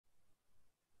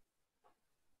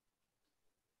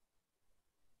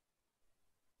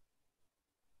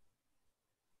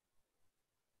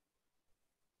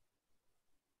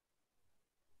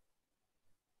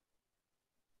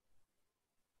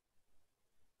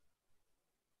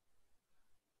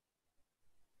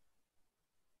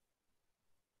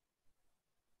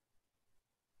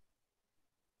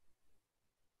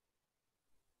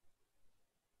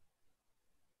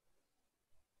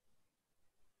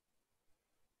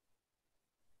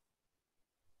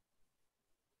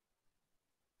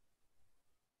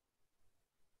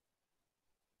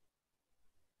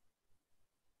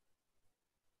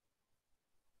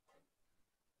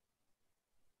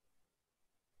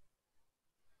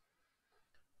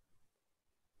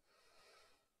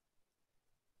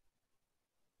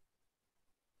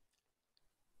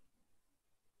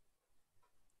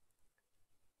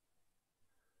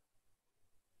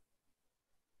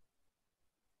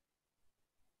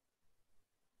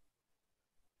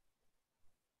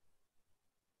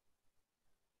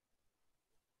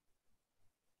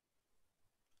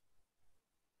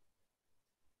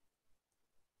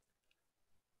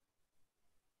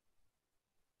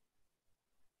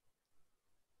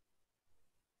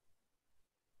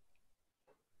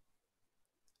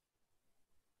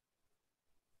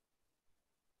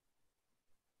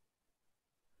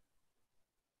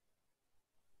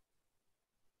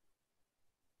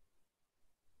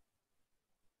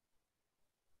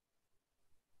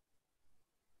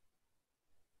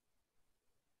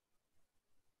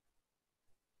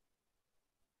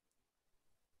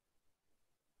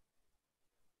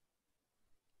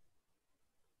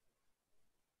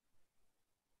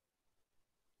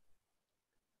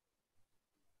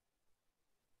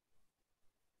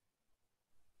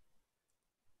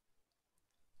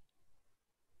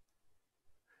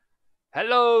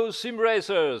Hello, sim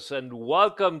racers, and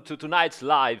welcome to tonight's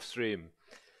live stream.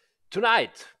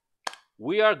 Tonight,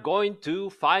 we are going to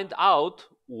find out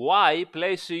why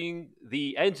placing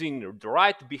the engine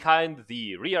right behind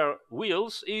the rear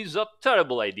wheels is a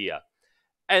terrible idea.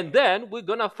 And then we're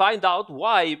gonna find out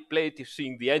why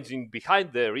placing the engine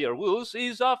behind the rear wheels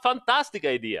is a fantastic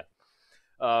idea.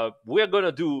 We're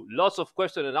gonna do lots of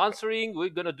question and answering. We're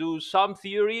gonna do some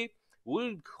theory.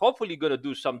 We're hopefully gonna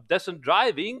do some decent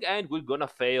driving, and we're gonna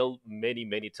fail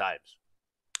many times.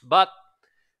 But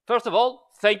first of all,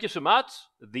 thank you so much.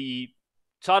 The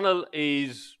channel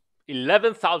is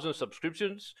 11,000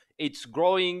 subscriptions. It's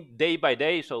growing day by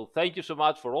day. So thank you so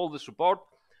much for all the support.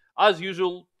 As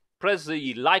usual, press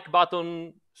the like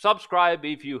button, subscribe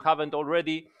if you haven't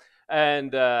already.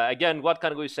 And again, what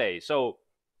can we say? So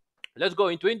let's go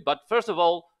into it. But first of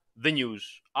all, the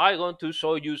news. I want to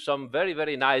show you some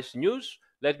very nice news.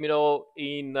 Let me know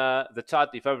in the chat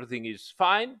if everything is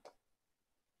fine.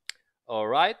 All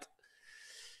right.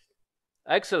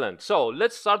 Excellent. So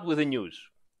let's start with the news.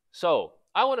 So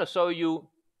I want to show you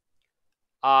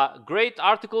a great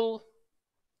article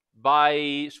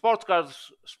by Sportscar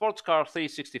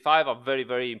 365, a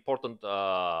very important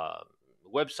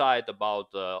website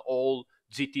about all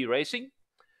GT racing.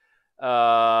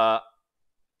 Let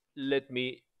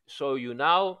me show you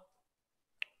now.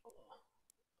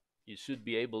 You should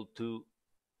be able to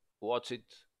watch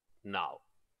it now.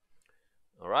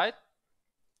 All right.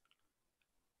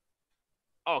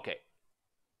 Okay.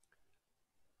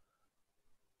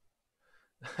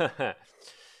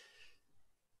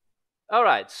 All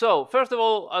right. So first of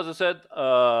all, as I said,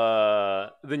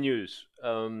 the news.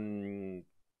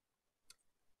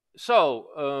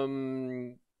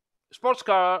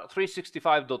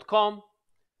 Sportscar365.com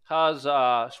has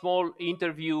a small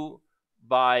interview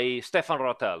by Stefan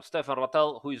Rattel. Stefan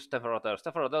Rattel, who is Stefan Rattel?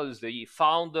 Stefan Rattel is the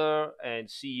founder and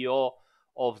CEO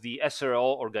of the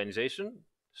SRO organization,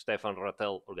 Stefan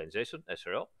Rattel Organization,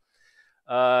 SRO.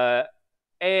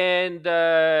 And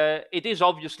it is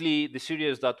obviously the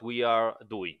series that we are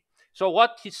doing. So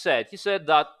what he said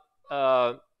that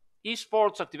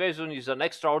esports activation is an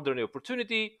extraordinary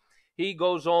opportunity. He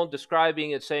goes on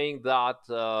describing and saying that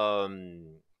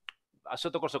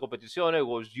Assetto Corsa Competizione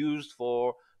was used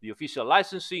for the official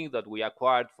licensing that we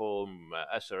acquired from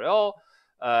SRO.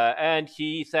 And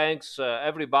he thanks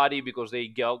everybody because they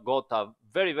got a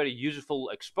very useful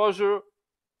exposure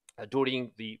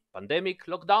during the pandemic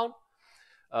lockdown.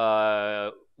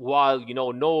 While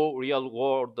no real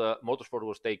world motorsport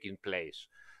was taking place,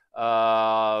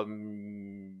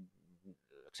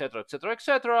 etc.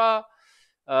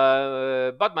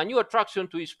 But my new attraction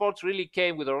to esports really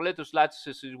came with the latest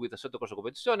licenses with Assetto Corsa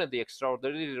Competizione and the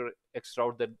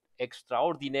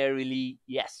extraordinarily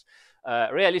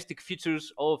realistic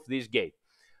features of this game.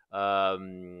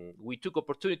 We took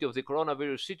opportunity of the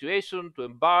coronavirus situation to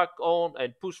embark on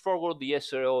and push forward the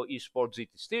SRO esports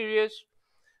GT series,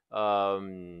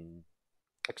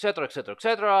 etc.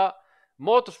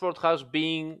 Motorsport has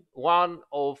been one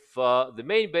of the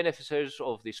main beneficiaries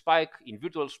of the spike in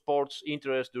virtual sports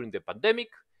interest during the pandemic,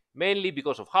 mainly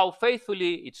because of how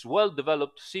faithfully its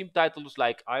well-developed sim titles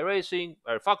like iRacing,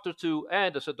 Air Factor 2,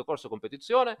 and Assetto Corsa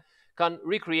Competizione can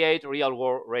recreate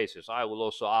real-world races. I will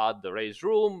also add the Race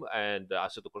Room and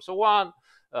Assetto Corsa 1,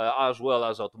 as well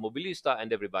as Automobilista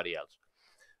and everybody else.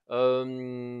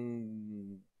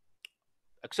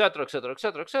 Etc.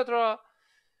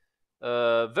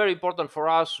 Very important for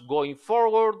us going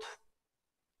forward.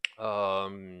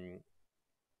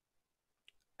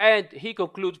 And he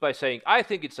concludes by saying, I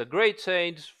think it's a great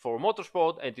change for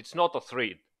motorsport and it's not a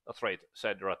threat,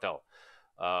 said Rattel.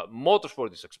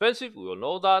 Motorsport is expensive, we all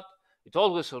know that. It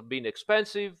always has been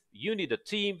expensive. You need a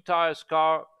team, tires,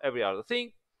 car, every other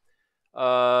thing.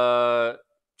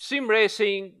 Sim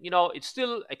racing, it's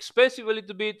still expensive a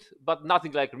little bit, but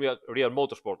nothing like real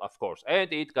motorsport, of course.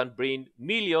 And it can bring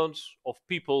millions of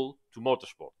people to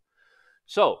motorsport.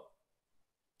 So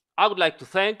I would like to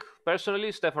thank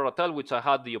personally Stefan Rattel, which I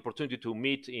had the opportunity to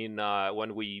meet in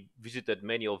when we visited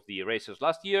many of the races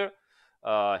last year.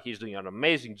 He's doing an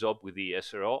amazing job with the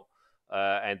SRO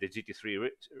and the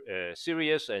GT3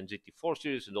 series and GT4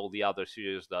 series and all the other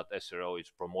series that SRO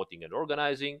is promoting and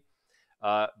organizing.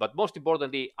 But most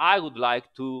importantly, I would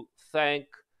like to thank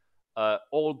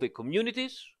all the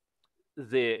communities,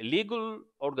 the legal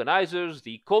organizers,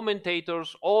 the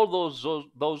commentators, all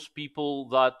those people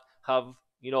that have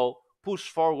pushed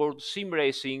forward sim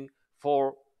racing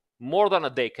for more than a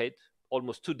decade,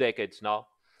 almost 2 decades now.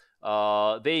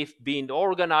 They've been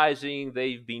organizing,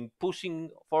 they've been pushing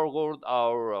forward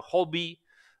our hobby,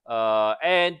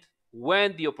 and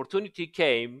when the opportunity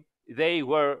came, they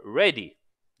were ready.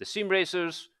 The sim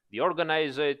racers, the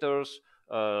organizers,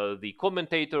 the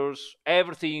commentators,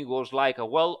 everything was like a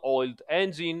well-oiled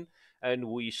engine, and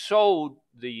we showed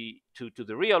to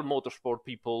the real motorsport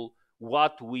people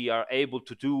what we are able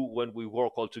to do when we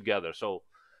work all together. So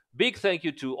big thank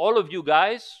you to all of you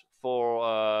guys for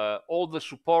all the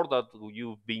support that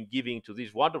you've been giving to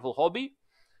this wonderful hobby.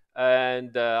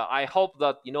 And I hope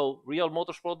that real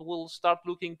motorsport will start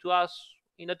looking to us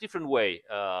in a different way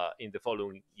in the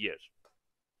following years.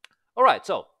 All right,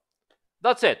 so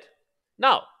that's it.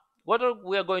 Now, what are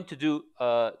we going to do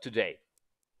today?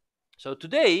 So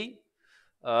today,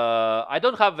 I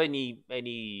don't have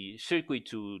any circuit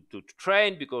to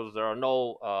train because there are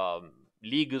no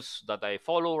leagues that I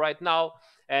follow right now,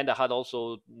 and I had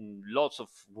also lots of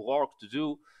work to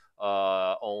do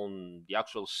on the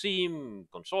actual sim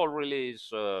console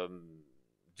release,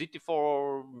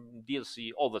 GT4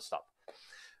 DLC, all that stuff.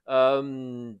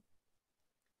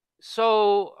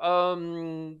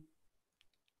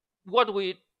 What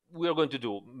we are going to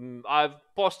do, I've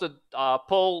posted a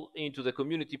poll into the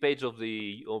community page of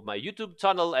my YouTube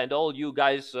channel, and all you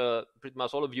guys, pretty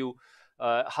much all of you,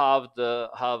 have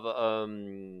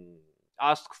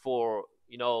asked for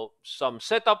some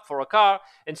setup for a car.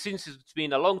 And since it's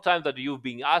been a long time that you've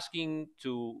been asking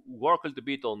to work a little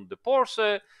bit on the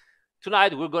Porsche,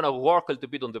 tonight we're gonna work a little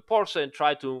bit on the Porsche and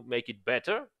try to make it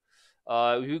better.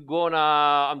 I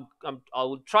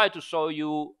will try to show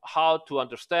you how to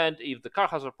understand if the car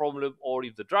has a problem or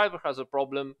if the driver has a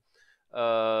problem,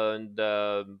 and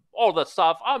all that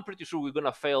stuff. I'm pretty sure we're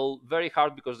gonna fail very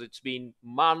hard because it's been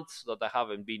months that I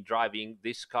haven't been driving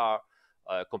this car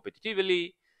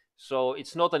competitively. So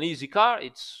it's not an easy car.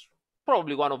 It's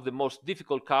probably one of the most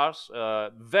difficult cars.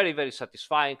 Very, very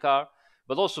satisfying car,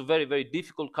 but also very, very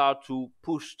difficult car to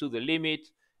push to the limit.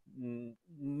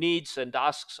 Needs and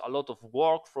asks a lot of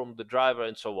work from the driver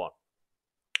and so on.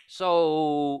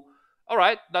 So, all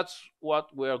right, that's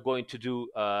what we're going to do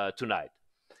tonight.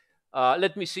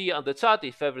 Let me see on the chat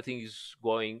if everything is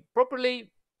going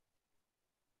properly.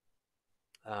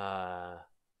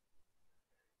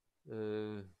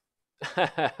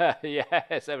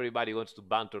 Yes, everybody wants to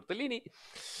ban tortellini.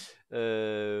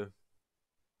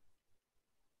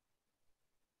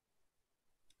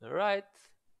 All right.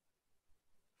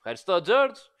 Ευχαριστώ,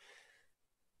 George.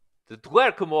 The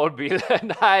Twerkmobile.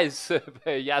 Nice,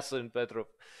 Yasin Petrov.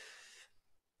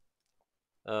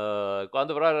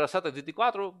 Quando avrà la SATA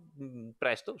GT4?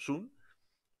 Presto, soon.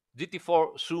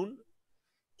 GT4 soon.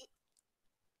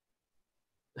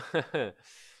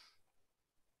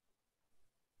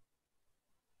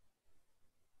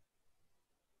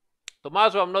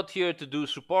 Tommaso, I'm not here to do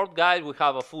support, guys. We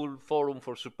have a full forum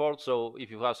for support, so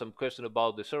if you have some question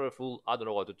about the server full, I don't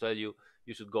know what to tell you.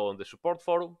 You should go on the support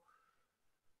forum.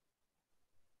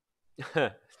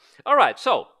 All right,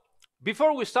 so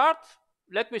before we start,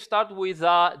 let me start with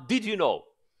did you know?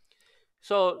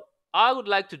 So I would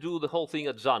like to do the whole thing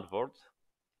at Zandvoort,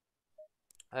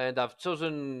 and I've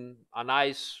chosen a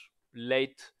nice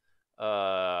late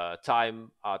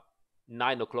time at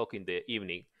 9 o'clock in the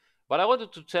evening. But I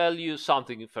wanted to tell you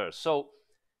something first. So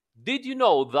did you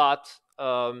know that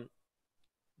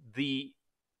the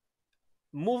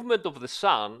movement of the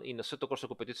sun in Assetto Corsa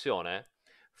Competizione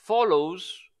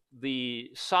follows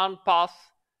the sun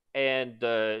path and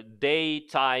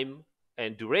daytime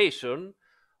and duration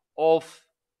of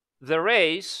the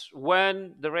race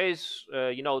when the race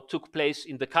took place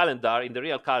in the calendar, in the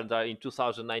real calendar in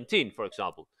 2019, for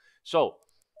example. So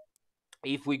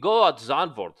if we go at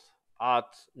Zandvoort at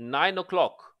 9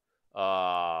 o'clock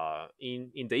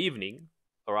in the evening,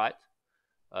 all right,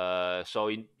 so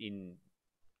in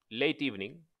late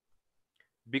evening,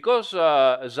 because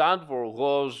Zandvoort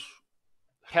was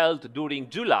held during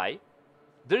July,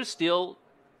 there's still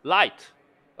light,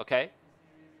 okay?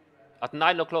 At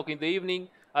 9 o'clock in the evening,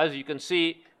 as you can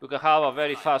see, you can have a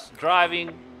very fast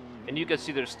driving, and you can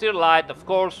see there's still light, of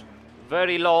course,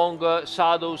 very long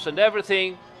shadows and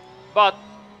everything, but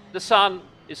the sun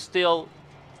is still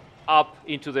up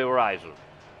into the horizon,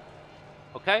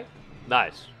 okay?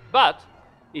 Nice. But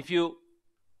if you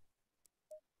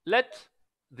let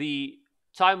the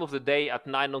time of the day at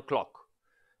 9 o'clock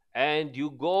and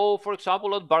you go, for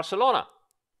example, at Barcelona,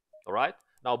 all right?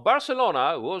 Now,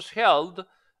 Barcelona was held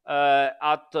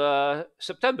at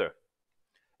September.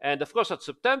 And of course, at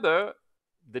September,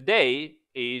 the day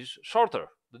is shorter.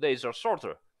 The days are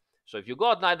shorter. So if you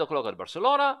go at 9 o'clock at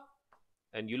Barcelona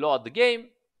and you load the game,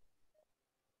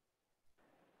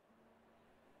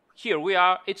 here we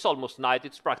are. It's almost night.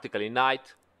 It's practically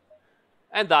night.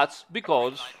 And that's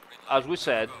because, as we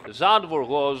said, Zandvoort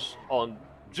was on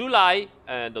July,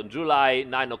 and on July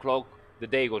 9 o'clock the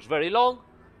day was very long,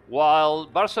 while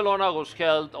Barcelona was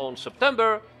held on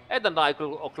September, and the 9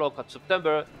 o'clock at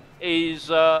September is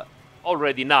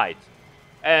already night.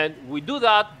 And we do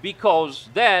that because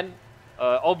then,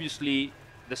 obviously,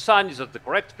 the sun is at the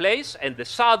correct place and the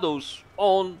shadows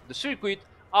on the circuit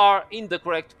are in the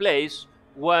correct place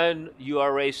when you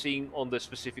are racing on the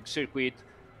specific circuit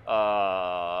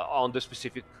on the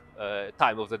specific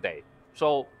time of the day.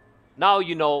 So now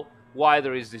you know why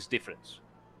there is this difference.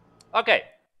 Okay.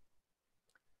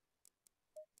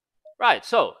 Right,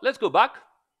 so let's go back.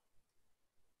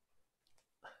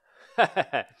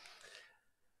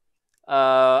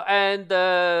 And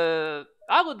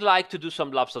I would like to do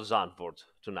some laps of Zandvoort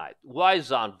tonight. Why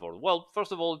Zandvoort? Well,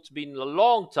 first of all, it's been a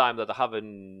long time that I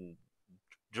haven't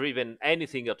driven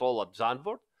anything at all at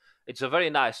Zandvoort. It's a very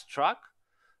nice track.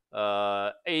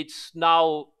 It's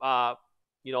now,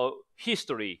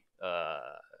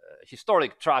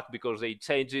 historic track because they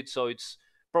changed it. So it's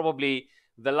probably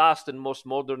the last and most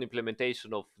modern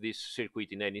implementation of this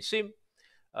circuit in any sim.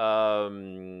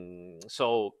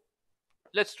 So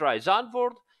let's try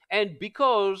Zandvoort. And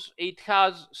because it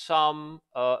has some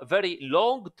very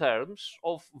long terms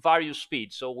of various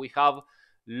speeds, so we have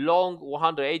long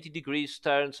 180 degrees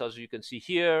turns, as you can see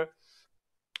here,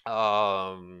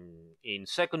 in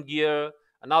second gear,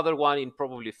 another one in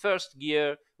probably first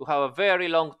gear. We have a very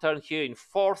long turn here in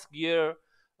fourth gear,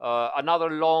 another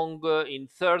long in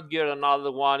third gear,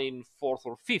 another one in fourth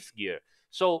or fifth gear.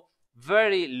 So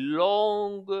very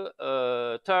long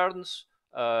turns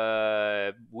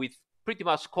with pretty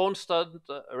much constant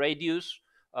radius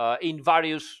in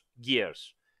various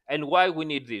gears. And why we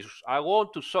need this? I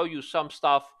want to show you some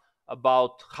stuff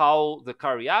about how the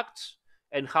car reacts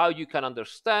and how you can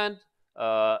understand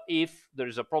if there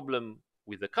is a problem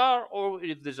with the car or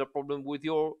if there's a problem with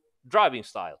your driving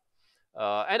style.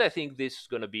 And I think this is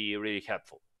going to be really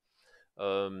helpful.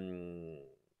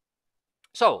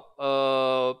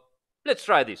 So let's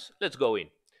try this. Let's go in.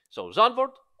 So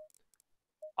Zandvoort,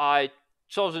 I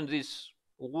chosen this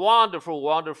wonderful,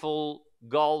 wonderful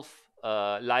Golf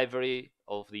livery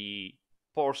of the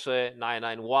Porsche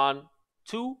 991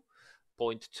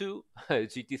 2.2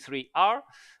 GT3-R,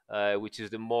 which is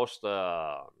the most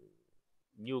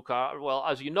new car. Well,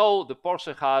 as you know, the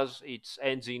Porsche has its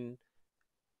engine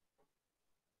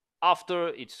after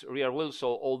its rear wheel,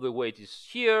 so all the weight is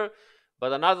here.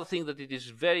 But another thing that it is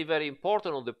very, very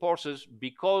important on the Porsches,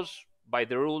 because by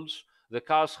the rules, the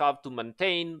cars have to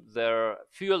maintain their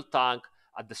fuel tank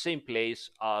at the same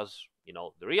place as,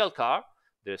 the real car,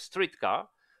 the street car.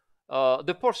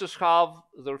 The Porsches have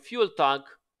their fuel tank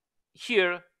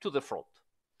here to the front.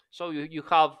 So you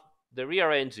have the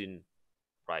rear engine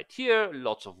right here,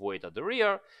 lots of weight at the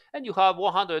rear, and you have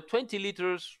 120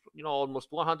 liters,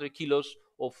 almost 100 kilos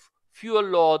of fuel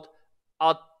load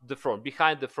at the front,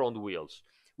 behind the front wheels,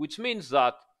 which means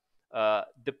that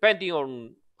depending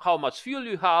on how much fuel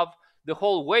you have, the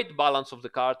whole weight balance of the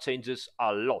car changes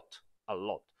a lot.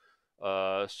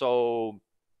 So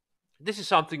this is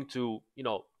something to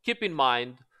keep in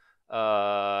mind,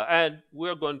 and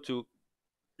we're going to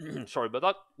sorry about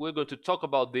that. We're going to talk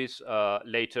about this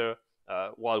later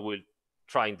while we're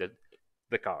trying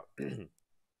the car.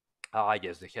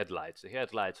 Yes, the headlights. The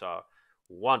headlights are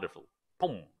wonderful.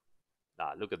 Boom!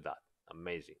 Look at that.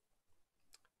 Amazing.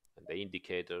 And the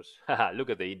indicators. Look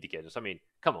at the indicators. I mean,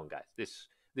 come on, guys. This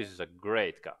is a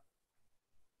great car.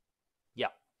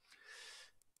 Yeah.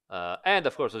 And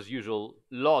of course, as usual,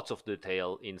 lots of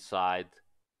detail inside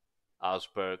as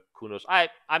per Kunos. I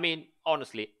mean,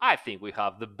 honestly, I think we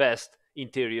have the best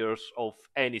interiors of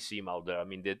any sim out there. I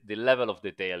mean, the level of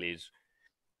detail is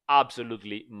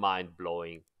absolutely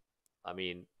mind-blowing. I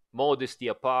mean, modesty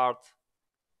apart,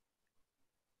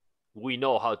 we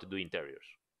know how to do interiors.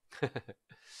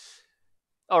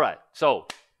 All right, so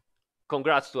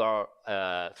congrats to our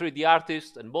 3D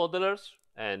artists and modelers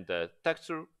and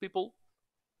texture people.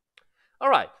 All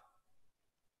right.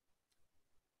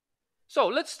 So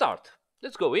let's start.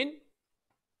 Let's go in.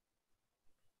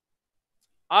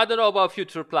 I don't know about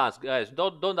future plans, guys.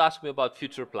 Don't ask me about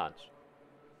future plans.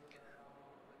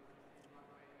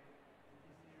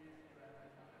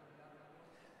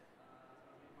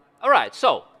 All right.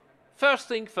 So first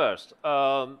thing first.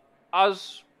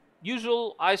 As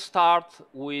usual, I start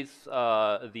with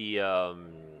the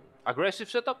aggressive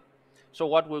setup. So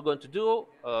what we're going to do,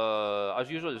 as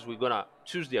usual, is we're gonna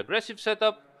choose the aggressive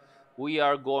setup. We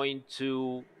are going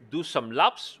to do some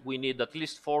laps. We need at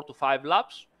least 4 to 5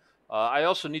 laps. I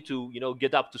also need to,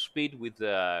 get up to speed with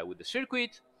the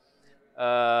circuit,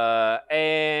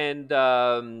 and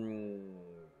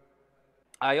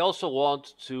I also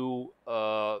want to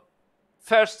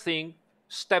first thing,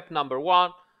 step number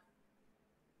one,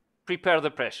 prepare the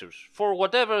pressures for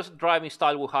whatever driving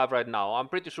style we have right now. I'm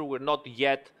pretty sure we're not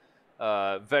yet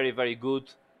very, very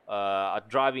good at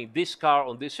driving this car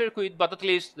on this circuit, but at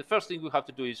least the first thing we have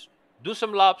to do is do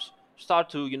some laps, start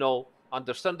to,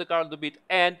 understand the car a little bit,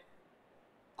 and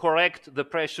correct the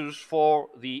pressures for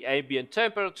the ambient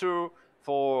temperature,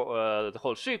 for the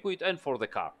whole circuit, and for the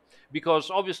car.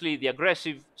 Because obviously the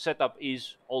aggressive setup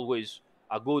is always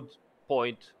a good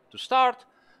point to start,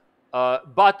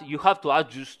 but you have to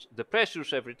adjust the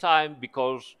pressures every time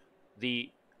because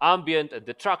the ambient and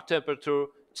the track temperature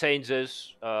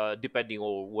changes depending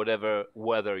on whatever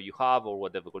weather you have or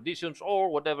whatever conditions or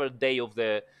whatever day of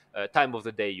the time of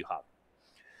the day you have.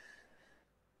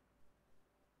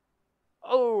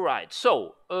 All right.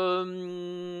 So,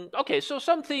 okay. So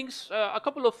some things, a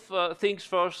couple of things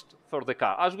first for the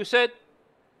car. As we said,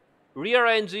 rear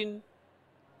engine,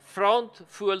 front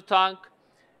fuel tank.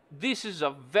 This is a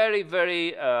very,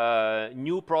 very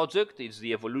new project. It's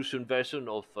the evolution version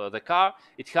of the car.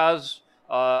 It has,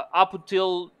 up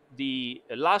until the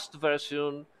last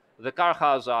version, the car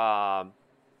has a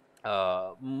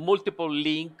multiple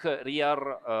link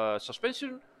rear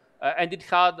suspension, and it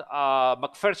had a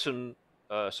McPherson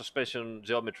suspension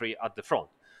geometry at the front.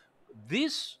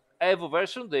 This Evo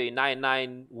version, the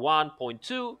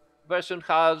 991.2 version,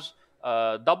 has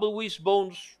double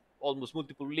wishbones, almost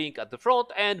multiple link at the front,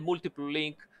 and multiple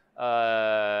link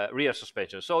rear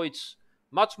suspension. So it's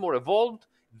much more evolved.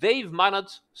 They've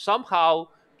managed somehow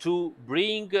to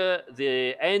bring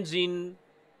the engine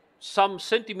some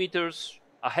centimeters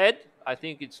ahead. I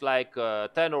think it's like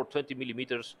 10 or 20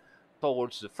 millimeters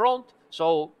towards the front.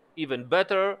 So even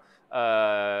better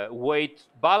weight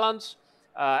balance.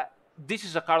 Uh, this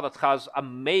is a car that has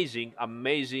amazing,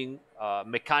 amazing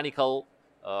mechanical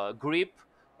grip.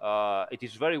 It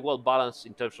is very well balanced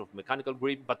in terms of mechanical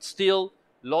grip, but still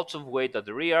lots of weight at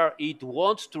the rear. It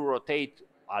wants to rotate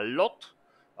a lot.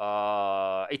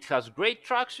 It has great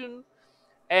traction,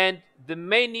 and the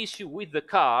main issue with the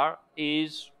car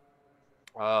is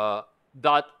uh,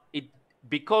 that it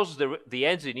because the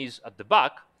engine is at the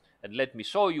back, and let me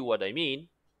show you what I mean.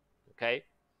 Okay,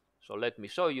 so let me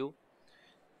show you.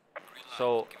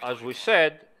 So as we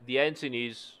said, the engine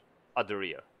is at the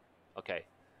rear. Okay,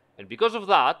 and because of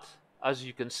that, as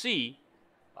you can see,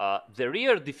 the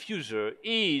rear diffuser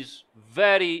is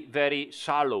very, very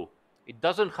shallow. It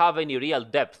doesn't have any real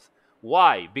depth.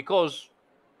 Why? Because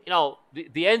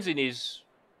the engine is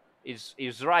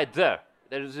right there.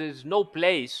 There is no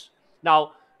place.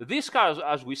 Now, this car,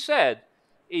 as we said,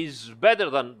 is better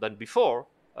than before.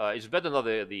 It's better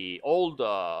than the old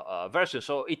version.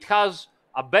 So it has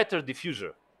a better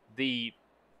diffuser. The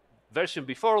version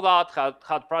before that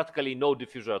had practically no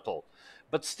diffuser at all.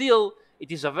 But still,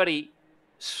 it is a very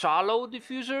shallow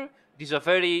diffuser. It is a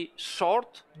very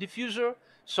short diffuser.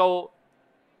 So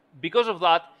because of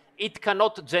that, it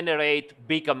cannot generate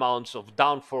big amounts of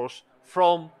downforce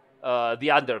from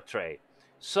the under tray.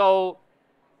 So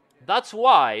that's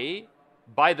why,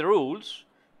 by the rules,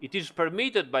 it is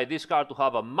permitted by this car to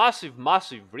have a massive,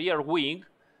 massive rear wing,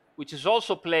 which is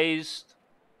also placed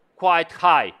quite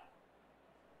high.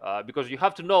 Because you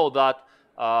have to know that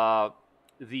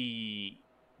the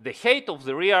height of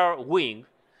the rear wing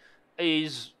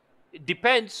is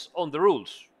depends on the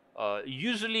rules.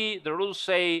 Usually, the rules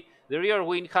say the rear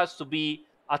wing has to be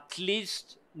at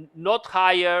least not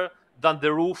higher than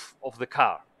the roof of the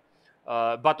car.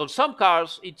 But on some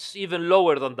cars, it's even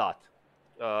lower than that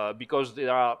because they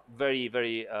are very,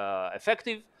 very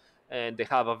effective and they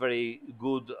have a very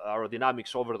good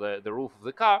aerodynamics over the roof of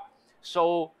the car.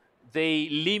 So they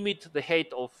limit the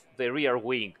height of the rear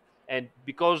wing. And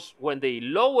because when they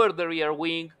lower the rear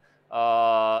wing,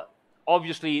 uh,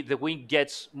 obviously the wing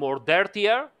gets more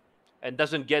dirtier and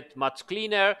doesn't get much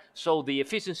cleaner, so the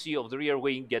efficiency of the rear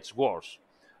wing gets worse.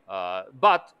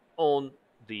 But on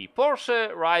the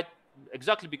Porsche, right,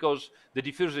 exactly because the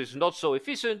diffuser is not so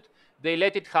efficient, they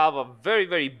let it have a very,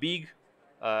 very big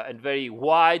and very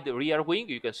wide rear wing.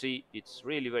 You can see it's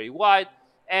really very wide,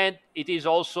 and it is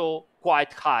also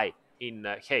quite high in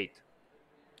height.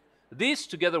 This,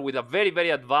 together with a very, very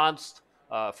advanced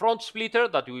front splitter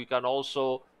that we can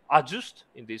also adjust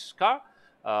in this car,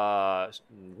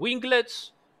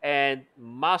 winglets, and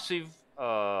massive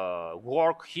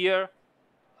work here.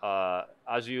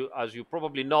 As you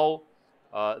probably know,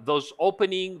 those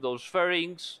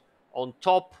fairings on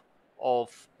top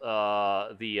of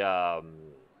the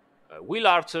wheel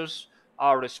arches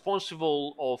are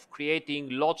responsible of creating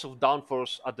lots of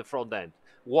downforce at the front end.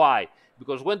 Why?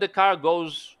 Because when the car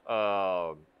goes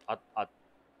at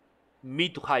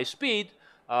mid to high speed,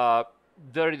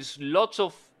 there is lots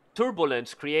of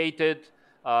turbulence created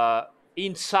uh,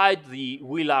 inside the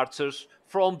wheel arches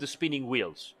from the spinning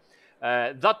wheels.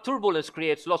 That turbulence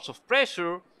creates lots of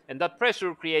pressure, and that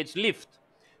pressure creates lift.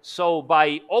 So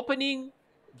by opening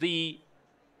the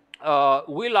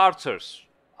wheel arches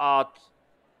at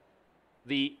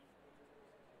the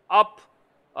up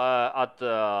at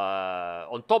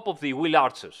on top of the wheel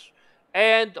arches,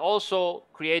 and also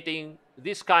creating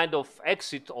this kind of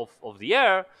exit of the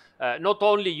air, not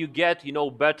only you get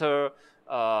better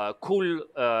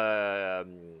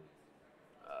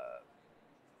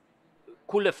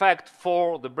cool effect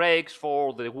for the brakes,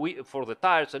 for the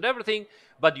tires and everything,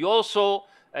 but you also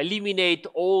eliminate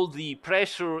all the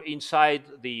pressure inside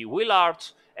the wheel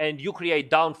arch, and you create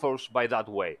downforce by that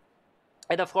way.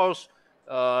 And of course,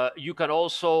 you can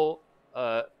also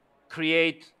uh,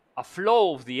 create a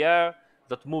flow of the air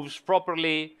that moves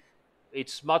properly.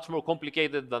 It's much more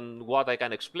complicated than what I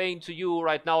can explain to you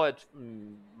right now. At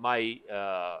my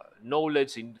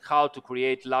knowledge in how to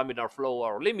create laminar flow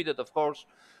are limited, of course,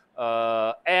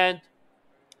 and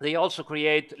they also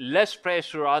create less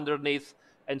pressure underneath,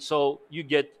 and so you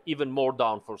get even more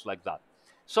downforce like that.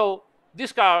 So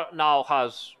this car now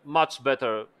has much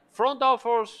better front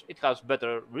downforce, it has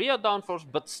better rear downforce,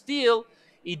 but still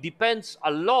it depends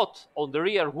a lot on the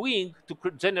rear wing to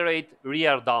generate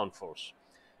rear downforce.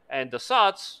 And as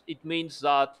such, it means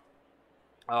that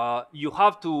you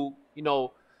have to,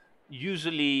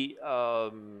 usually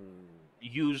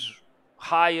use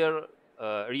higher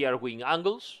rear wing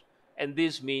angles, and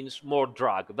this means more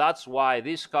drag. That's why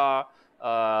this car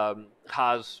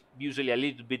has usually a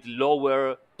little bit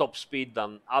lower top speed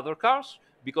than other cars,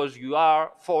 because you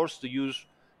are forced to use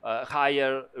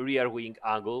higher rear wing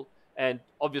angle, and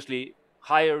obviously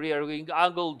higher rear wing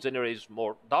angle generates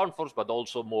more downforce but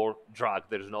also more drag.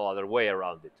 There's no other way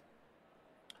around it.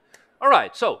 All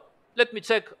right, so let me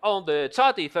check on the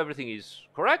chat if everything is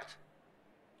correct.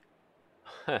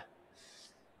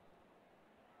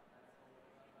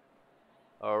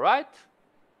 All right.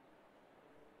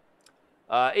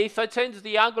 If I change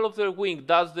the angle of the wing,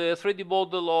 does the 3D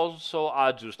model also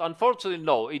adjust? Unfortunately,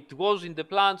 no. It was in the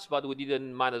plans, but we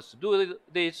didn't manage to do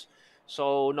this.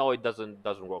 So no, it doesn't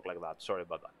work like that. Sorry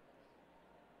about that.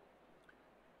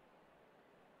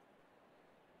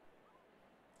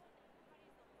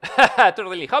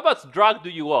 Totally. How much drag do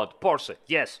you want? Porsche.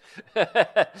 Yes.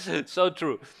 So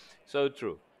true. So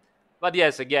true. But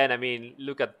yes, again, I mean,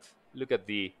 look at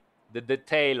the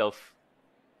detail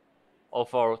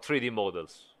of our 3D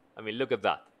models. I mean, look at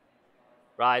that,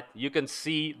 right? You can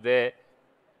see the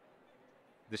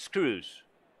screws.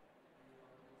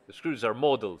 The screws are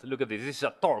modeled. Look at this. This is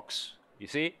a Torx. You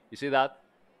see? You see that?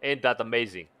 Ain't that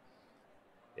amazing?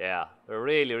 Yeah,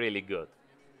 really, really good.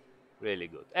 Really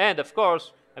good. And of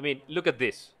course, I mean, look at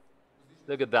this.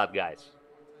 Look at that, guys.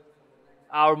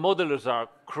 Our modelers are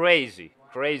crazy,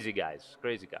 crazy guys,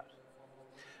 crazy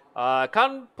guys.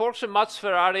 Can Porsche match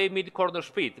Ferrari mid-corner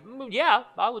speed? Yeah,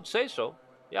 I would say so.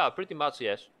 Yeah, pretty much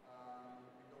yes.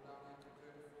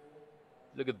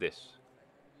 Look at this.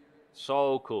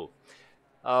 So cool.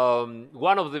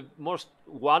 One of the most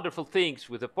wonderful things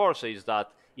with the Porsche is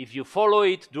that if you follow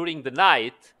it during the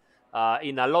night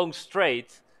in a long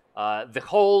straight, the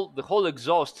whole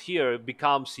exhaust here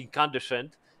becomes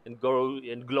incandescent and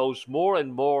glows more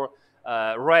and more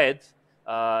red.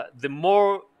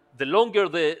 The longer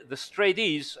the straight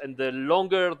is, and the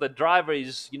longer the driver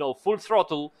is, full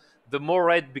throttle, the more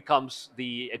red becomes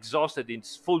the exhaust, and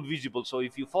it's full visible. So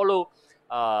if you follow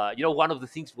one of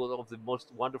the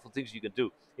most wonderful things you can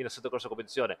do in Assetto Corsa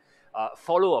Competizione,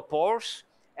 follow a Porsche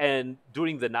and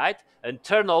during the night and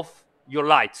turn off your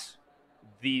lights.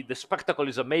 The spectacle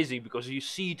is amazing because you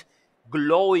see it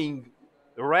glowing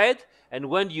red, and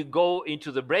when you go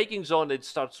into the braking zone, it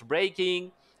starts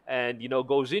braking and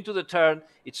goes into the turn.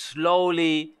 It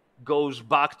slowly goes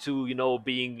back to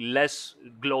being less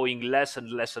glowing, less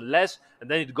and less and less,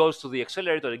 and then it goes to the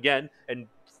accelerator again and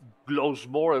glows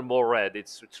more and more red.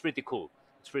 It's pretty cool.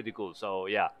 It's pretty cool. So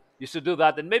yeah, you should do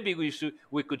that, and maybe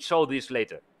we could show this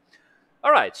later.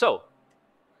 All right, so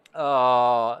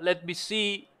let me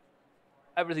see.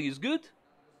 Everything is good.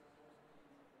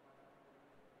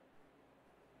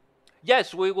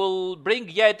 Yes, we will bring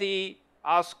Yeti.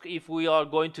 Ask if we are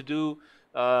going to do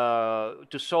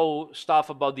to show stuff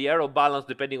about the aero balance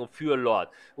depending on fuel load.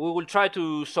 We will try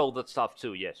to show that stuff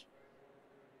too. Yes.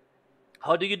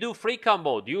 How do you do free cam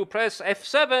mode? You press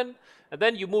F7 and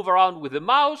then you move around with the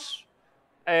mouse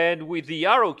and with the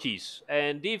arrow keys.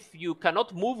 And if you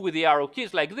cannot move with the arrow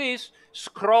keys like this,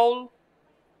 scroll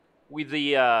with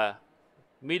the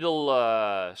middle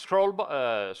scroll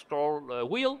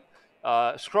wheel,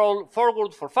 scroll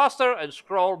forward for faster, and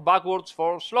scroll backwards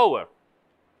for slower.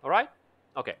 All right?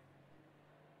 Okay.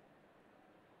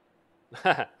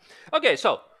 Okay,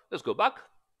 so let's go back.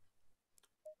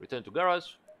 Return to garage,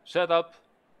 setup,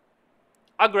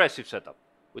 aggressive setup.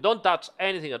 We don't touch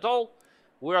anything at all.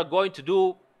 We are going to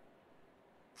do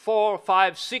 4,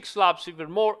 5, 6 laps, even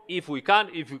more, if we can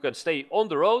stay on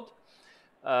the road.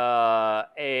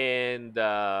 And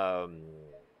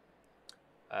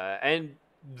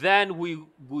then we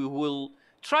will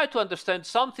try to understand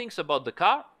some things about the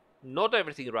car, not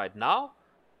everything right now.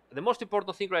 The most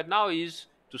important thing right now is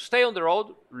to stay on the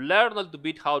road, learn a little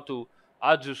bit how to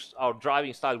adjust our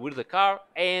driving style with the car,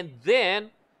 and then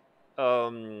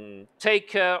take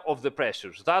care of the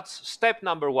pressures. That's step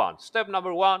number one. Step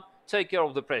number one, take care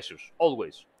of the pressures,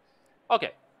 always.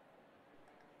 Okay.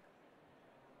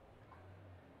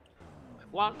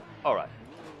 One. All right.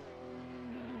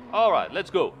 All right, let's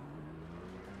go.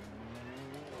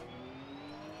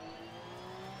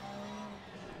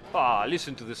 Ah,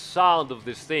 listen to the sound of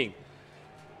this thing.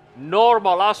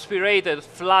 Normal aspirated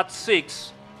flat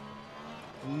 6,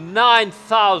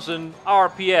 9,000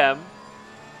 RPM.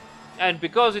 And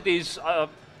because it is a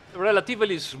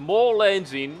relatively small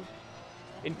engine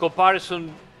in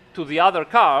comparison to the other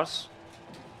cars,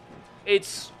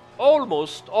 it's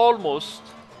almost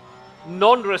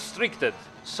non-restricted.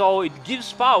 So it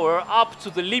gives power up to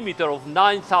the limiter of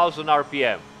 9,000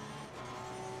 RPM.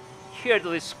 Hear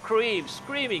the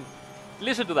screaming.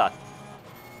 Listen to that.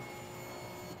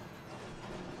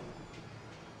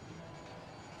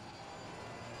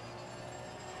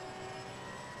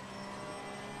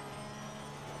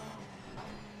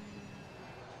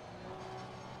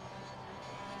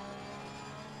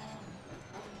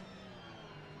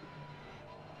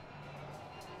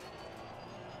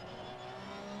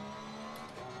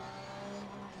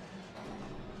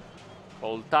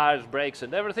 All tires, brakes,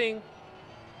 and everything.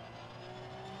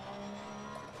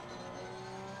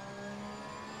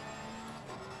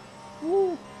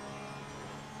 Woo!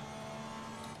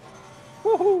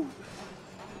 Woohoo!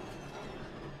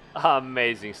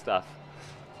 Amazing stuff.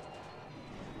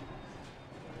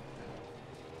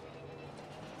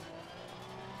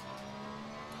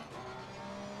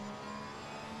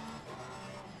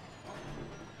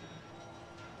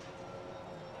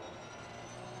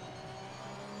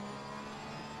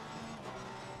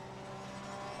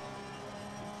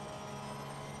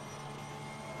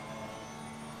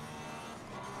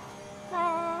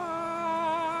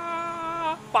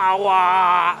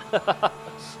 Power!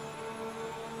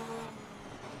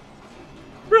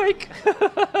 Break!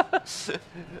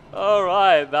 All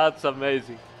right, that's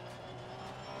amazing.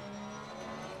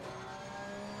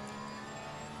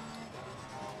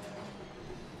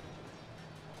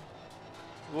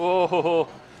 Whoa,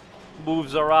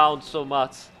 moves around so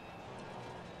much.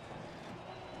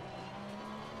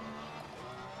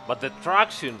 But the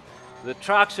traction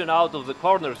out of the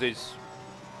corners is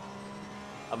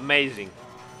amazing.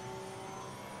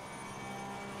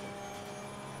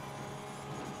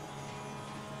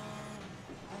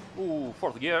 Ooh,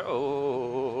 fourth gear.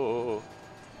 Oh.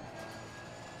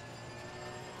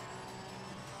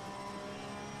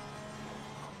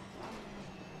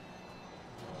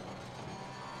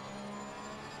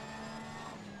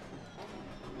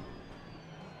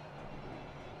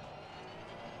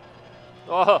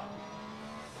 Oh.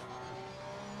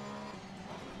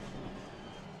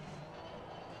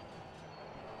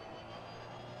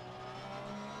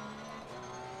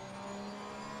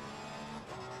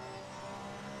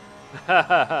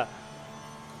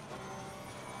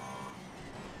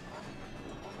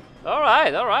 All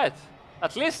right.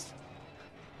 At least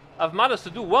I've managed to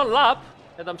do one lap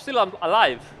and I'm still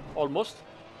alive, almost.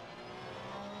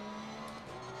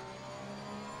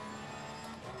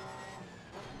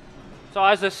 So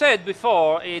as I said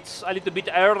before, it's a little bit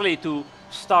early to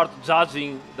start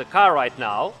judging the car right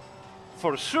now.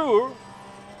 For sure,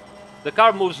 the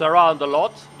car moves around a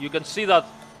lot. You can see that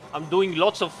I'm doing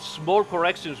lots of small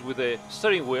corrections with the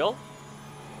steering wheel.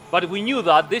 But we knew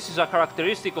that this is a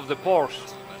characteristic of the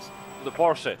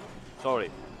Porsche, sorry.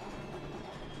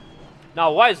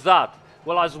 Now, why is that?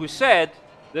 Well, as we said,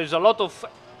 there's a lot of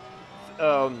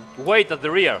weight at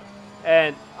the rear.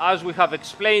 And as we have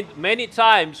explained many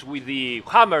times with the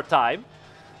hammer time,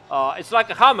 it's like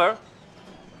a hammer,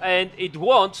 and it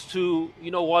wants to,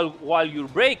 you know, while you're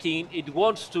braking, it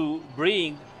wants to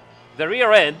bring the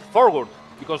rear end forward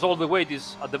because all the weight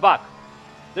is at the back.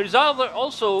 There is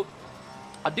also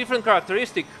a different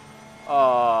characteristic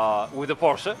with the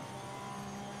Porsche,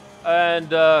 and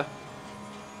the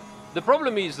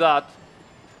problem is that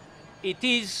it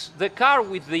is the car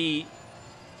with the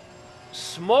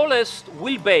smallest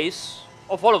wheelbase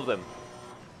of all of them.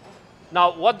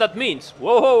 Now, what that means?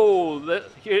 Whoa!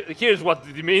 Here's what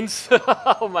it means.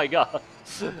 Oh my God!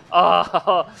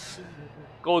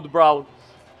 Code brown.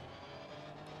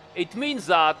 It means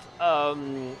that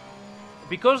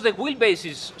because the wheelbase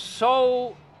is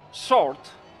so short,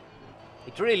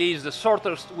 it really is the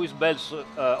shortest wheelbase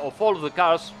of all of the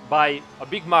cars by a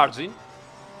big margin.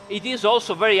 It is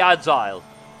also very agile.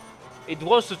 It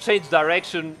wants to change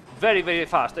direction very, very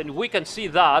fast, and we can see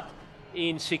that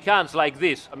in chicanes like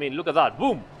this. I mean, look at that,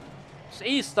 boom. It's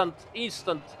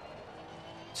instant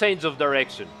change of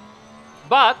direction.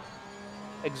 But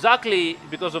exactly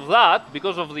because of that,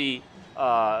 because of the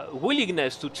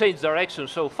willingness to change direction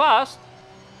so fast,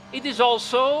 it is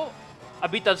also a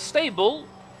bit unstable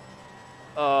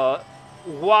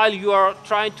while you are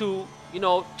trying to,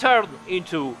 turn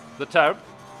into the turn,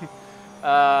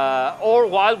 or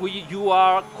while you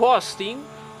are coasting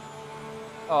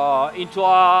into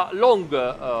a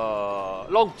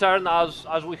long turn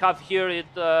as we have here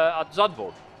at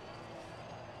Zandvoort.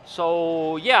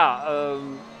 So yeah,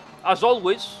 as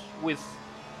always with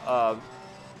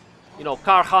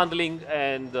car handling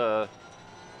and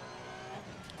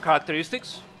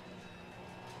characteristics,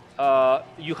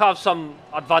 you have some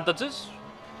advantages,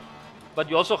 but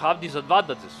you also have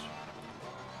disadvantages.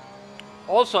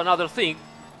 Also, another thing,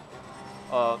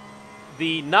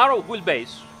 the narrow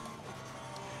wheelbase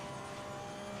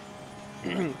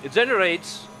it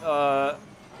generates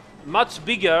much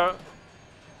bigger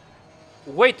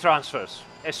weight transfers,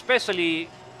 especially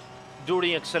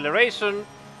during acceleration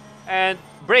and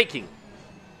braking.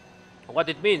 What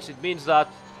it means that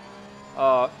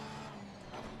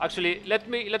actually let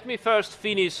me first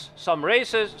finish some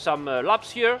races, some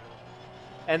laps here,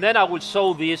 and then I will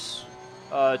show this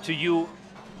to you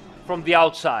from the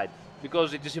outside,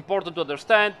 because it is important to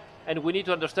understand, and we need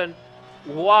to understand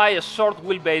why a short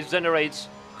wheelbase generates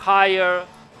higher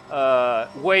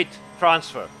weight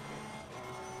transfer.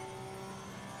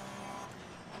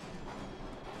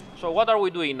 So what are we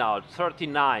doing now?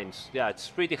 39s. Yeah, it's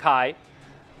pretty high.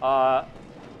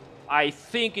 I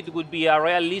think it would be a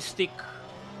realistic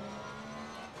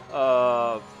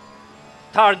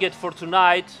target for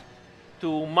tonight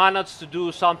to manage to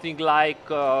do something like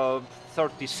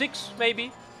 36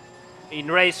 maybe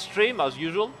in race stream as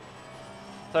usual.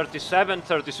 37,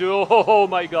 36, oh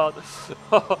my God.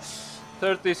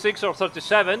 36 or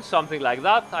 37, something like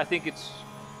that. I think it's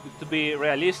to be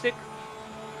realistic.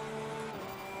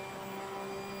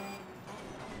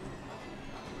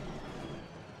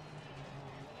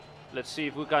 Let's see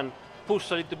if we can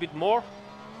push a little bit more.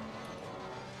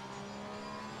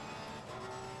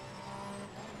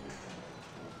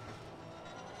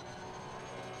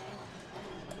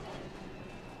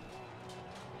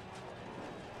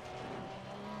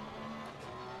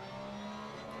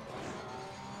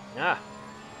 Yeah.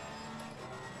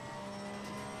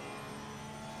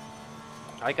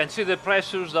 I can see the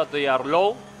pressures that they are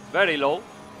low, very low,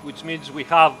 which means we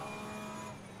have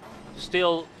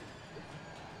still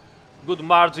good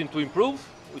margin to improve,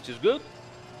 which is good.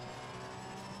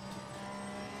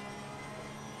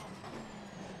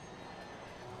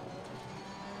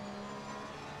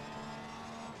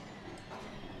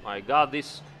 My God,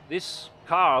 this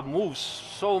car moves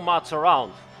so much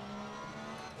around.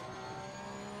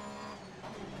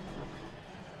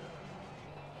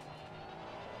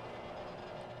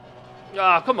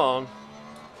 Ah, come on.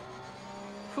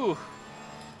 Whew.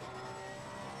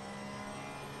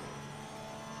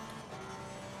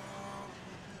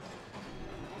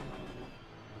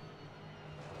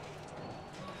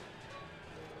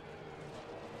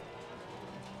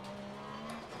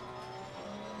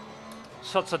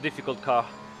 Such a difficult car.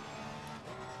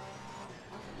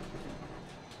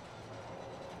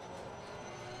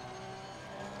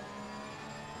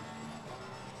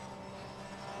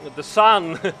 The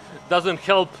sun doesn't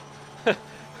help.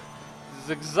 It's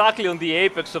exactly on the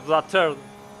apex of that turn.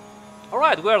 All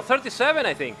right, we're 37,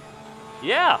 I think.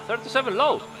 Yeah, 37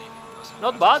 low.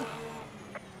 Not bad.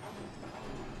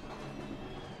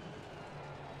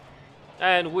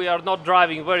 And we are not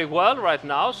driving very well right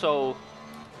now, so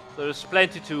there's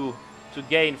plenty to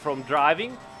gain from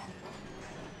driving.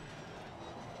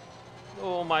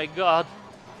 Oh my God.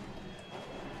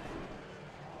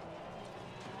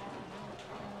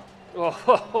 Oh,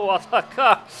 what a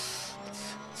car.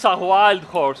 It's a wild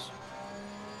horse.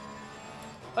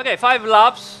 Okay, 5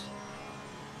 laps.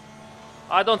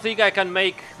 I don't think I can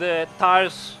make the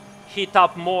tires heat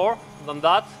up more than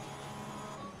that.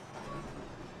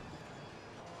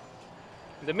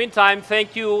 In the meantime,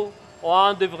 thank you,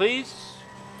 Juan de Vries,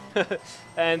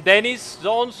 And Dennis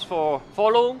Jones for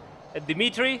following, and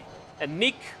Dimitri and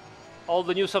Nick, all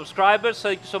the new subscribers.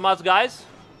 Thank you so much, guys.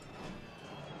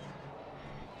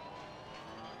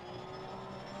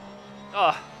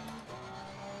 Ah.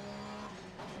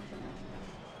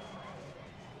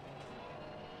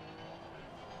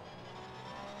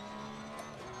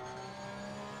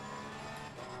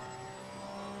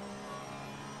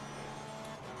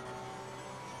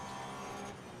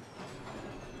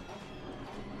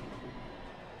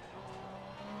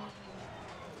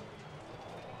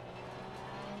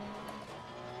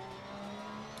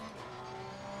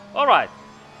 All right.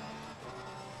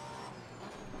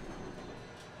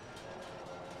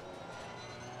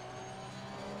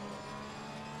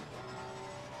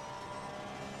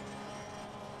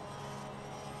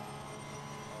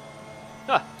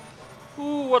 Ah.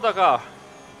 Ooh, what a car.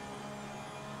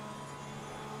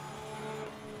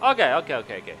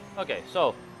 Okay.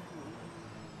 So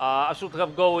I should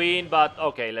have go in, but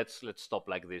okay, let's stop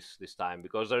like this time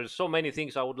because there's so many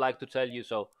things I would like to tell you.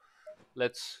 So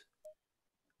let's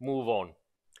move on.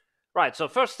 Right. So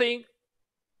first thing,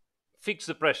 fix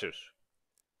the pressures.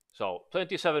 So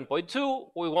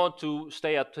 27.2, we want to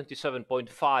stay at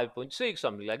 27.5.6,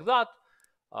 something like that.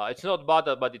 It's not bad,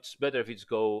 but it's better if it's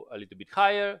go a little bit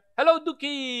higher. Hello,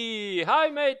 Dookie. Hi,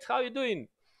 mate. How you doing?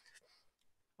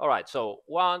 All right. So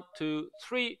 1, 2,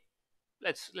 3.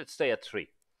 Let's stay at 3.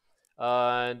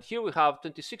 And here we have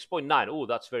 26.9. Oh,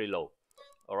 that's very low.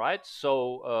 All right.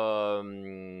 So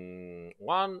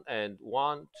 1 and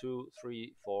 1, 2,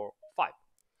 3, 4, 5.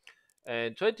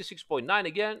 And 26.9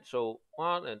 again. So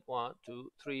 1 and 1,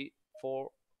 2, 3,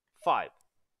 4, 5.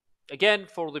 Again,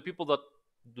 for the people that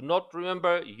do not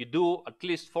remember, you do at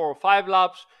least 4 or 5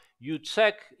 laps. You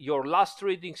check your last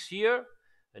readings here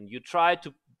and you try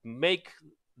to make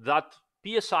that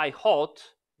PSI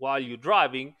hot while you're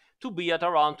driving to be at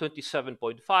around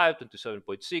 27.5,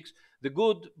 27.6. The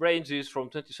good range is from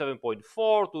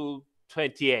 27.4 to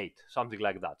 28, something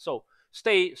like that. So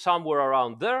stay somewhere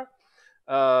around there.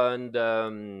 And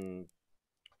to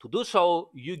do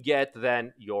so, you get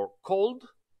then your cold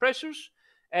pressures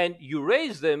and you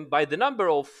raise them by the number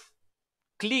of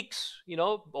clicks,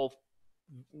 of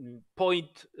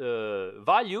point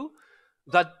value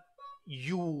that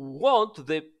you want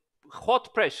the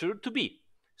hot pressure to be.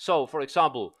 So, for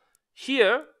example,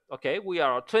 here, okay, we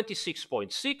are at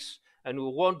 26.6 and we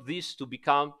want this to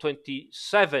become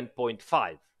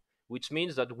 27.5, which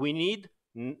means that we need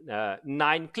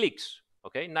 9 clicks.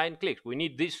 Okay, 9 clicks. We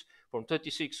need this from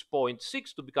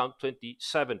 26.6 to become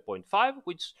 27.5,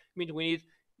 which means we need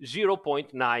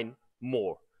 0.9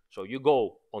 more. So you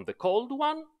go on the cold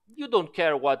one, you don't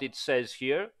care what it says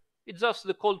here, it's just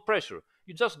the cold pressure.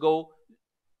 You just go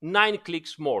 9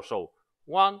 clicks more. So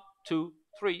 1, 2,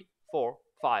 3, 4,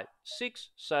 5, 6,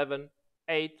 7,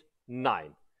 8,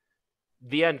 9.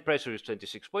 The end pressure is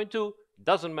 26.2.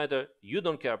 Doesn't matter. You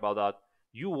don't care about that.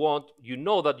 You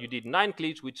know that you did 9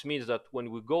 clicks, which means that when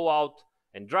we go out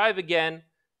and drive again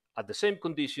at the same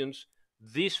conditions,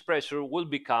 this pressure will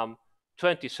become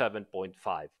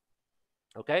 27.5.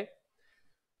 Okay?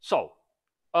 So,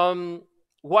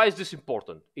 why is this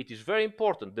important? It is very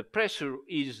important. The pressure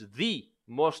is the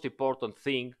most important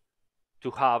thing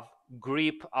to have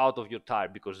grip out of your tire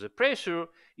because the pressure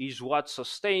is what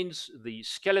sustains the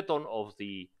skeleton of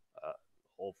the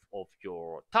of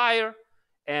your tire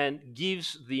and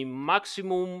gives the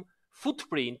maximum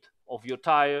footprint of your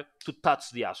tire to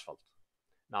touch the asphalt.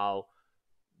 Now,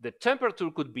 the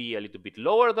temperature could be a little bit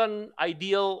lower than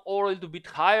ideal or a little bit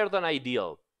higher than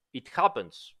ideal. It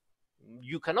happens.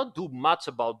 You cannot do much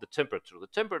about the temperature. The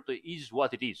temperature is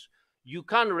what it is. You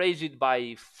can raise it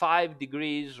by 5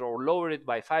 degrees or lower it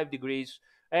by 5 degrees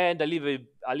and a little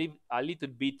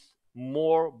bit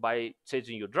more by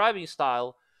changing your driving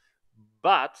style,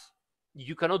 but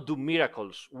you cannot do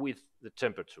miracles with the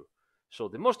temperature. So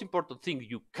the most important thing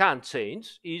you can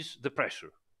change is the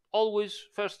pressure. Always,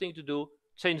 first thing to do,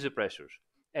 change the pressures.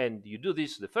 And you do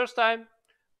this the first time,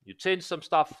 you change some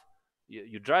stuff,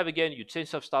 you drive again, you change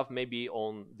some stuff maybe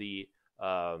on the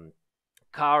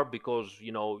car because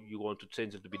you want to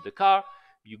change a little bit the car.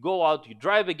 You go out, you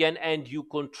drive again, and you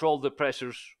control the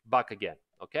pressures back again.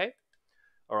 Okay?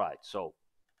 All right. So,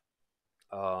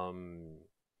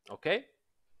 okay.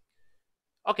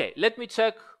 Okay, let me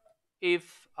check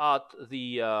if at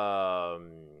the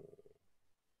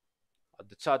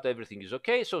chat everything is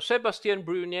okay. So Sebastien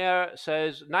Brunier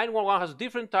says 911 has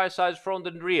different tire size front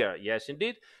and rear. Yes,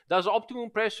 indeed. Does optimum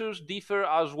pressures differ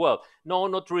as well? No,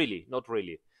 not really. Not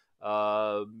really.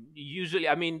 Usually,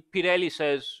 I mean, Pirelli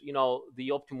says,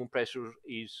 the optimum pressure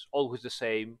is always the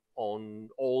same on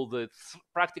all the,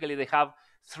 practically they have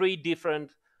 3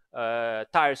 different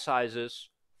tire sizes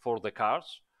for the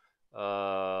cars.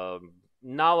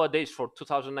 Nowadays, for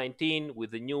 2019,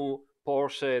 with the new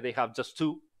Porsche, they have just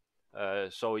 2.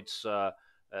 So it's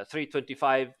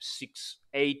 325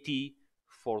 680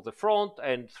 for the front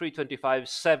and 325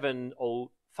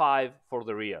 705 for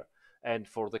the rear. And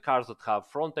for the cars that have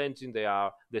front engine, they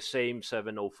are the same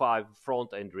 705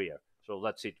 front and rear. So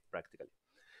that's it practically.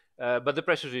 But the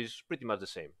pressure is pretty much the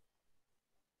same.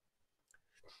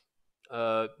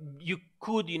 You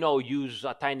could, use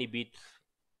a tiny bit.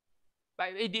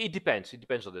 But it depends. It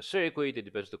depends on the circuit. It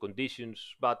depends on the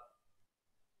conditions. But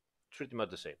pretty much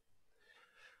the same.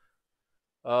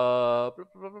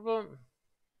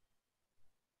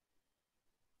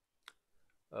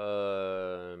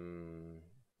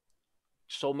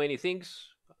 So many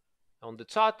things on the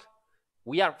chat.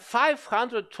 We are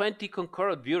 520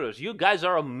 concurrent viewers. You guys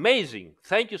are amazing.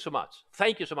 Thank you so much.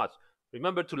 Thank you so much.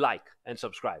 Remember to like and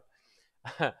subscribe.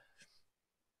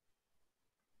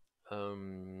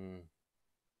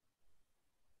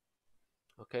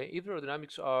 Okay, if the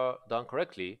aerodynamics are done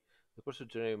correctly, the Porsche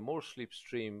generates more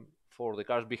slipstream for the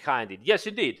cars behind it. Yes,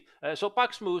 indeed. So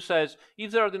Paxmu says,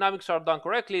 if the aerodynamics are done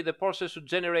correctly, the Porsche should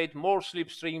generate more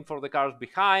slipstream for the cars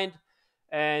behind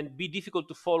and be difficult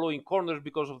to follow in corners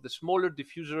because of the smaller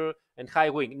diffuser and high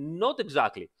wing. Not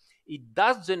exactly. It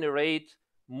does generate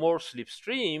more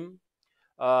slipstream,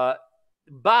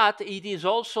 but it is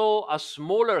also a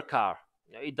smaller car.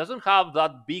 It doesn't have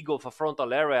that big of a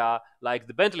frontal area like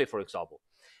the Bentley, for example.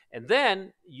 And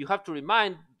then you have to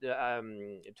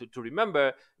to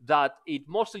remember that it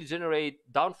mostly generates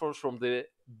downforce from the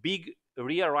big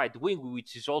rear right wing,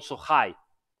 which is also high.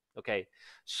 Okay,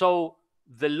 so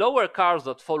the lower cars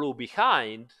that follow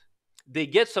behind, they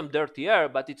get some dirty air,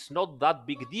 but it's not that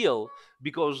big deal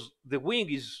because the wing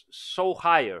is so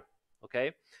higher.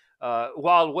 Okay,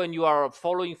 while when you are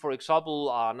following, for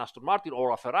example, an Aston Martin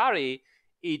or a Ferrari,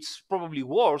 it's probably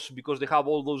worse because they have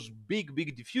all those big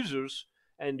diffusers,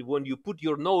 and when you put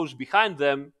your nose behind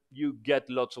them, you get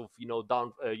lots of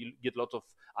you get lots of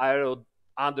aero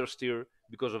understeer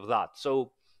because of that.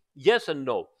 So yes and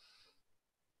no.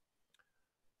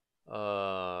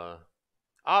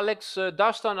 Alex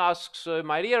Dastan asks,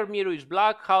 my rear mirror is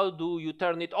black. How do you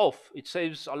turn it off? It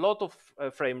saves a lot of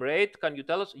frame rate. Can you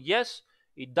tell us? Yes,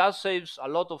 it does saves a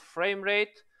lot of frame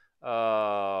rate.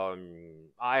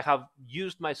 I have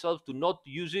used myself to not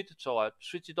use it, so I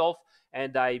switch it off,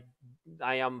 and I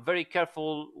am very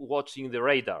careful watching the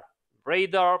radar.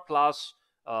 Radar plus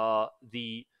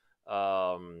the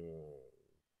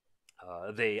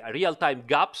real-time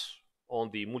gaps on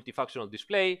the multifunctional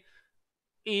display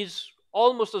is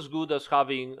almost as good as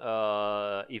having,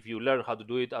 if you learn how to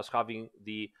do it, as having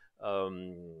the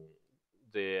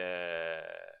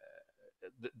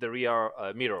rear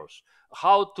mirrors.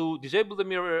 How to disable the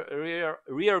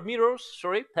rear mirrors?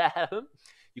 Sorry,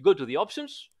 you go to the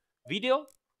options, video,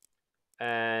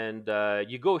 and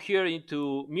you go here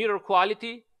into mirror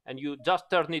quality, and you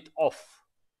just turn it off.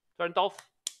 Turn it off.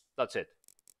 That's it.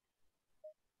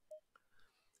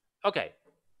 Okay.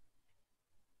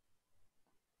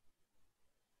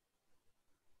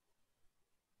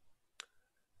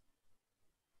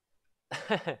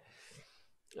 Thanks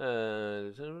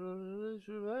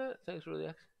for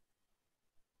the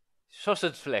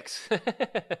sausage flex.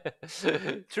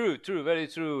 True, very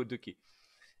true, Duki.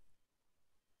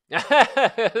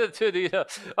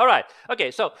 All right.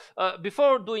 Okay. So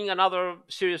before doing another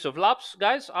series of laps,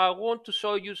 guys, I want to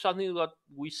show you something that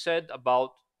we said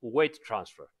about weight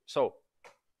transfer. So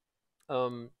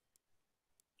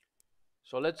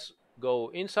let's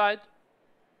go inside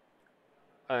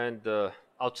and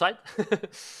outside.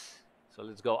 So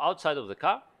let's go outside of the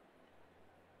car.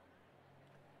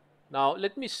 Now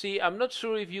let me see. I'm not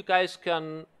sure if you guys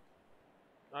can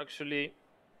actually.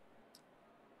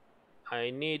 I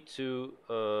need to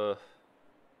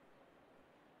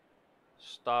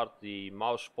start the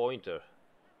mouse pointer.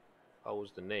 How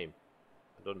was the name?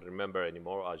 I don't remember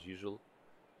anymore, as usual.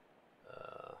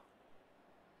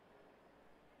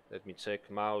 Let me check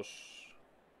mouse.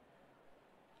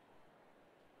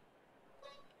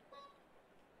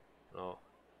 No.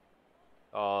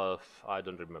 I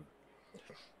don't remember.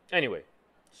 Anyway,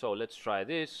 so let's try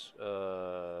this.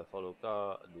 Follow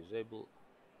car, disable.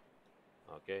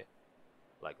 Okay,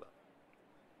 like that.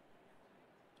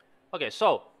 Okay,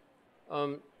 so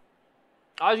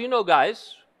as you know,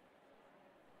 guys,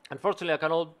 unfortunately I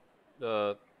cannot.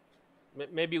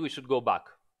 Maybe we should go back.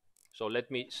 So let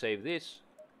me save this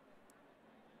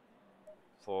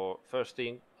for first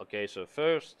thing. Okay, so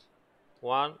first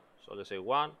one. So let's say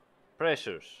 1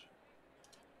 pressures.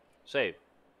 Save.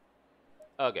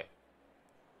 Okay.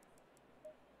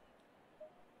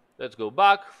 Let's go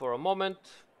back for a moment,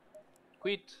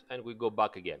 quit, and we go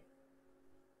back again.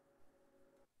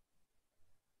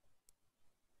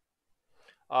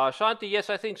 Shanti,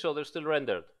 yes, I think so. They're still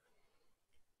rendered.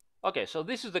 Okay, so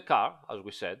this is the car, as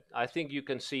we said. I think you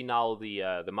can see now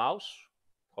the mouse,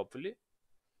 hopefully.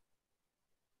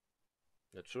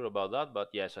 Not sure about that, but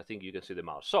yes, I think you can see the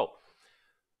mouse. So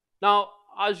now,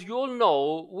 as you all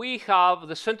know, we have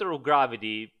the center of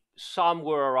gravity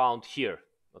somewhere around here.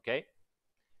 Okay.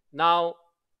 Now,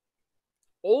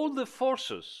 all the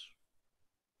forces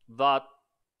that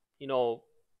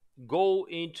go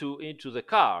into the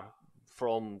car,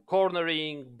 from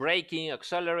cornering, braking,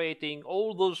 accelerating,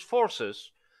 all those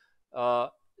forces,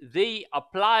 they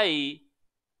apply.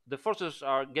 The forces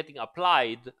are getting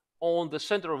applied on the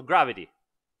center of gravity.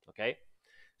 Okay,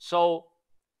 so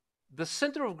the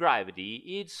center of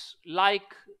gravity is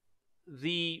like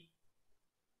the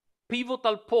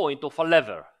pivotal point of a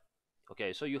lever.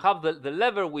 Okay, so you have the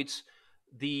lever, which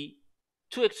the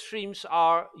two extremes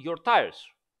are your tires.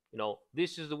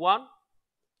 This is the one,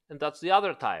 and that's the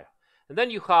other tire. And then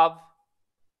you have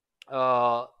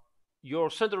your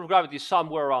center of gravity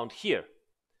somewhere around here.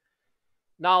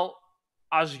 Now,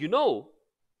 as you know,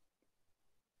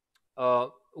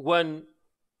 when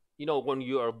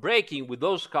you are braking with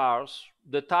those cars,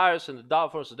 the tires and the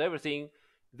downforce and everything,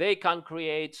 they can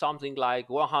create something like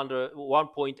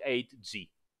 1.8 G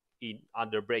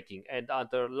under braking, and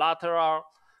under lateral,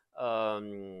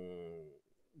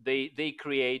 they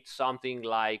create something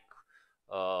like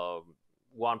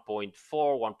 1.4,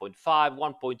 1.5,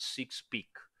 1.6 peak.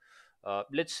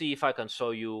 Let's see if I can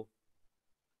show you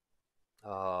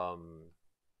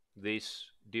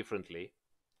this differently.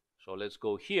 So let's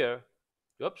go here.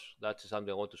 Oops, that's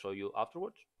something I want to show you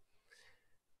afterwards.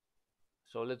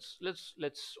 So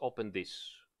let's open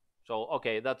this. So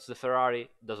okay, that's the Ferrari,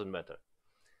 doesn't matter.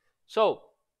 So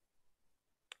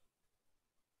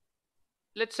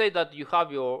let's say that you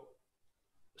have your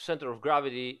center of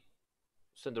gravity,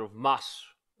 center of mass,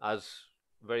 as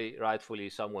very rightfully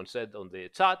someone said on the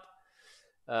chat,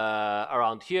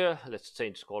 around here. Let's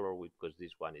change color because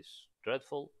this one is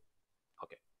dreadful.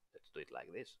 Okay, let's do it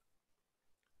like this.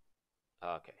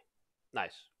 Okay,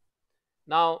 nice.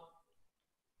 Now,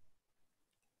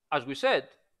 as we said,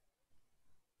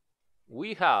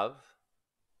 we have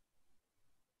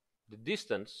the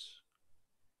distance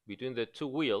between the two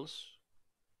wheels,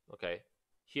 okay,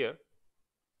 here,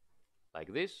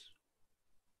 like this.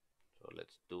 So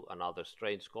let's do another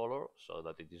strange color so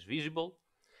that it is visible.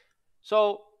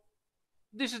 So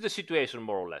this is the situation,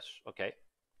 more or less, okay.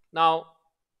 Now,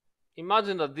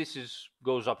 imagine that this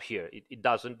goes up here. It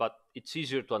doesn't, but it's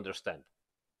easier to understand.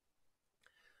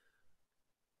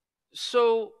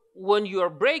 So when you are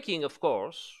braking, of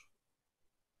course,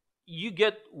 you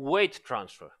get weight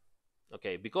transfer,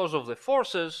 okay, because of the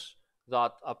forces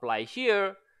that apply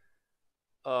here.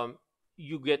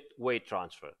 You get weight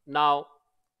transfer. Now,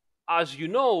 as you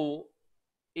know,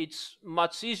 it's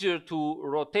much easier to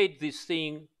rotate this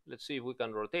thing. Let's see if we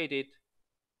can rotate it.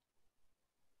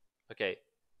 Okay,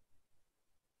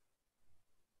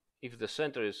 if the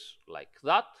center is like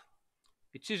that,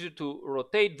 it's easier to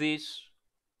rotate this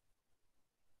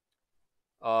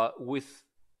with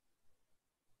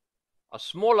a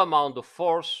small amount of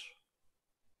force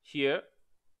here.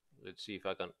 Let's see if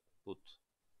I can put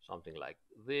something like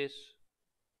this.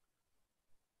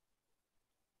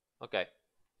 Okay,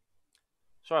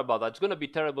 sorry about that. It's going to be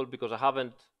terrible because I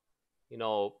haven't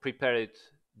prepared it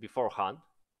beforehand,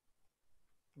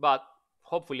 but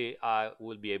hopefully I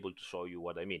will be able to show you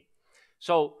what I mean.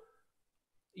 So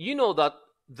you know that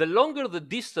the longer the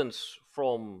distance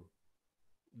from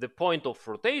the point of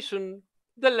rotation,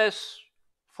 the less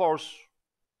force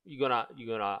you're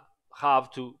gonna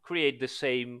have to create the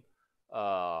same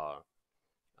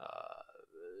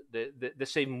the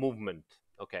same movement.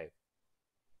 Okay.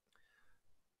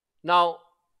 Now,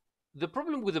 the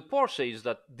problem with the Porsche is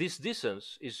that this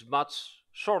distance is much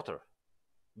shorter,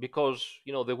 because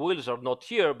the wheels are not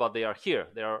here, but they are here.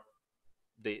 They are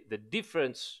the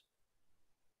difference.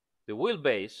 The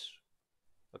wheelbase,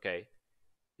 okay,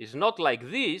 is not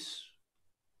like this,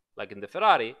 like in the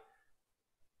Ferrari,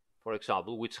 for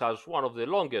example, which has one of the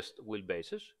longest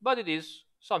wheelbases, but it is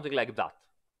something like that.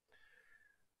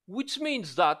 Which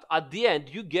means that at the end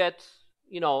you get,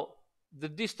 the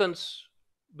distance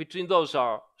between those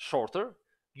are shorter.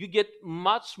 You get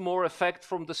much more effect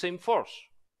from the same force,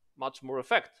 much more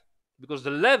effect, because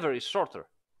the lever is shorter.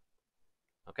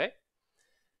 Okay?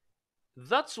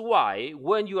 That's why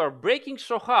when you are braking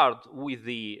so hard with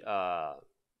the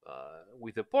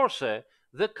Porsche,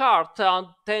 the car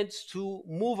tends to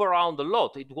move around a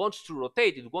lot. It wants to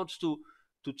rotate. It wants to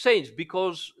to change,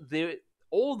 because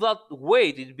all that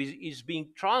weight is being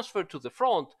transferred to the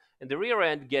front, and the rear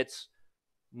end gets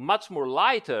much more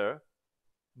lighter,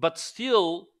 but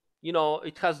still,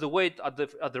 it has the weight at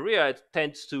the rear. It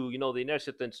tends to, the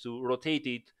inertia tends to rotate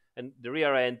it, and the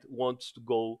rear end wants to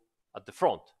go at the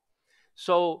front.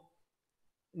 So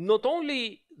not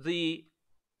only the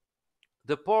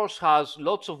Porsche has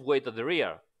lots of weight at the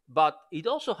rear, but it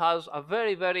also has a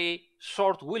very, very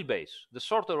short wheelbase, the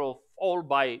shorter of all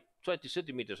by 20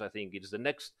 centimeters. I think it's the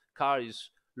next car is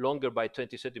longer by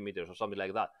 20 centimeters or something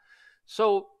like that.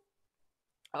 So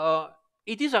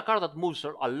it is a car that moves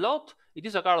a lot. It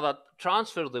is a car that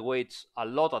transfers the weights a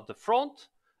lot at the front,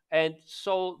 and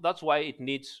so that's why it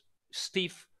needs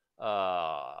stiff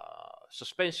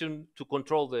suspension to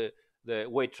control the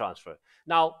weight transfer.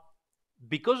 Now,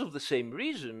 because of the same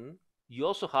reason, you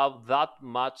also have that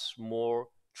much more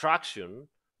traction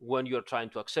when you're trying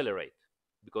to accelerate,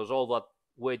 because all that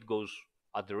weight goes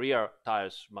at the rear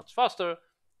tires much faster,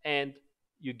 and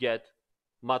you get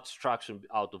much traction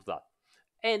out of that.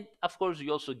 And of course,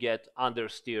 you also get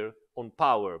understeer on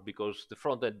power, because the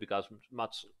front end becomes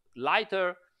much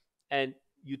lighter, and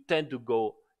you tend to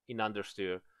go in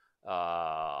understeer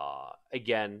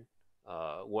again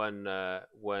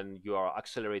when you are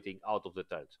accelerating out of the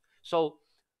turns. So,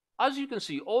 as you can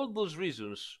see, all those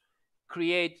reasons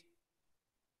create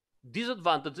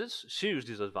disadvantages, serious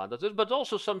disadvantages, but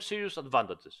also some serious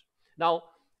advantages. Now,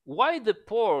 why the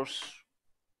Porsche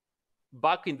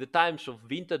back in the times of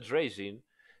vintage racing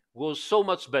was so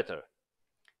much better?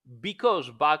 Because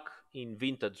back in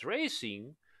vintage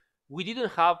racing, we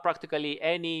didn't have practically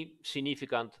any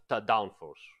significant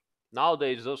downforce.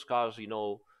 Nowadays, those cars,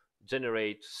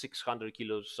 generate 600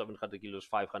 kilos, 700 kilos,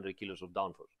 500 kilos of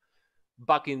downforce.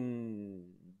 Back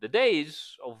in the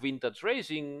days of vintage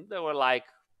racing, they were like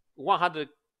 100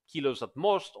 kilos at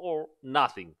most, or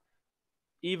nothing.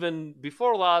 Even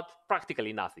before that,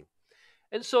 practically nothing.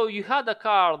 And so you had a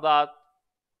car that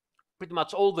pretty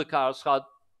much all the cars had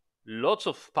lots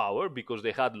of power, because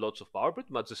they had lots of power,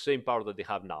 pretty much the same power that they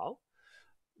have now.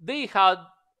 They had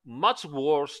much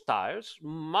worse tires,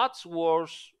 much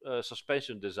worse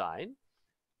suspension design,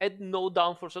 and no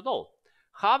downforce at all.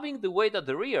 Having the weight at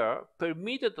the rear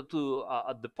permitted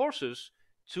the Porsches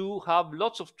to have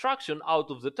lots of traction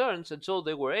out of the turns, and so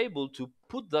they were able to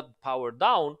put that power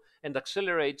down and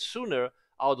accelerate sooner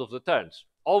out of the turns.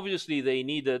 Obviously, they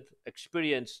needed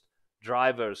experienced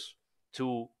drivers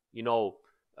to,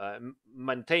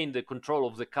 maintain the control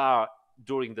of the car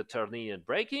during the turning and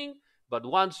braking. But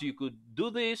once you could do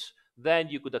this, then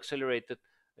you could accelerate it.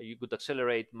 You could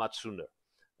accelerate much sooner.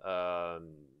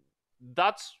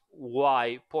 That's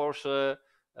why Porsche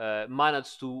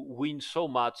managed to win so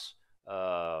much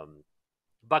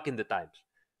back in the times.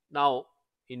 Now,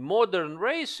 in modern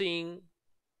racing,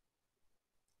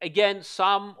 again,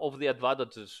 some of the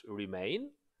advantages remain,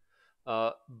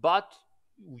 but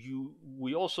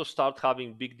we also start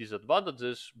having big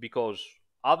disadvantages, because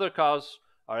other cars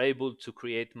are able to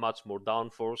create much more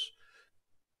downforce.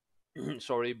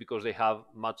 Sorry, because they have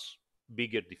much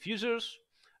bigger diffusers.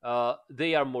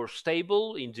 They are more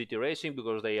stable in GT racing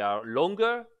because they are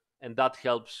longer, and that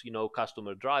helps,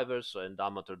 customer drivers and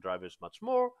amateur drivers much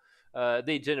more.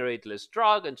 They generate less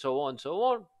drag, and so on and so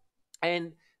on.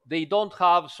 And they don't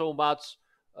have so much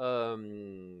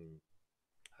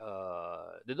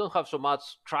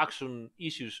traction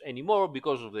issues anymore,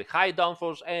 because of the high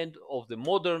downforce and of the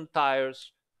modern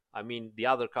tires. I mean, the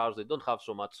other cars, they don't have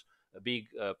so much big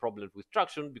problems with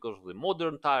traction, because of the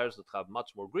modern tires that have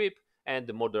much more grip and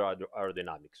the modern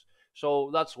aerodynamics.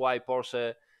 So that's why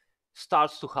Porsche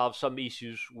starts to have some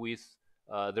issues with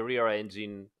the rear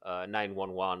engine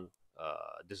 911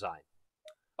 design.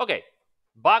 Okay,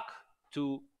 back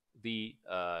to the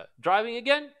driving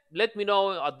again. Let me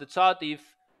know at the chat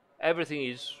if everything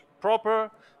is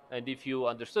proper, and if you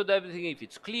understood everything, if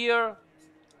it's clear.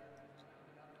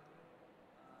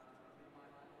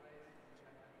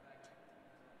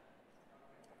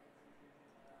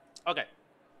 Okay.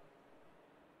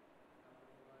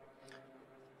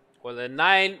 Well, the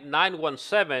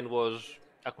 917 was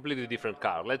a completely different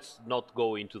car. Let's not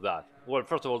go into that. Well,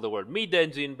 first of all, they were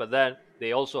mid-engine, but then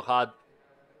they also had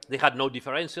no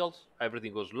differentials.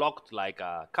 Everything was locked like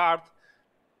a cart.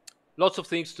 Lots of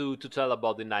things to tell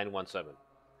about the 917.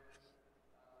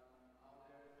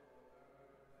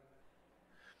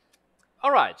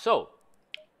 All right, so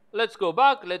let's go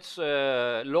back. Let's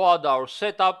load our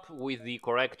setup with the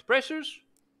correct pressures.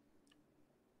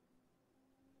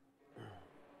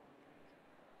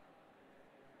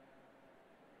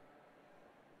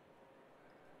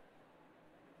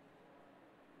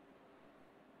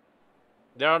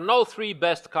 There are no three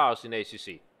best cars in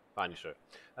ACC, Punisher.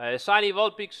 Sunny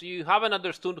Volpix, you haven't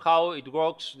understood how it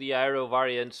works, the aero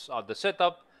variants of the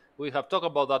setup. We have talked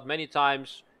about that many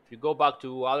times. If you go back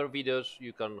to other videos,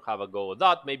 you can have a go at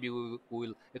that. Maybe we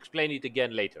will explain it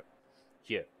again later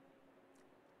here.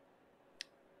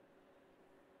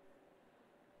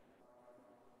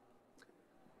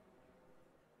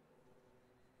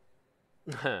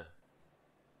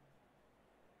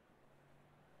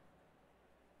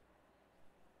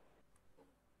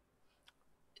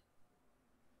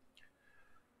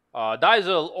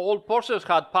 Diesel, all Porsches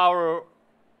had power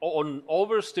on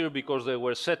oversteer because they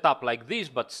were set up like this,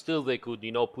 but still they could,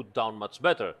 put down much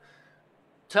better.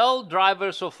 Tell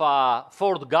drivers of a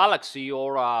Ford Galaxy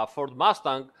or a Ford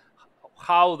Mustang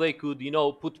how they could,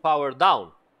 put power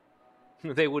down.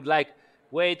 They would like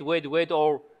wait,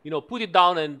 or put it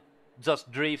down and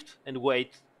just drift and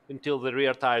wait until the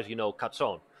rear tires, cuts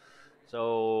on.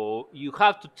 So you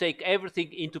have to take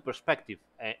everything into perspective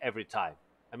every time.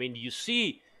 I mean, you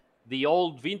see the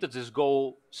old vintages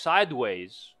go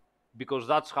sideways because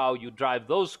that's how you drive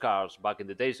those cars back in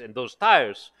the days and those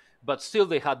tires, but still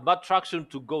they had bad traction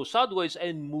to go sideways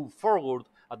and move forward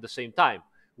at the same time.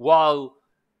 While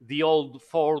the old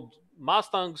Ford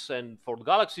Mustangs and Ford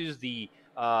Galaxies, the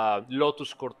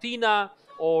Lotus Cortina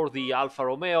or the Alfa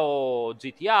Romeo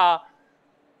GT3-R,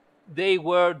 they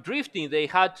were drifting. They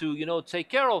had to, take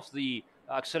care of the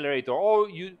accelerator, or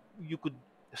you could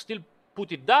still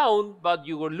put it down, but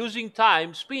you were losing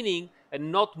time spinning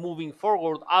and not moving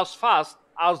forward as fast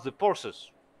as the Porsches,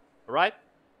 right?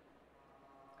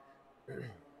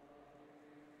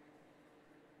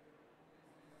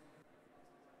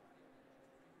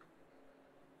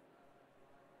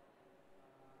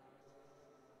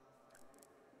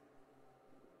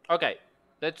 Okay,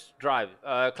 let's drive.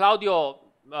 Claudio,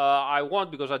 I won't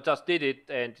because I just did it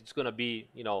and it's gonna be,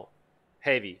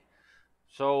 heavy.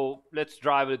 So let's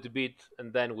drive a little bit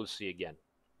and then we'll see again.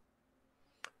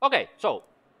 Okay, so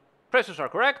pressures are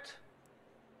correct.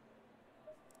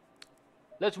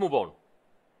 Let's move on.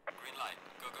 Green light.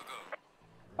 Go, go, go.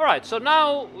 All right, so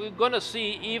now we're gonna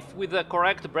see if with the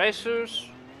correct pressures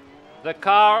the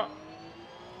car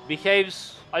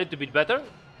behaves a little bit better.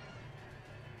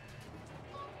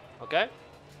 Okay.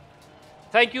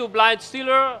 Thank you, Blind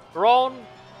Steeler, Ron,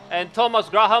 and Thomas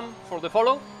Graham for the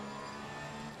follow.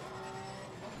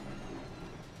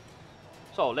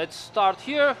 So let's start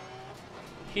here,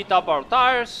 heat up our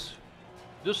tires,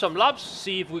 do some laps,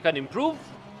 see if we can improve.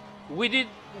 We did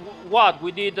what?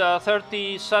 We did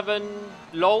 37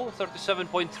 low,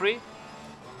 37.3.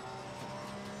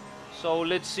 So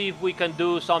let's see if we can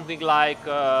do something like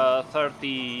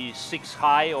 36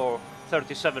 high or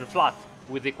 37 flat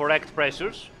with the correct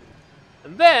pressures.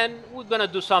 And then we're gonna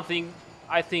do something,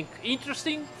 I think,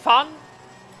 interesting, fun,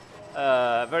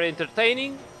 very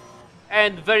entertaining,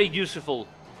 and very useful.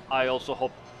 I also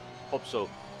hope so.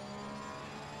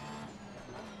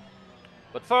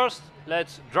 But first,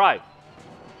 let's drive.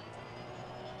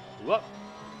 Whoa.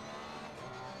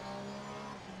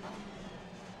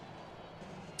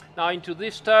 Now into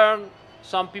this turn,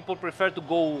 some people prefer to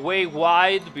go way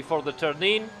wide before the turn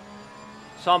in.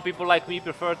 Some people like me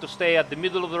prefer to stay at the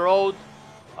middle of the road.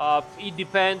 It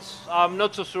depends. I'm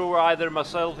not so sure either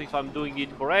myself if I'm doing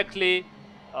it correctly.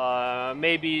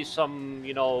 Maybe some,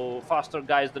 faster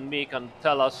guys than me can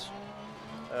tell us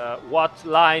what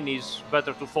line is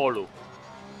better to follow.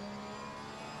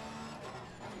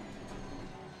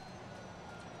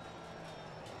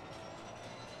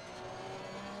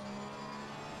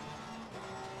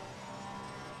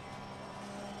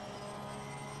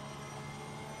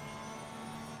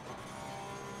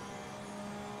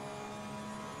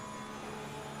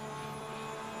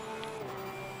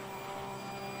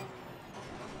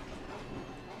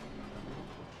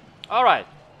 All right.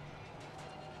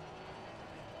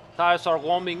 Tires are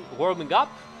warming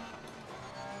up.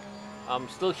 I'm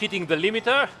still hitting the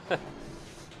limiter.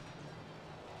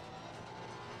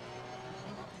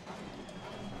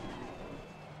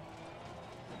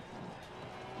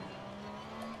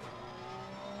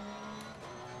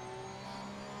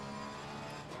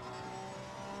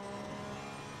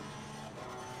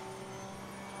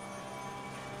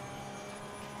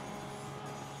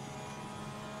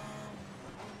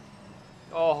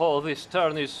 Oh, this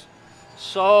turn is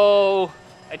so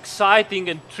exciting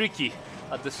and tricky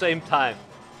at the same time.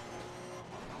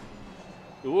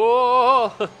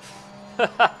 Whoa!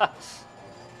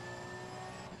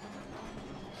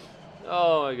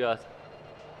 Oh my god.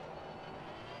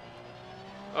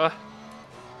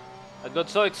 I got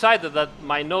so excited that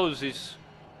my nose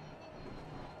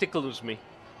tickles me.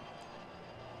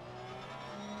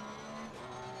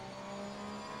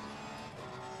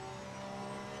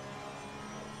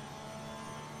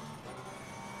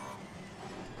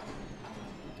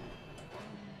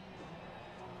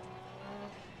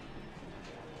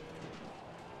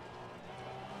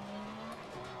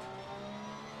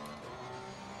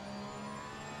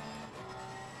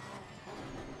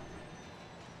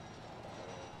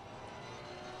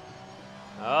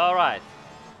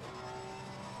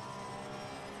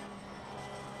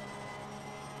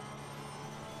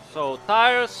 So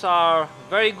tires are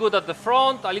very good at the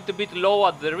front, a little bit low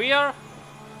at the rear,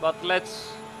 but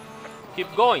let's keep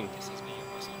going. This is me, your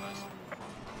personal best.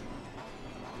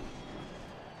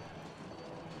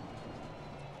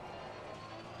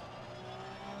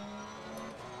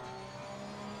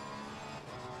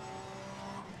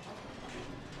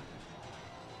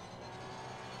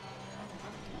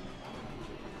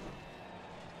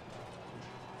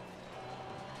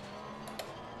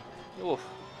 Oof.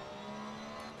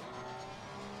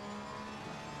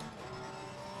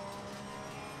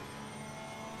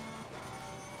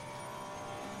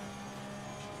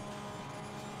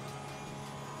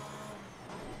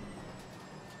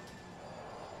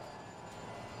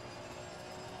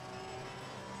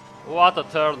 What a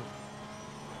turn.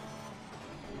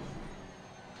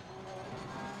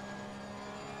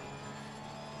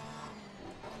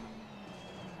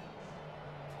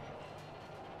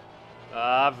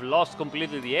 I've lost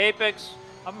completely the apex.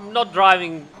 I'm not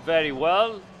driving very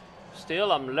well.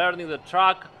 Still, I'm learning the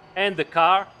track and the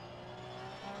car.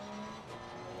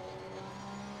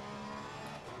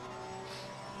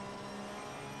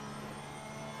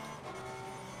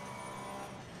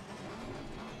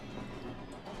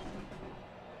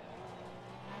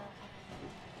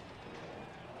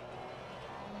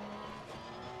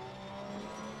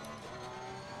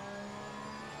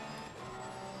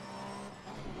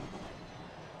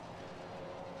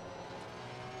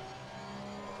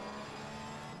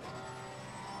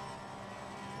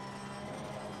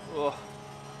 Oh.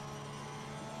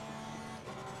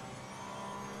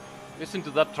 Listen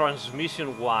to that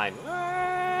transmission whine.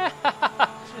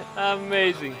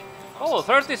 Amazing. Oh,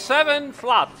 37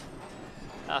 flat.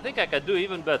 I think I can do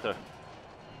even better.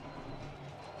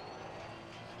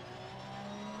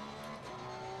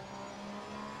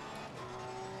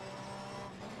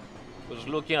 Was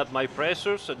looking at my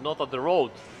pressures and not at the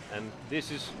road. And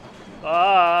this is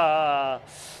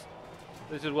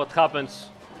this is what happens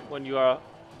when you are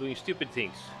doing stupid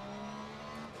things.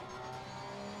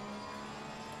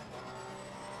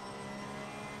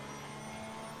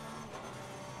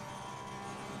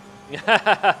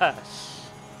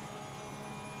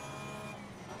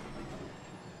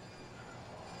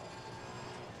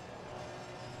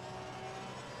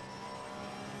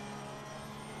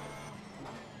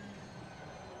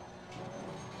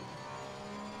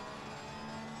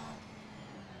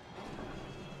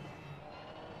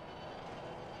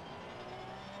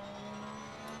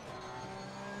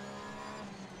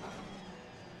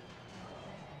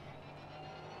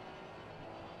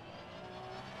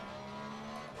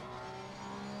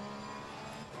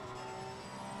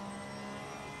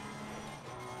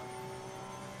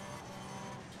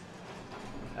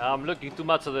 I'm looking too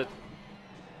much at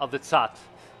the chat.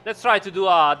 Let's try to do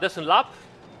a decent lap.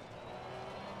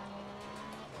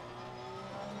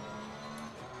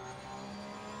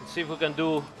 Let's see if we can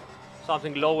do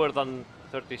something lower than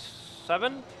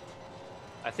 37.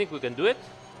 I think we can do it.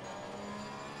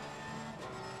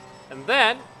 And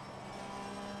then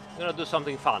we're gonna do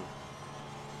something fun.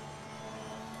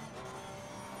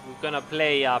 We're gonna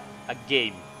play a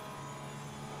game.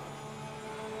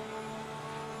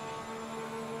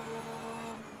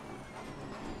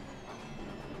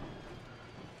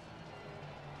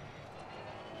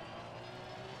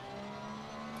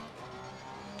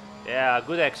 Yeah,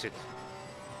 good exit.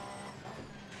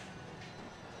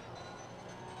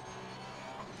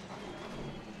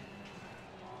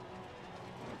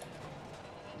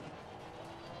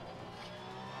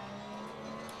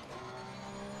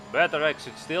 Better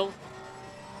exit still.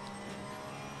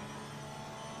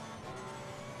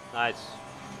 Nice.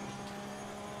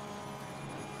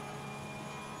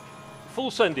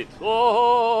 Full send it.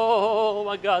 Oh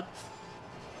my god.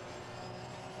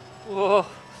 Whoa.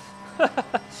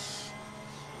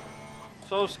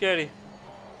 So scary.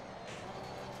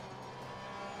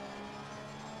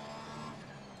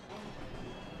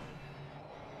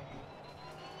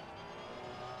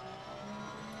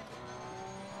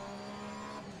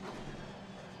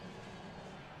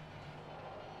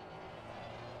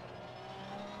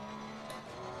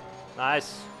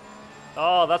 Nice.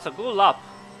 Oh, that's a good lap.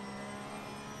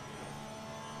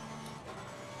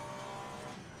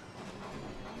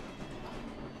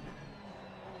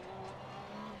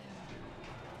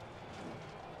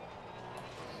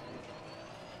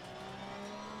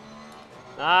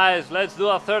 Nice, let's do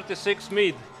a 36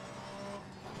 mid.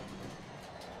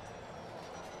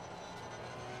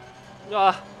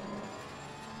 Not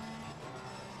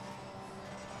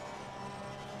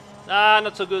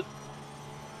so good.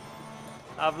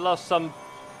 I've lost some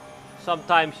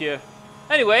time here.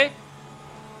 Anyway,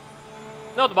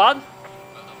 not bad.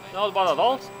 Not bad at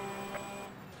all.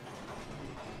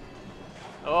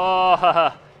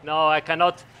 Oh, no, I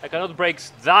cannot brake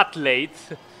that late.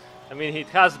 I mean, it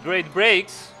has great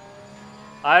brakes.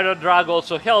 Aero drag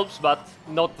also helps, but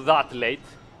not that late.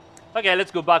 Okay,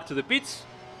 let's go back to the pits.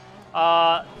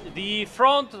 The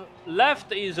front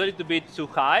left is a little bit too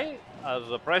high as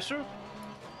a pressure,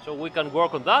 so we can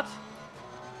work on that.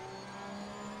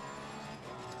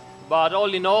 But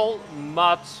all in all,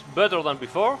 much better than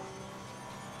before.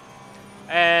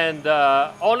 And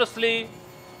honestly,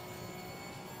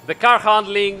 the car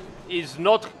handling is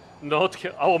not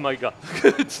oh my god,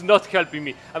 it's not helping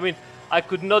me. I mean, I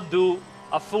could not do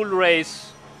a full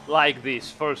race like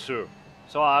this for sure.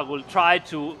 So I will try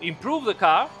to improve the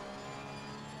car.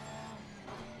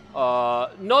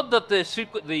 Not that the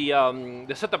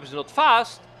setup is not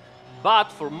fast,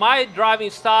 but for my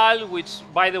driving style, which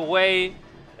by the way,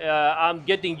 I'm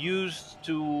getting used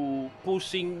to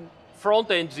pushing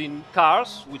front engine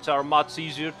cars, which are much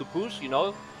easier to push,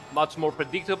 much more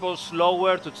predictable,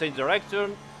 slower to change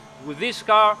direction. With this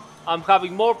car, I'm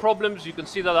having more problems. You can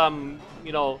see that I'm,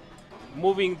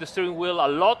 moving the steering wheel a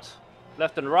lot,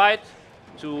 left and right,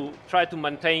 to try to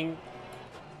maintain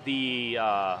the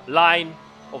line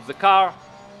of the car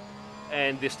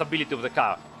and the stability of the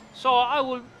car. So I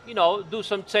will, do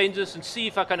some changes and see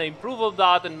if I can improve on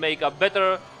that and make a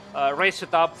better race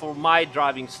setup for my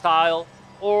driving style,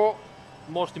 or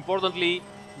most importantly,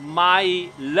 my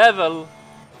level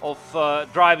of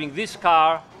driving this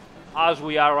car as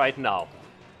we are right now.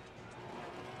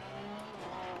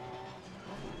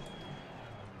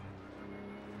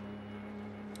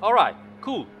 All right,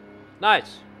 cool,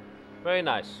 nice, very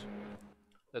nice.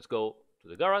 Let's go to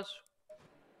the garage.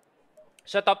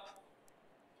 Setup.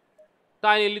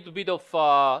 Tiny little bit of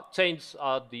change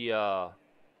at the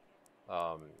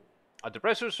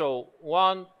pressure. So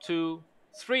 1, 2,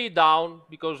 3 down,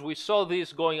 because we saw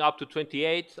this going up to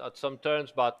 28 at some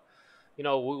turns, but we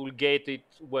will get it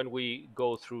when we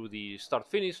go through the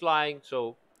start-finish line.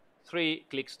 So 3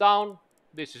 clicks down.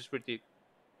 This is pretty.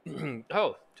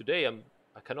 Oh, today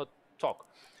I cannot talk.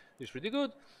 This is pretty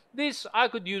good. This I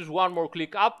could use 1 more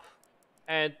click up,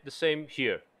 and the same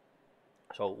here.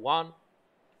 So 1,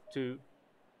 2,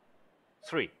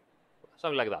 3,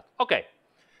 something like that. Okay,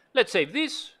 let's save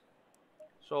this.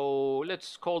 So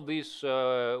let's call this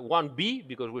 1B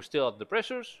because we're still at the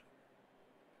pressures.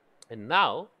 And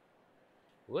now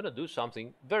we're going to do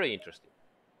something very interesting,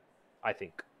 I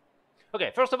think.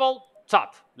 Okay, first of all,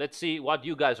 chat. Let's see what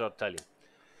you guys are telling.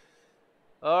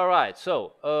 All right,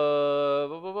 so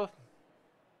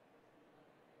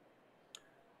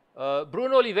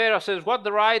Bruno Oliveira says, what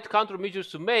the right countermeasures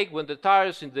to make when the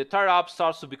tires in the tire up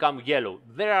starts to become yellow?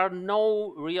 There are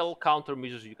no real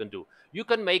countermeasures you can do. You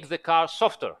can make the car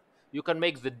softer. You can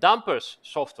make the dampers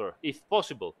softer if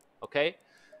possible, okay?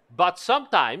 But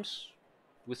sometimes,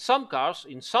 with some cars,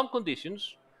 in some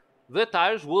conditions, the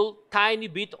tires will tiny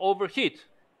bit overheat.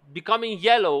 Becoming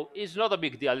yellow is not a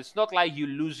big deal. It's not like you're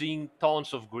losing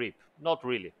tons of grip. Not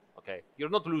really, okay? You're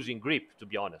not losing grip, to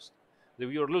be honest.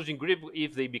 You're losing grip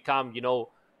if they become,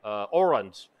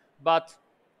 orange. But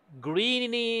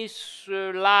greenish,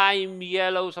 lime,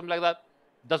 yellow, something like that,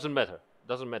 doesn't matter.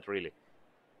 Doesn't matter really.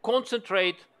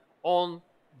 Concentrate on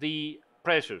the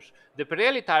pressures. The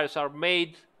Pirelli tires are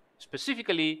made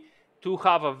specifically to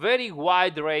have a very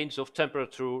wide range of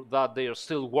temperature that they are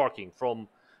still working from.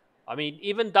 I mean,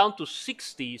 even down to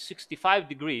 60, 65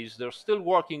 degrees, they're still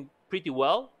working pretty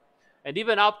well. And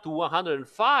even up to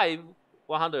 105,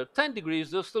 110 degrees,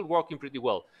 they're still working pretty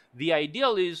well. The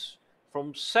ideal is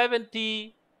from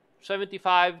 70,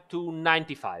 75 to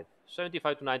 95.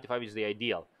 75 to 95 is the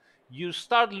ideal. You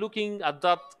start looking at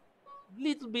that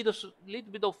little bit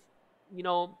of, you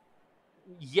know,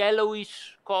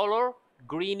 yellowish color,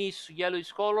 greenish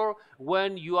yellowish color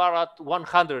when you are at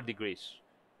 100 degrees.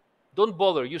 Don't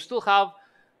bother. You still have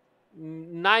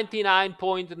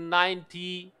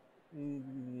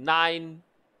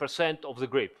 99.99% of the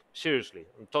grip. Seriously,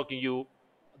 I'm talking you.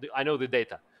 I know the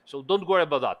data. So don't worry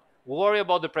about that. Worry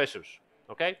about the pressures.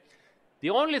 Okay. The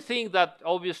only thing that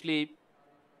obviously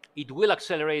it will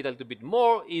accelerate a little bit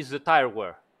more is the tire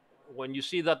wear. When you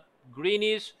see that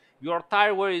greenish, your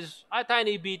tire wear is a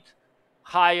tiny bit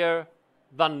higher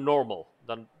than normal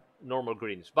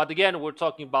greenish. But again, we're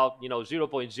talking about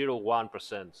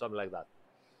 0.01%, something like that.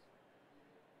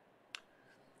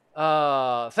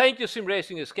 Thank you, Sim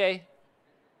Racing SK.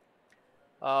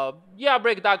 Yeah,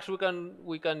 brake ducts, we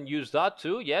can use that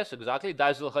too. Yes, exactly.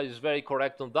 Diesel is very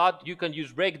correct on that. You can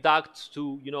use brake ducts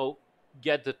to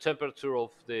get the temperature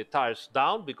of the tires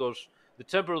down, because the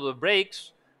temperature of the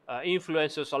brakes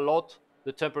influences a lot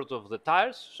the temperature of the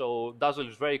tires. So Dazzle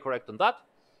is very correct on that.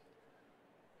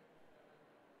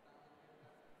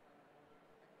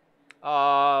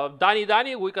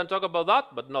 Danny, we can talk about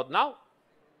that, but not now.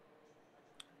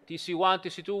 TC1,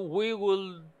 TC2, we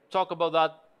will talk about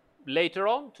that later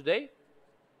on today.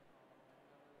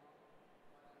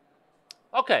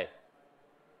 Okay.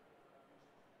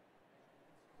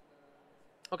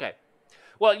 Okay.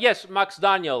 Well, yes, Max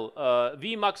Daniel,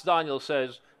 V Max Daniel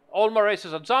says all my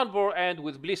races at Zandvoort end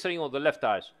with blistering on the left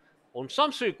tires. On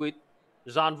some circuit,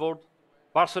 Zandvoort,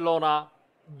 Barcelona,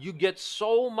 you get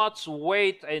so much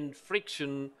weight and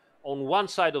friction on one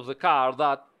side of the car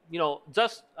that,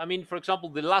 just, I mean, for example,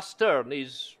 the last turn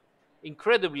is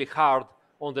incredibly hard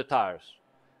on the tires.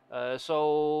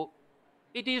 So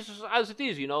it is as it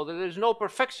is, there is no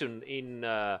perfection in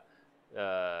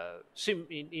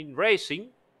racing,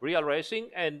 real racing,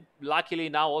 and luckily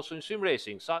now also in sim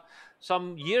racing. So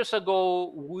some years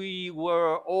ago, we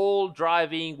were all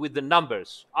driving with the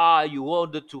numbers. You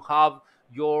wanted to have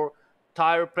your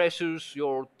tire pressures,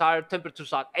 your tire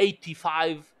temperatures at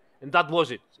 85, and that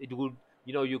was it. It would,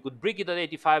 you could bring it at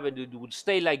 85, and it would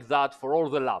stay like that for all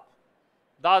the lap.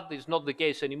 That is not the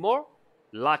case anymore,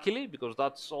 luckily, because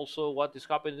that's also what is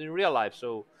happening in real life.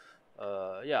 So,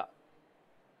 yeah.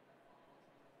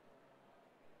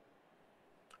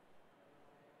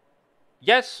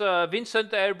 Yes,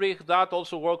 Vincent Erbrich, that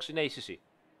also works in ACC.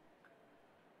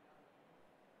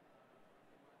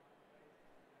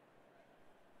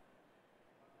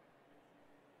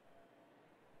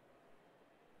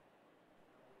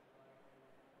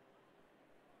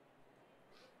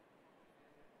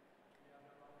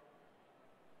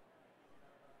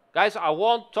 Guys, I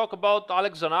won't talk about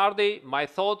Alex Zanardi. My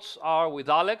thoughts are with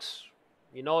Alex.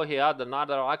 He had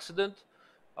another accident.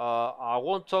 I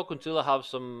won't talk until I have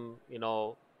some,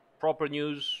 proper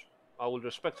news. I will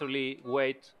respectfully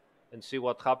wait and see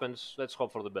what happens. Let's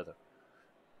hope for the better.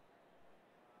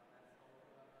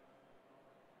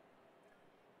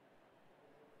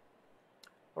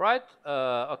 All right.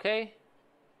 Okay.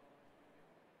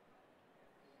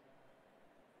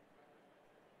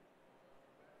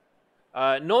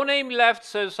 No Name Left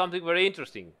says something very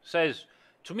interesting. Says,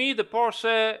 to me, the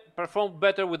Porsche performed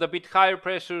better with a bit higher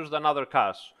pressures than other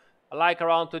cars. I like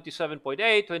around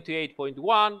 27.8,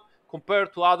 28.1,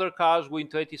 compared to other cars with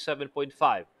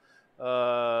 27.5.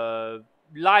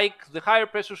 Like the higher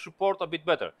pressure support a bit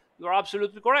better. You're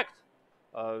absolutely correct.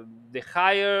 The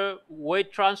higher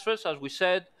weight transfers, as we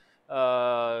said,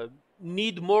 uh,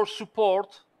 need more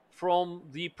support from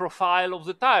the profile of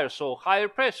the tire. So higher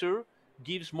pressure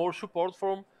gives more support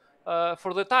for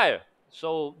the tire.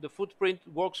 So the footprint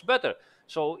works better.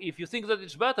 So if you think that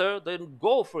it's better, then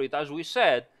go for it. As we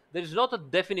said, there is not a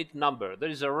definite number. There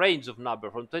is a range of number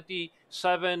from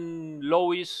 27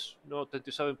 lowest,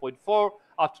 27.4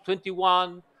 up to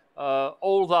 21.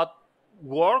 All that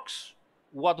works.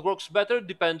 What works better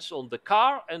depends on the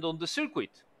car and on the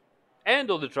circuit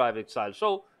and on the driving style.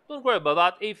 So don't worry about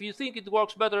that. If you think it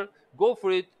works better, go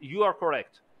for it. You are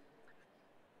correct.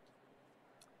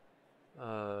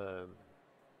 Um,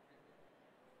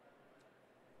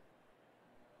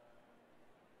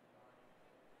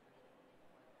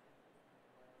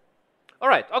 all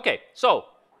right. Okay. So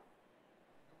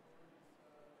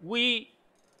we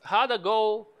had a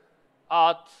go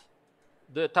at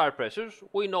the tire pressures.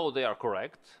 We know they are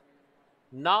correct.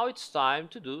 Now it's time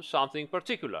to do something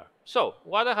particular. So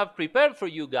what I have prepared for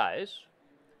you guys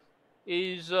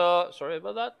is sorry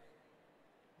about that.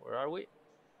 Where are we?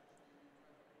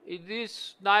 It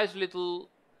is nice little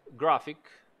graphic.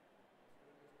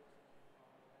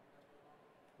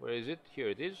 Where is it? Here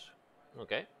it is.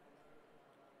 Okay.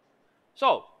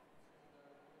 So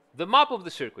the map of the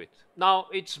circuit. Now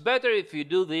it's better if you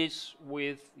do this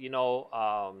with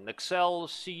Excel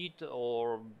sheet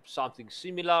or something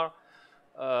similar.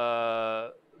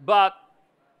 But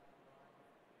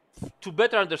to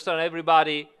better understand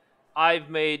everybody, I've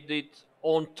made it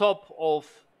on top of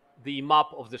the map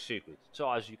of the circuit.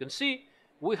 So as you can see,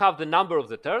 we have the number of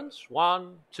the turns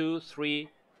 1, 2, 3,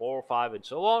 4, 5, and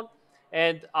so on.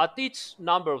 And at each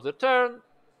number of the turn,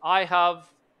 I have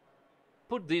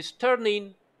put this turn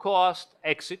in, coast,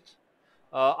 exit.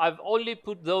 I've only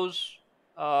put those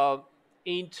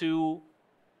into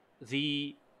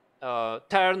the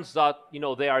turns that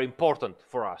they are important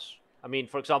for us. I mean,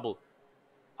 for example,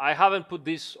 I haven't put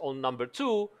this on number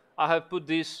 2. I have put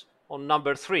this on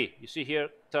number 3. You see here,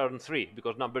 turn 3,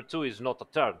 because number 2 is not a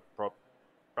turn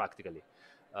practically.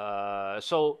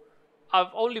 So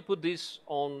I've only put this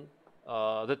on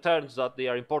the turns that they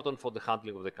are important for the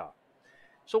handling of the car.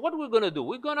 So what we're going to do,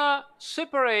 we're going to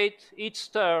separate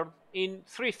each turn in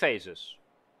 3 phases.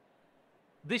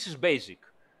 This is basic.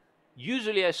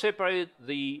 Usually I separate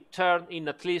the turn in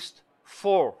at least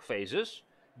 4 phases.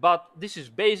 but this is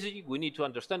basic. We need to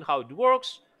understand how it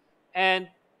works, and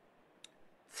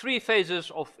 3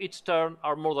 phases of each turn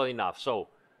are more than enough. So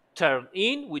turn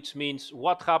in, which means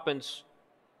what happens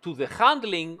to the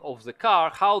handling of the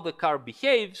car, how the car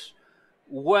behaves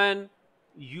when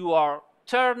you are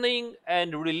turning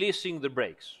and releasing the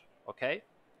brakes. Okay,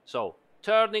 so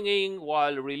turning in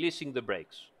while releasing the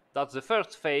brakes, that's the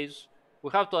first phase.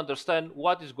 We have to understand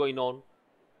what is going on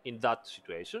in that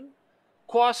situation.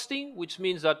 Coasting, which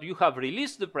means that you have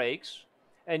released the brakes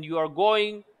and you are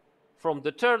going from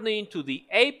the turning to the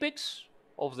apex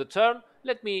of the turn.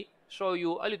 Let me show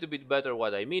you a little bit better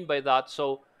what I mean by that.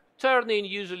 So turning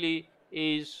usually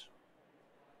is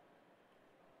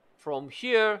from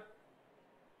here,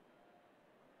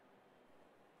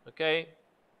 okay,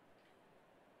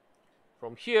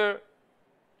 from here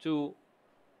to,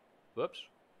 whoops,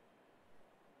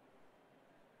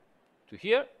 to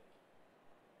here,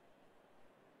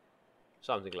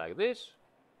 something like this,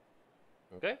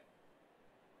 okay.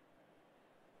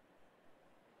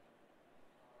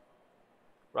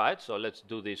 Right, so let's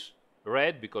do this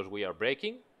red because we are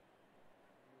braking,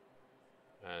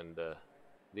 and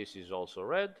this is also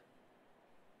red,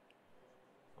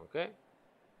 okay,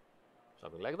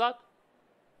 something like that.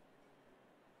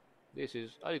 This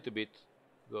is a little bit,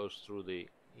 goes through the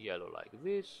yellow like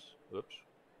this. Oops.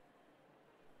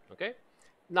 Okay.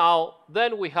 Now,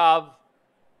 then we have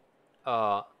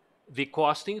uh, the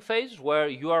coasting phase, where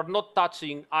you are not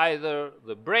touching either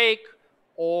the brake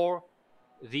or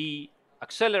the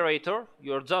accelerator.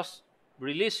 You're just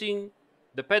releasing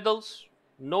the pedals,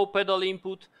 no pedal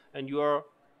input, and you are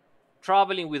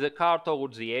traveling with the car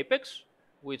towards the apex,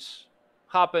 which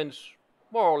happens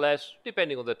more or less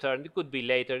depending on the turn. It could be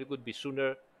later, it could be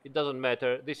sooner, it doesn't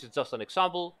matter. This is just an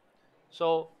example.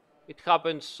 So it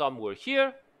happens somewhere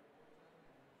here,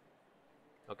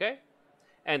 okay?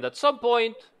 And at some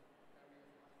point,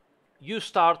 you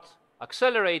start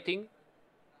accelerating,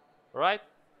 right?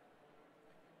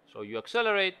 So you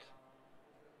accelerate,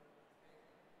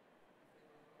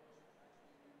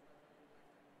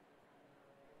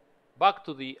 back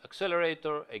to the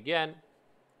accelerator again,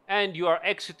 and you are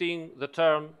exiting the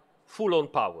turn full on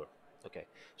power. Okay,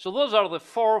 so those are the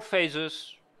 4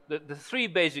 phases, the three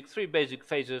basic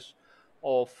phases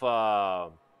of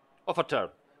a turn.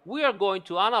 We are going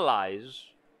to analyze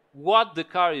what the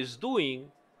car is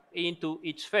doing into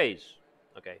each phase.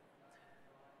 Okay,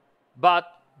 but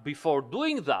before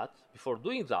doing that,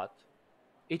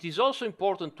 it is also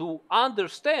important to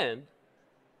understand,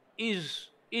 is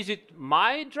it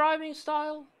my driving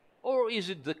style or is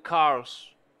it the car's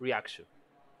reaction?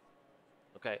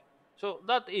 Okay, so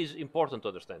that is important to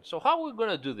understand. So how are we going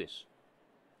to do this?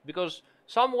 Because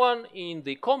someone in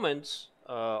the comments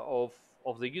of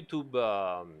the YouTube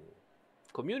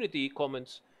community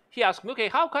comments, he asked me, okay,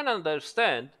 how can I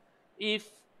understand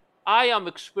if I am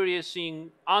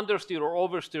experiencing understeer or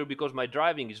oversteer because my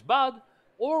driving is bad,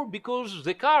 or because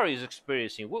the car is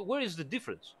experiencing? Where is the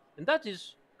difference? And that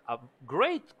is a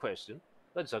great question.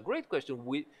 That is a great question,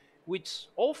 which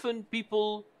often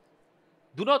people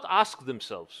do not ask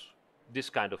themselves this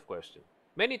kind of question.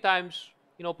 Many times,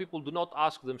 people do not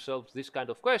ask themselves this kind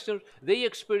of questions. They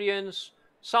experience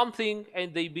something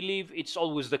and they believe it's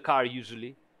always the car,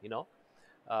 usually.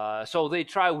 So they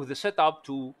try with the setup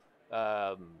to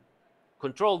um,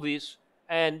 control this,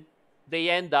 and they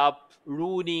end up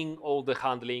ruining all the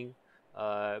handling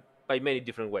by many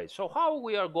different ways. So how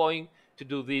we are going to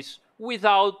do this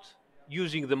without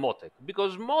using the Motec?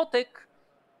 Because Motec,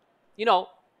 you know,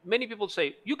 many people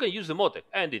say you can use the Motec,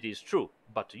 and it is true.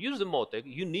 But to use the Motec,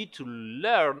 you need to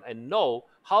learn and know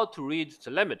how to read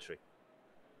telemetry.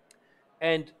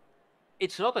 And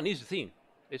it's not an easy thing.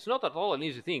 It's not at all an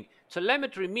easy thing.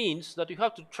 Telemetry means that you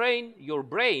have to train your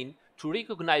brain to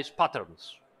recognize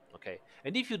patterns. Okay.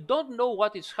 And if you don't know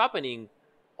what is happening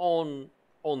on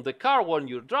on the car when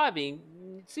you're driving,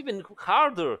 it's even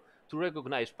harder to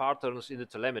recognize patterns in the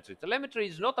telemetry. Telemetry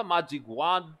is not a magic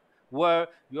wand where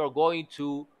you are going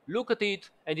to look at it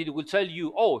and it will tell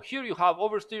you, oh, here you have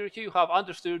oversteer, here you have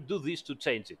understeer, do this to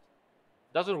change it.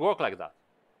 Doesn't work like that.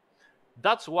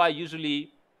 That's why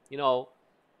usually, you know,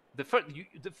 the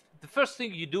first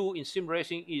thing you do in sim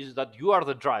racing is that you are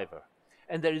the driver.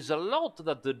 And there is a lot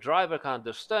that the driver can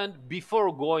understand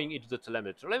before going into the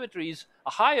telemetry. Telemetry is a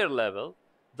higher level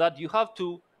that you have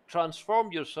to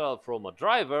transform yourself from a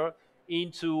driver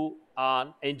into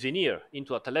an engineer,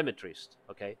 into a telemetrist.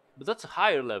 Okay, but that's a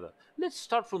higher level. Let's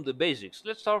start from the basics.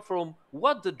 Let's start from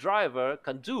what the driver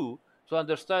can do to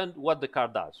understand what the car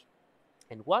does.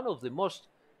 And one of the most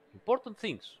important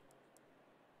things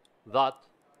that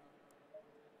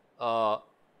uh,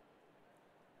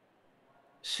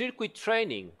 circuit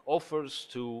training offers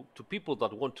to people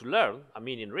that want to learn, I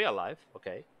mean in real life,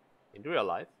 okay, in real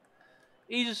life,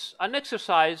 is an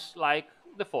exercise like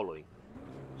the following.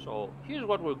 So here's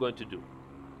what we're going to do.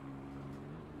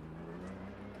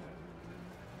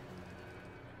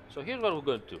 So here's what we're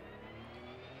going to do.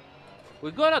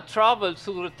 We're going to travel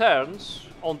through the turns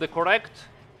on the correct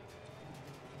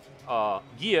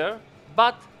gear,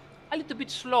 but a little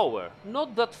bit slower,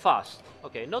 not that fast,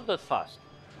 okay, not that fast.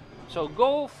 So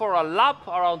go for a lap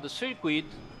around the circuit,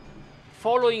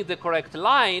 following the correct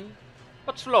line,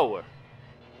 but slower,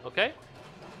 okay,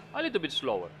 a little bit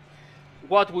slower.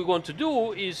 What we want to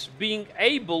do is being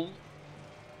able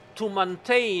to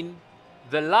maintain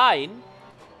the line,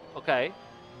 okay,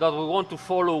 that we want to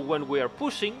follow when we are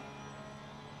pushing,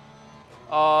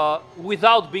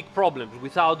 without big problems,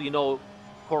 without, you know,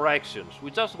 corrections.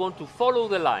 We just want to follow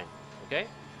the line, okay?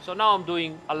 So now I'm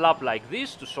doing a lap like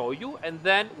this to show you, and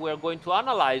then we're going to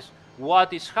analyze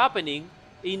what is happening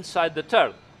inside the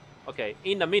turn, okay,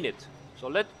 in a minute. So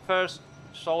let's first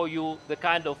show you the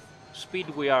kind of speed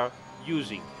we are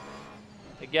using.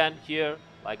 Again, here,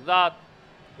 like that,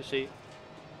 you see,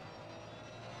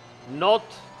 not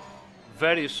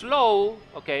very slow,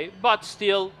 okay, but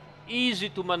still easy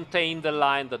to maintain the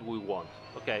line that we want,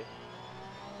 okay.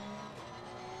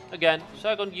 Again,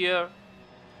 second gear,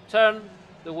 turn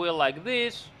the wheel like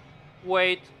this,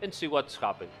 wait and see what's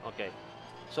happening, okay.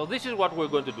 So this is what we're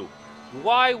going to do.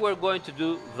 Why we're going to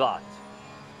do that?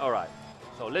 All right,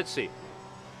 so let's see.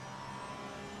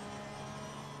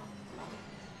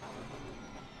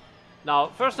 Now,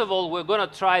 first of all, we're going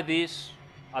to try this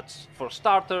for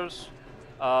starters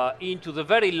into the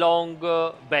very long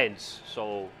bends.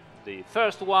 So the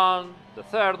first one, the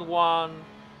third one,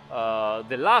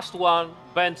 the last one,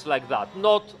 bends like that.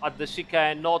 Not at the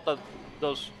chicane, not at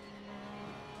those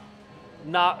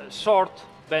short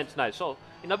bends. Nice. So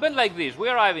in a bend like this, we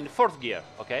arrive in fourth gear.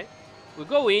 Okay, we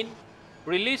go in,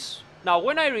 release. Now,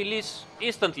 when I release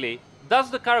instantly,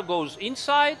 does the car goes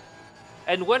inside?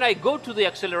 And when I go to the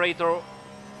accelerator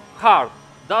hard,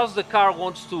 does the car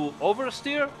wants to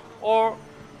oversteer or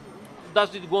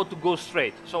does it want to go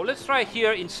straight? So let's try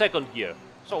here in second gear.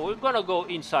 So we're gonna go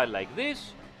inside like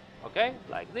this, okay,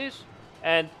 like this,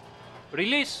 and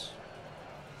release.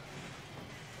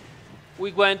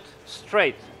 We went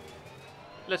straight.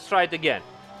 Let's try it again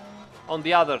on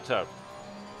the other turn.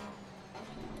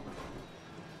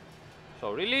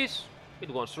 So release,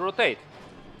 it wants to rotate.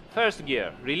 First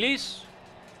gear, release.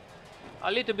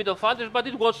 A little bit of under, but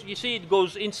it was, you see, it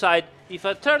goes inside. If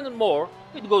I turn more,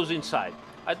 it goes inside.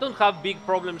 I don't have big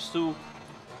problems to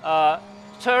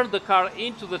turn the car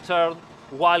into the turn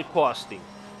while coasting.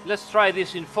 Let's try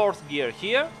this in fourth gear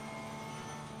here.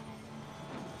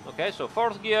 Okay, so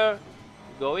fourth gear,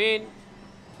 go in,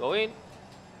 go in.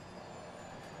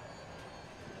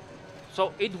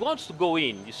 So it wants to go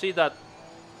in. You see that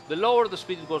the lower the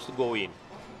speed, it wants to go in.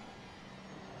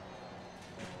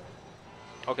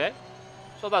 Okay,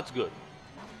 so that's good.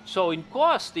 So in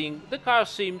coasting, the car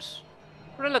seems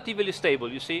relatively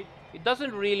stable, you see. It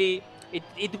doesn't really,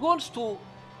 it wants to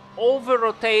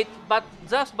over-rotate, but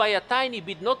just by a tiny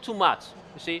bit, not too much.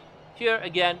 You see, here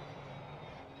again,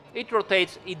 it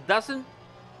rotates, it doesn't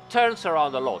turns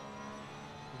around a lot.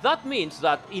 That means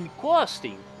that in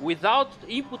coasting, without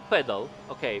input pedal,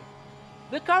 okay,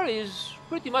 the car is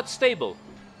pretty much stable,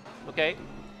 okay?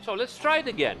 So let's try it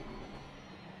again.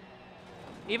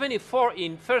 Even if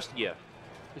in first gear,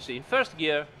 you see, in first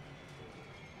gear,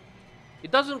 it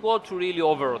doesn't want to really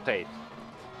over-rotate.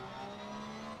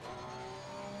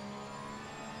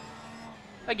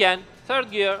 Again,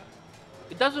 third gear,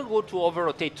 it doesn't want to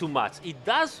over-rotate too much. It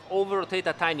does over-rotate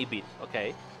a tiny bit,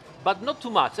 okay? But not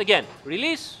too much. Again,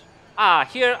 release.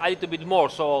 Here a little bit more.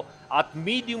 So at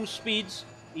medium speeds,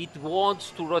 it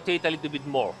wants to rotate a little bit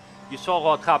more. You saw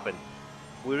what happened.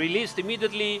 We released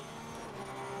immediately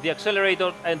the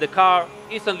accelerator and the car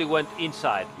instantly went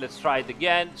inside. Let's try it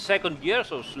again. Second gear,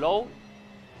 so slow.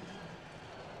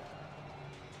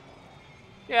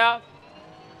 Yeah,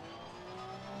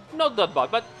 not that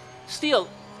bad, but still,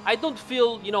 I don't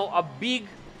feel, you know, a big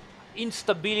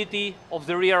instability of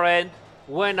the rear end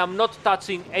when I'm not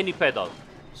touching any pedal.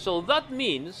 So that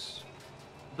means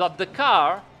that the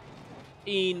car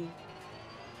in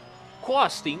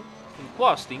coasting,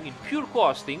 in pure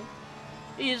coasting,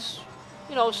 is,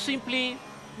 you know, simply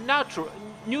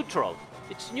neutral.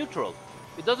 It's neutral.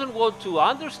 It doesn't want to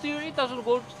understeer, it doesn't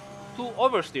want to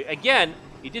oversteer. Again,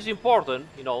 it is important,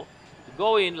 you know, to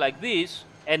go in like this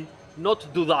and not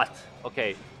do that,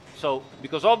 okay? So,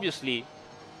 because obviously,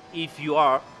 if you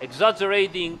are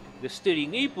exaggerating the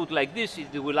steering input like this,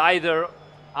 it will either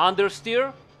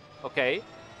understeer, okay,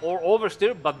 or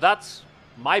oversteer, but that's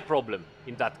my problem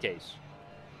in that case.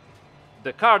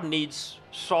 The car needs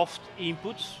soft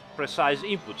inputs, precise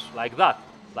inputs, like that,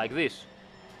 like this.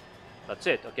 That's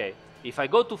it, okay. If I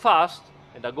go too fast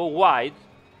and I go wide,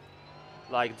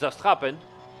 like just happened,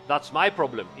 that's my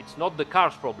problem. It's not the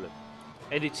car's problem.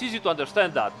 And it's easy to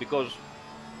understand that because,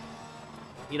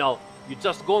 you know, you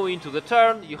just go into the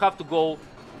turn, you have to go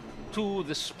to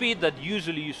the speed that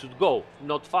usually you should go,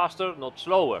 not faster, not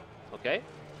slower, okay?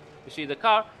 You see, the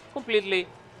car completely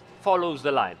follows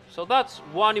the line. So that's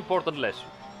one important lesson.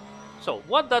 So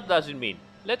what that doesn't mean,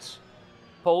 let's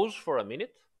pause for a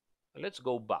minute and let's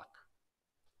go back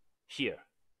here,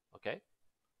 okay?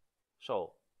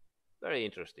 So, very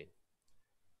interesting.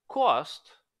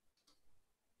 Cost,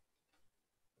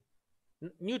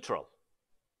 neutral.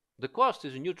 The cost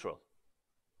is neutral.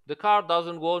 The car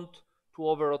doesn't want to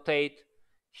over-rotate.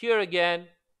 Here again,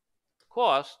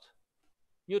 cost,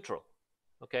 neutral,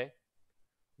 okay?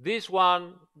 This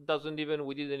one doesn't even,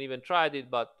 we didn't even try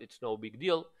it, but it's no big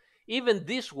deal. Even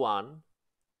this one,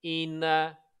 in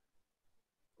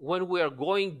when we are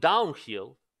going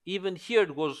downhill, even here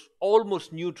it was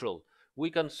almost neutral.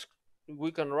 We can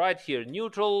write here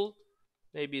neutral,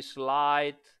 maybe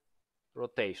slight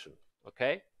rotation,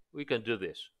 okay? We can do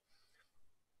this.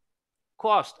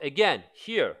 Cost, again,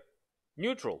 here,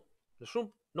 neutral,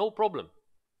 no problem.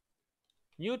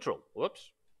 Neutral,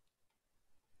 whoops.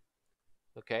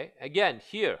 Okay, again,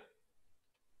 here,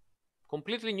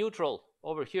 completely neutral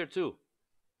over here too.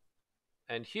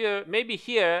 And here, maybe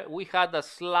here, we had a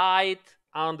slight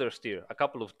understeer a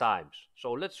couple of times.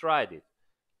 So let's write it.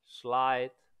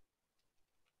 Slight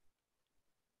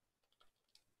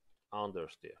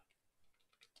understeer.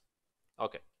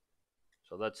 Okay,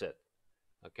 so that's it.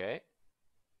 Okay.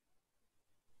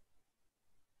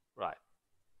 Right.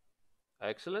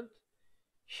 Excellent.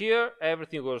 Here,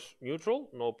 everything was neutral.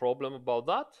 No problem about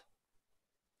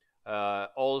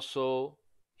that. Also,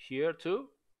 here too.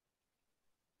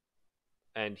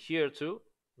 And here too.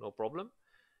 No problem.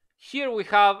 Here we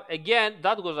have, again,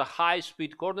 that was a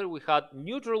high-speed corner. We had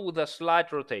neutral with a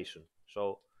slight rotation.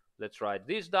 So let's write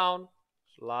this down.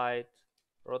 Slight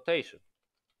rotation.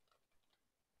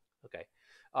 Okay.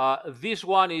 This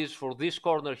one is for this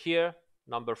corner here,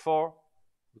 number 4,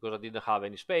 because I didn't have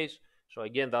any space. So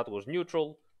again, that was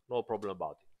neutral. No problem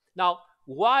about it. Now,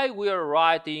 why we are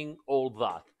writing all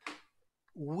that?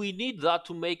 We need that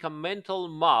to make a mental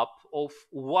map of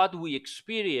what we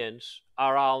experience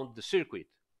around the circuit.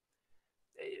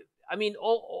 I mean,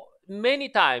 many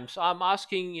times I'm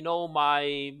asking,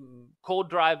 my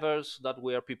co-drivers that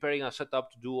we are preparing a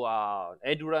setup to do an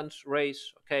endurance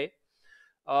race, okay?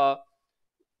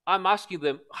 I'm asking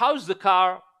them, how's the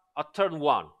car at turn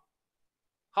 1?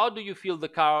 How do you feel the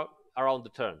car around the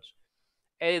turns?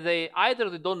 And they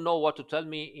don't know what to tell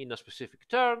me in a specific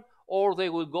turn, or they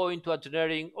will go into a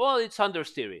generic, well, it's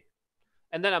understeering.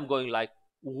 And then I'm going like,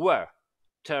 where?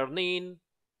 Turn in,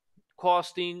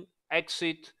 costing,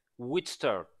 exit, which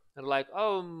turn? And like,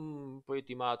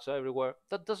 pretty much everywhere.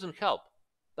 That doesn't help.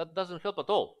 That doesn't help at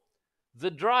all. The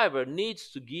driver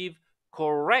needs to give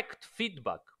correct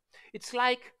feedback. It's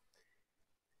like,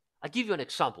 I'll give you an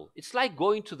example. It's like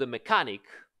going to the mechanic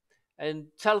and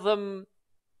tell them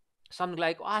something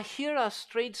like, I hear a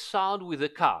strange sound with the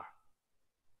car.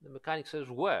 The mechanic says,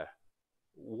 where?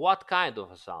 What kind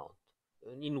of a sound?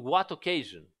 In what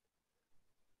occasion?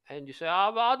 And you say,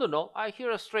 I don't know. I hear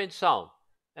a strange sound.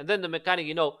 And then the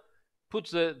mechanic,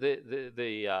 puts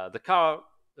the car,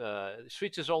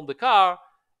 switches on the car,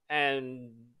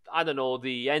 and I don't know,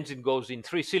 the engine goes in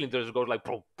 3 cylinders, goes like,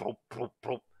 prop, prop, prop,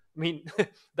 prop. I mean,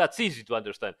 that's easy to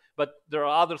understand. But there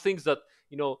are other things that,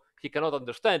 he cannot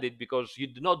understand it because you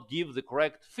do not give the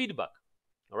correct feedback.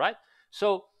 All right?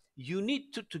 So you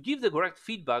need to give the correct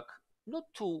feedback, not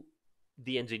to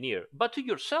the engineer, but to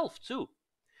yourself too.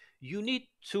 You need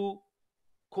to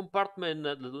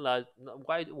compartmentalize.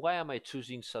 Why am I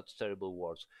choosing such terrible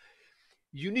words?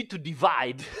 You need to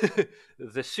divide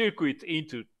the circuit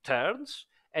into turns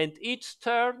and each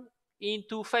turn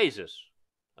into phases.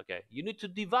 Okay, you need to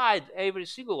divide every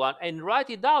single one and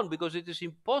write it down because it is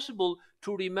impossible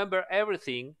to remember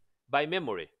everything by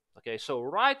memory. Okay, so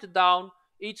write down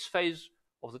each phase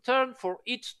of the turn for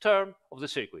each turn of the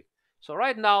circuit. So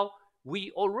right now,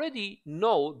 we already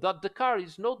know that the car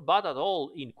is not bad at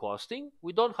all in costing.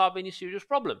 We don't have any serious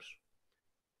problems.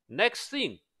 Next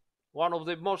thing, one of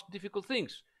the most difficult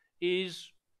things, is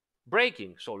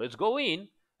braking. So let's go in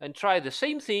and try the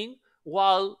same thing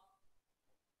while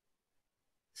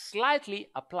slightly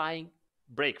applying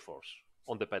brake force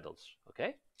on the pedals,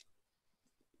 okay?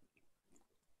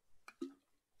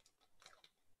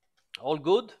 All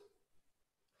good?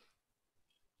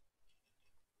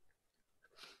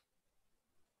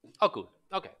 Oh, good.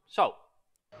 Okay, so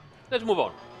let's move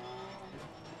on.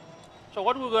 So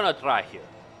what we're gonna try here?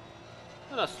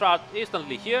 I'm gonna start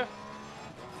instantly here.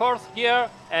 Fourth gear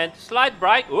and slight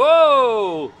brake.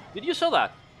 Whoa! Did you saw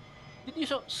that? Did you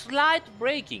saw slight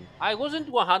braking? I wasn't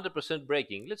 100%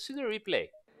 braking. Let's see the replay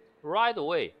right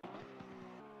away.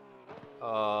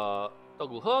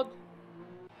 Toggle hood.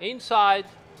 Inside.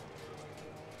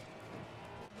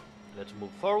 Let's move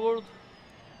forward.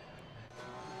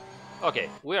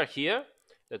 Okay, we are here.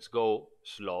 Let's go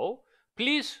slow.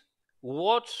 Please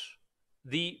watch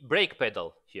the brake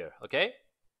pedal here, okay?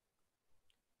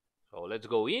 So let's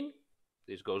go in.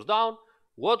 This goes down.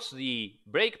 Watch the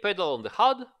brake pedal on the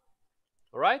HUD.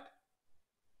 All right?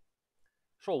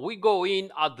 So we go in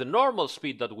at the normal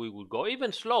speed that we would go,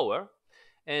 even slower.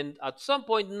 And at some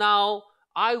point now,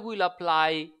 I will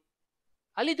apply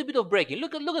a little bit of braking.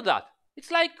 Look at that.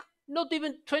 It's like not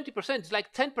even 20%. It's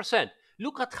like 10%.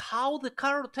 Look at how the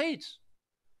car rotates.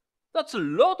 That's a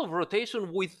lot of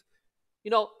rotation with,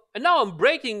 and now I'm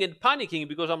braking and panicking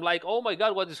because I'm like, oh my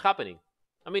God, what is happening?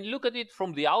 I mean, look at it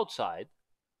from the outside.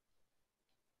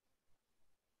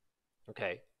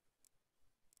 Okay.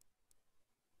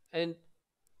 And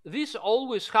this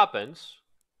always happens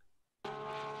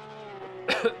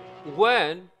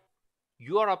when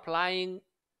you are applying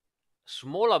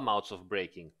small amounts of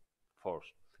braking force.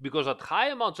 Because at high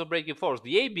amounts of braking force,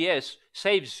 the ABS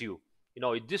saves you.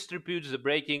 It distributes the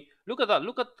braking. Look at that.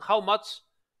 Look at how much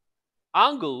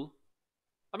angle.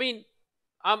 I mean,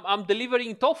 I'm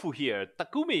delivering tofu here.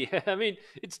 Takumi. I mean,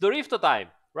 it's Dorifta time,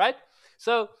 right?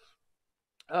 So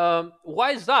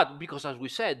why is that? Because as we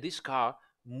said, this car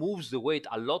moves the weight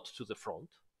a lot to the front,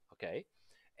 okay?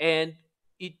 And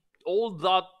all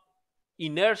that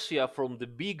inertia from the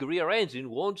big rear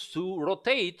engine wants to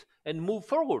rotate and move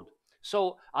forward.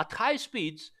 So at high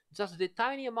speeds, just the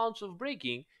tiny amounts of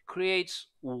braking creates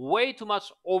way too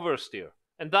much oversteer.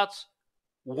 And that's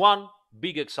one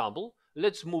big example.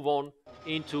 Let's move on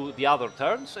into the other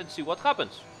turns and see what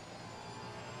happens.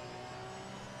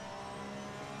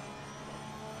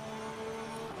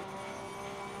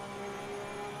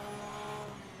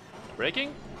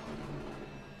 Braking.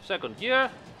 Second gear.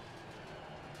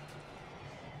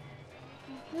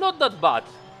 Not that bad.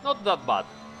 Not that bad.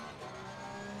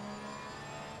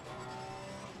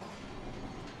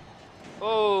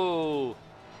 Oh,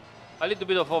 a little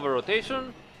bit of over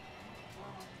rotation.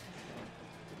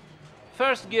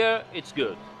 First gear, it's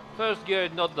good. First gear,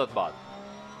 not that bad.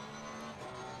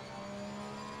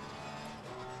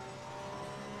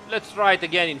 Let's try it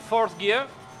again in fourth gear.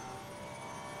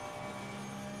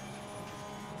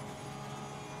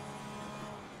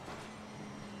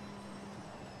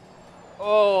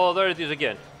 Oh, there it is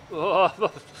again.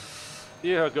 Oh,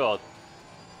 dear God.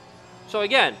 So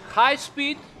again, high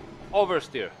speed,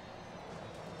 oversteer.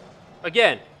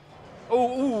 Again.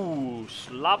 Oh,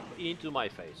 slap into my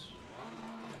face.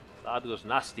 That was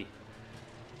nasty.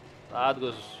 That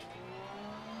was...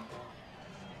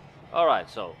 Alright,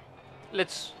 so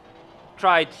let's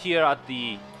try it here at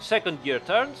the second gear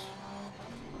turns.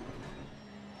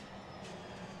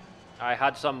 I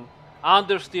had some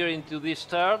understeer into this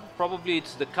turn. Probably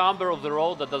it's the camber of the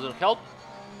road that doesn't help.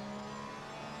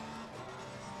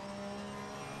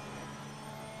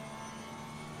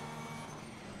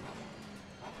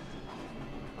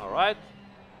 Alright.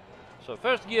 So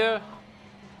first gear.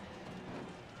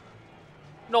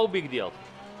 No big deal.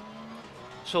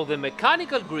 So the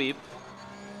mechanical grip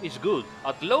is good.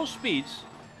 At low speeds,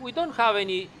 we don't have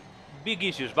any big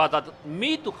issues. But at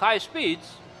mid to high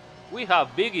speeds, we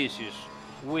have big issues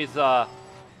with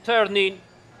turning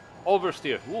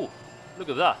oversteer. Ooh, look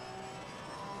at that.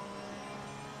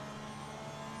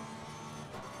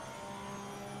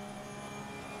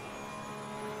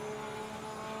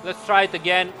 Let's try it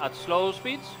again at slow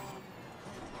speeds.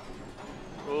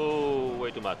 Oh,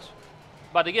 way too much.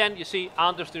 But again, you see,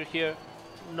 understeer here,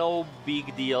 no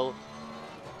big deal.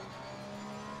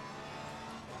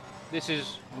 This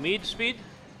is mid speed.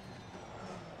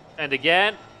 And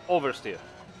again, oversteer.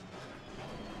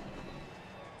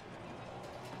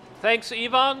 Thanks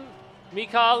Ivan,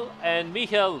 Mikhail and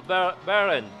Michael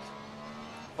Berendt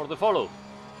for the follow.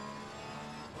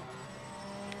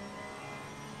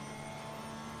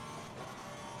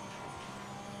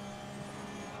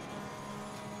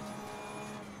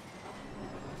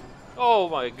 Oh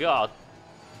my God.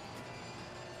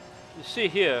 You see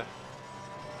here.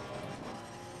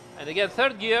 And again,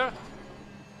 third gear.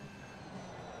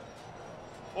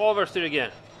 Oversteer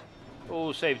again.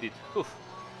 Oh, saved it. Oof.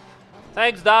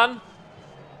 Thanks, Dan.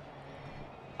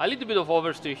 A little bit of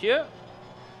oversteer here.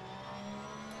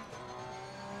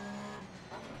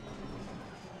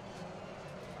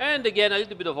 And again, a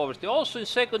little bit of oversteer. Also in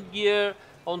second gear,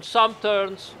 on some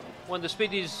turns, when the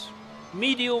speed is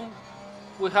medium,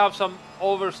 we have some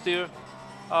oversteer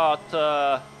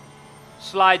at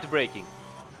slight braking.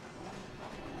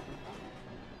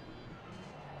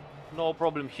 No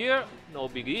problem here, no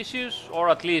big issues, or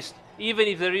at least even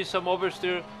if there is some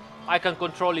oversteer, I can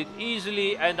control it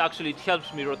easily, and actually it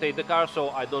helps me rotate the car, so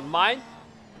I don't mind.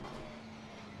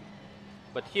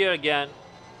 But here again,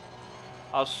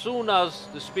 as soon as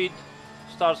the speed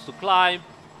starts to climb,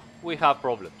 we have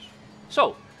problems.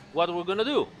 So what we're gonna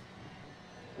do,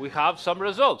 we have some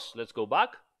results. Let's go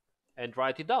back and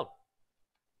write it down.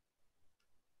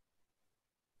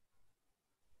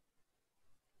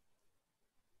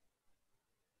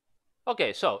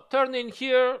 Okay, so turn in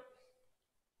here,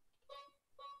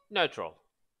 neutral.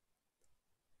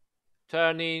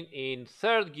 Turning in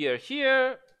third gear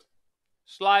here,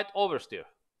 slight oversteer,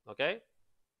 okay?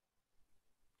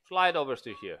 Slight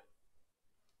oversteer here.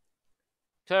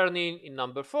 Turning in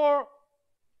number 4,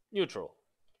 neutral.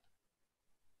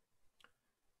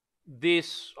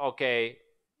 This, okay,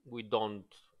 we don't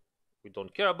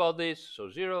care about this, so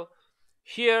 0.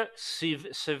 Here,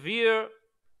 severe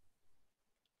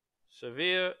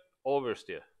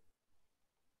oversteer.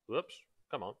 Whoops,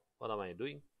 come on, what am I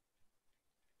doing?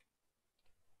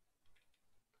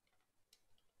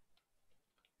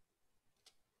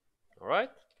 All right,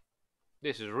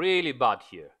 this is really bad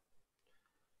here.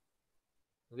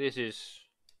 This is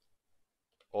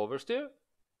oversteer.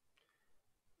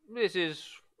 This is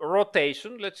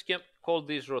rotation. Let's call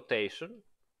this rotation.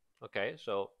 Okay,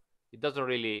 so it doesn't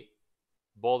really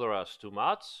bother us too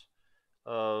much.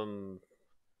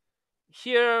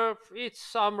 Here it's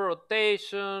some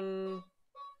rotation,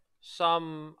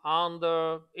 some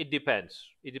under. It depends.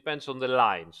 It depends on the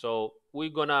line. So we're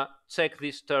gonna check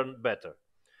this turn better.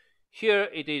 Here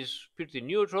it is pretty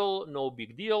neutral, no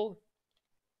big deal.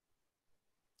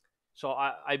 So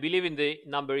I believe in the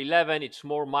number 11, it's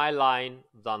more my line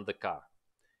than the car.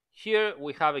 Here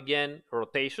we have again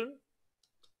rotation.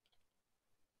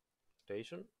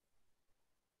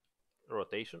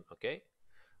 Rotation, okay.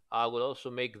 I will also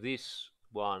make this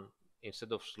one,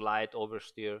 instead of slight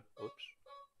oversteer, oops,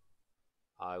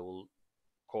 I will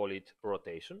call it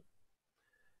rotation.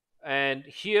 And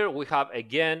here we have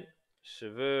again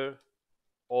severe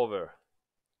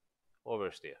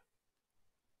oversteer.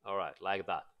 All right, like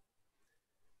that.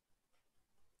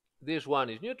 This one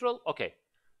is neutral. Okay,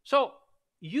 so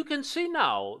you can see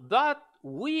now that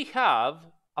we have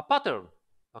a pattern.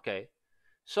 Okay,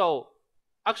 so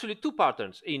actually 2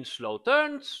 patterns. In slow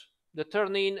turns, the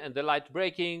turn-in and the light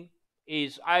braking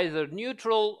is either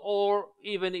neutral, or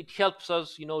even it helps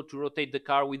us, to rotate the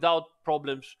car without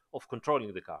problems of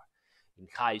controlling the car. In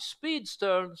high speed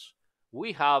turns,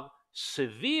 we have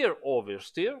severe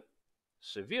oversteer,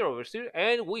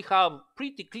 and we have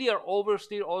pretty clear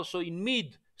oversteer also in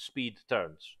mid speed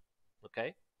turns.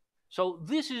 Okay, so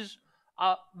this is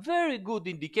a very good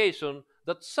indication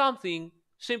that something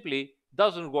simply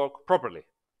doesn't work properly.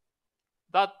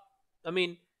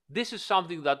 This is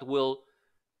something that will,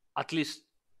 at least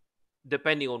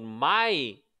depending on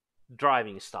my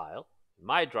driving style,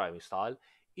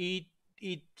 it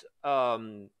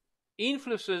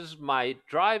influences my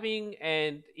driving,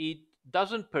 and it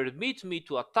doesn't permit me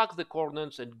to attack the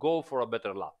corners and go for a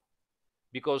better lap,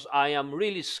 because I am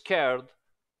really scared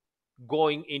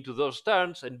going into those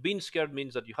turns. And being scared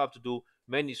means that you have to do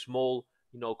many small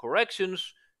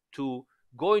corrections to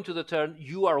go into the turn.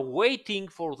 You are waiting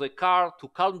for the car to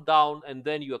calm down, and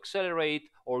then you accelerate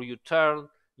or you turn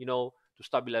to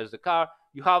stabilize the car.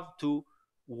 You have to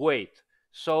wait.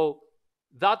 So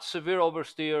that severe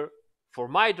oversteer for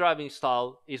my driving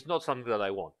style is not something that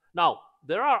I want. Now,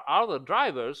 there are other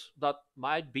drivers that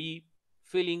might be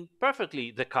feeling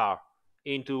perfectly the car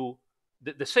into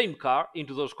the same car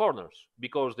into those corners,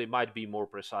 because they might be more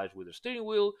precise with the steering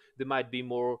wheel, they might be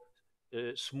more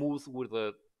smooth with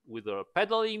the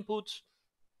pedal inputs.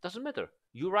 Doesn't matter.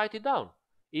 You write it down.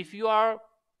 If you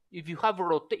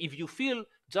feel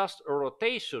just a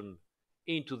rotation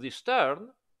into this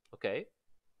turn, okay,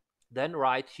 then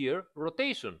write here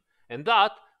rotation, and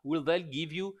that will then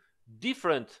give you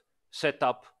different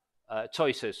setup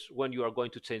choices when you are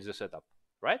going to change the setup,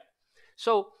 right?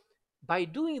 So by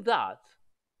doing that,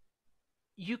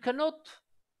 you cannot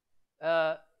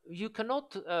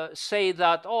say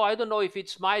that, oh, I don't know if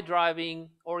it's my driving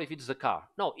or if it's the car.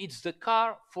 No, it's the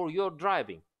car for your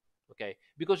driving, okay?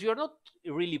 Because you're not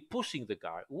really pushing the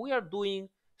car. We are doing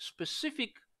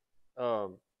specific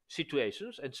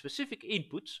situations and specific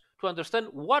inputs to understand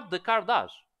what the car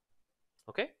does,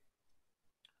 okay?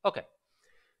 Okay,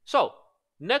 so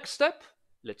next step,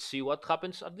 let's see what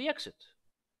happens at the exit.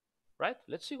 Right?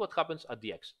 Let's see what happens at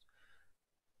the exit.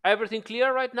 Everything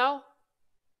clear right now?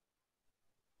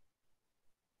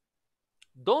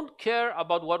 Don't care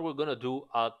about what we're going to do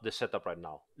at the setup right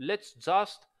now. Let's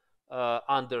just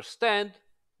understand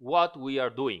what we are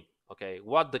doing. Okay,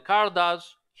 what the car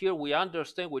does. Here we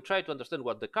try to understand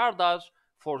what the car does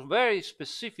for very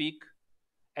specific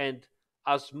and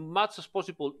as much as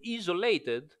possible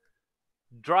isolated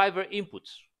driver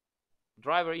inputs.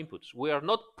 We are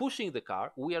not pushing the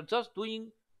car. We are just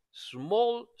doing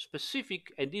small,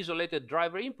 specific, and isolated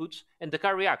driver inputs, and the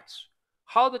car reacts.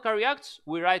 How the car reacts,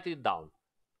 we write it down.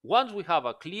 Once we have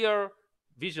a clear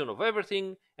vision of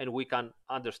everything and we can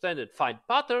understand and find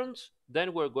patterns,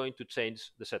 then we're going to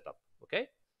change the setup. Okay?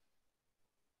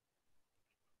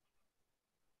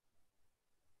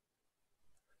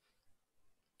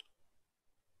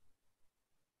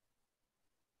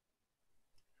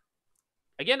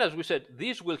 Again, as we said,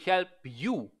 this will help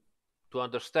you to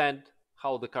understand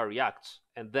how the car reacts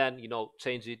and then,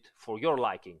 change it for your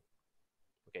liking.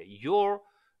 Okay, your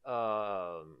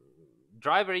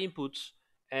driver inputs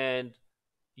and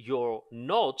your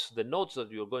notes, the notes that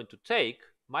you're going to take,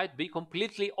 might be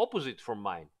completely opposite from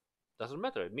mine. Doesn't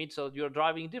matter. It means that you're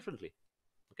driving differently.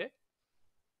 Okay?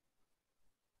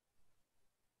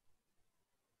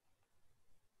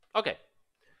 Okay.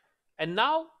 And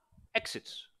now,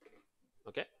 exits.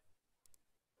 Okay?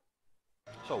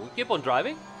 So we keep on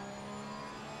driving.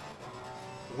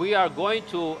 We are going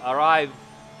to arrive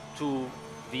to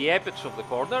the apex of the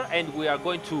corner and we are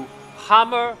going to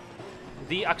hammer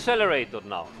the accelerator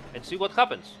now and see what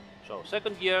happens. So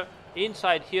second gear,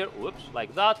 inside here, whoops,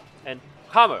 like that, and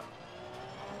hammer.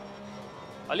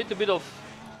 A little bit of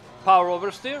power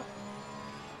oversteer.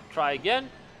 Try again,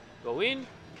 go in,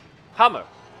 hammer.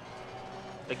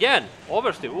 Again,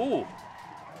 oversteer, ooh.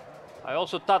 I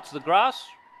also touched the grass,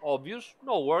 obvious,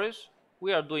 no worries.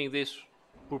 We are doing this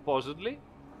purposely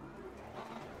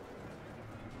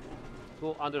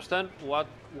to understand what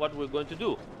we're going to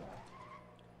do.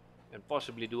 And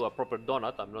possibly do a proper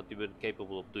donut. I'm not even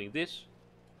capable of doing this.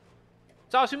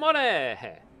 Ciao Simone!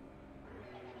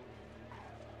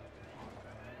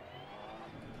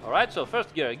 Alright, so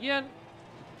first gear again.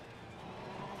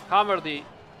 Hammer the...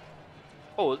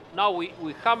 Oh, now we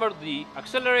hammered the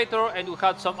accelerator and we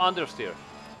had some understeer.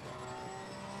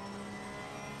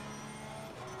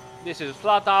 This is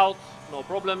flat out, no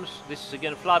problems. This is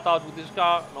again flat out with this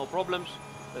car, no problems.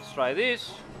 Let's try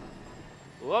this.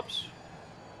 Whoops.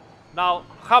 Now,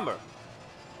 hammer.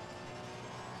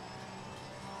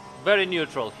 Very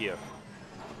neutral here.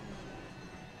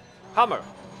 Hammer.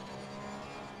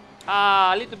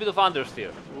 A little bit of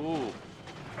understeer. Ooh.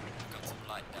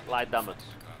 Light damage.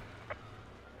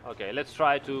 Okay, let's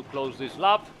try to close this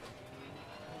lap.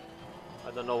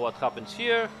 I don't know what happens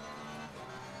here.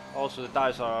 Also, the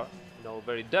tires are,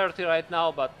 very dirty right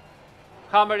now, but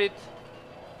hammer it.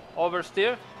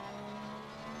 Oversteer.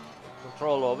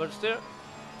 Control oversteer.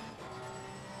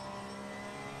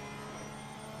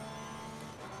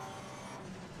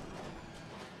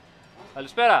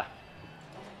 Espera.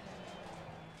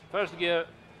 First gear.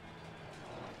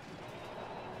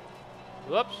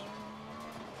 Whoops.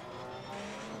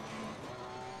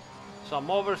 Some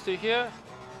oversteer here.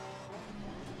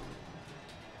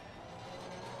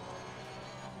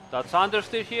 That's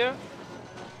understeer here.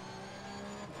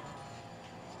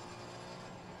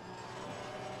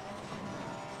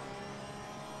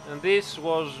 And this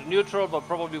was neutral, but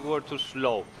probably we were too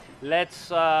slow.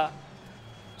 Let's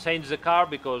change the car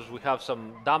because we have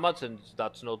some damage and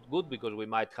that's not good because we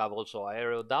might have also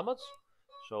aerial damage.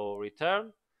 So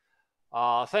return.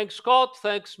 Thanks Scott,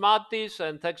 thanks Mattis,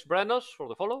 and thanks Brennos for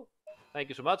the follow. Thank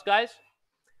you so much, guys.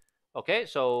 Okay,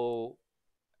 so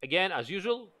again, as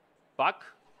usual, back.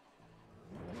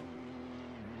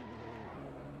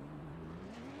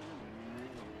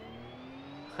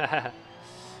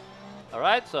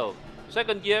 Alright, so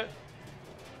second gear.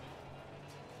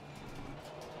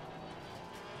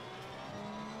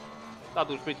 That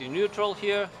was pretty neutral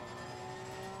here.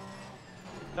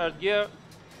 Third gear.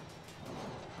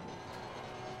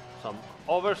 Some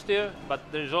oversteer, but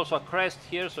there is also a crest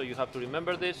here, so you have to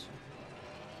remember this.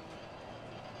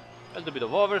 A little bit of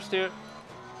oversteer.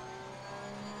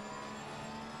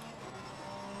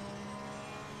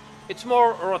 It's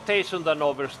more rotation than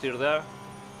oversteer there.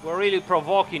 We're really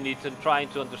provoking it and trying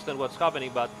to understand what's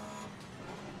happening, but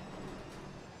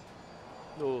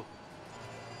no.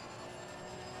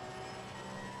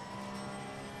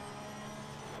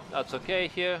 That's okay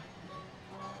here.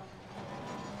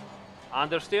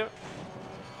 Understeer.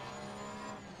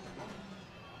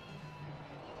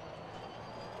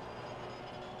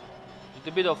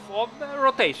 A bit of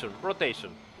rotation.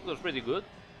 It was pretty good.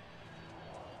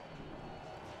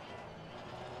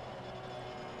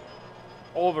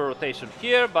 Over rotation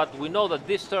here, but we know that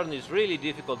this turn is really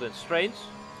difficult and strange.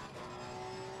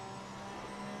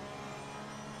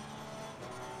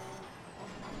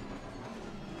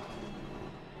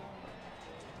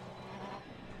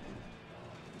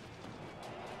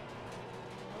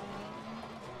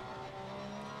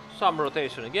 Some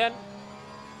rotation again.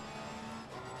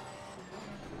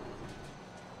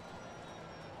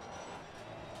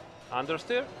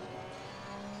 Understeer.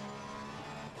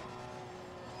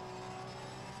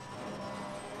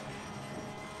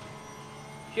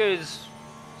 Here is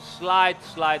slight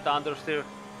understeer.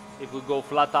 If we go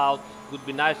flat out, it would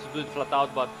be nice to do it flat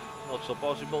out, but not so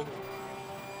possible.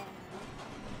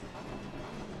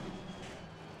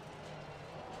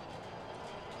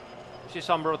 See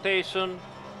some rotation.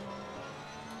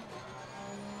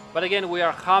 But again, we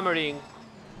are hammering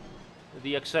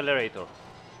the accelerator.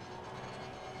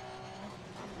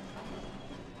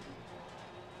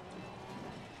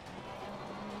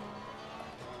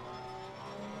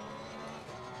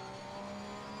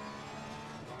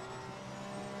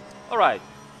 All right.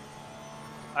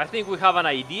 I think we have an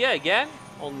idea again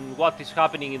on what is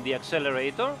happening in the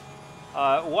accelerator.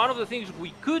 One of the things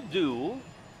we could do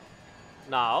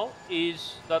now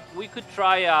is that we could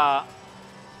try a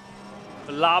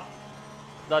lap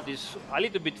that is a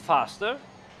little bit faster,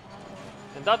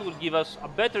 and that will give us a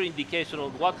better indication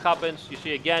of what happens. You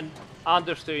see again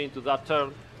understeer into that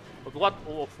turn, of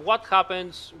what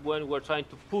happens when we're trying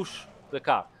to push the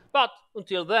car. But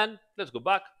until then, let's go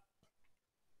back.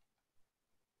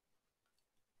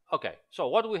 Okay, so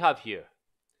what do we have here?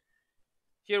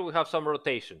 Here we have some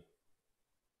rotation.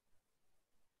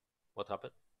 What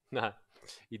happened?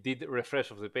 It did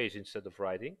refresh of the page instead of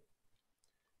writing.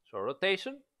 So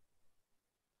rotation.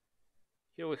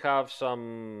 Here we have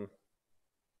some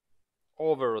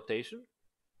over rotation.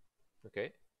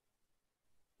 Okay.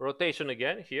 Rotation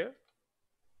again here.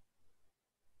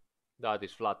 That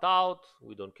is flat out.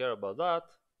 We don't care about that.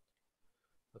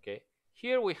 Okay.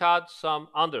 Here we had some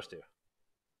understeer.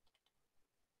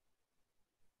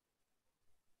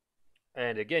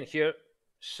 And again here,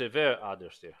 severe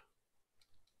understeer.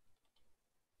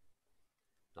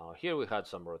 Now here we had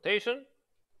some rotation.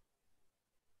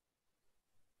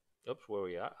 Oops, where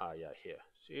we are? Ah, yeah, here.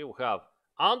 See, we have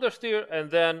understeer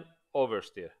and then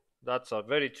oversteer. That's a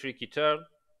very tricky turn.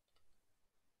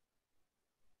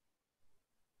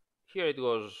 Here it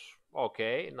was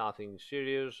okay, nothing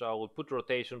serious. I will put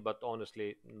rotation, but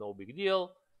honestly, no big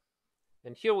deal.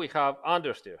 And here we have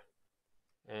understeer.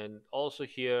 And also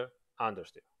here,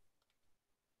 understeer.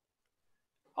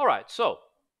 All right, so.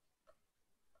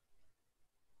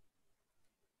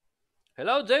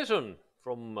 Hello, Jason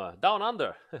from down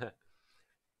under.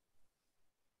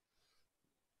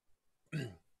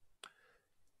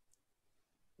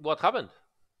 What happened?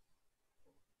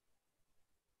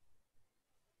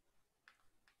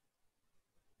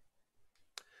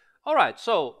 All right,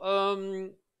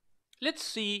 so let's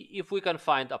see if we can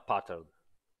find a pattern.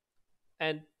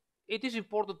 And it is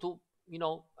important to,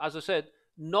 as I said,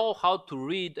 know how to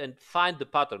read and find the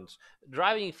patterns.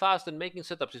 Driving fast and making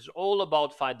setups is all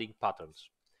about finding patterns.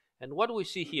 And what we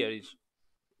see here is,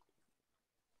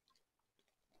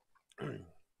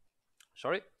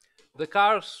 sorry, the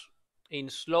cars in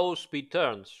slow speed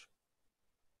turns.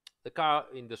 The car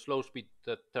in the slow speed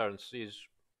turns is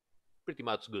pretty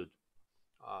much good.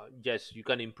 Yes, you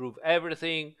can improve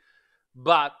everything,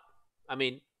 but I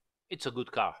mean, it's a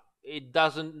good car. It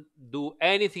doesn't do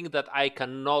anything that I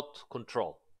cannot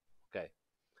control. Okay,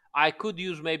 I could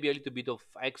use maybe a little bit of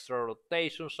extra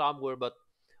rotation somewhere, but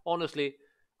honestly,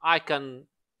 I can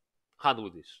handle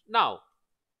this. Now,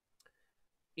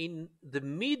 in the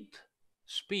mid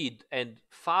speed and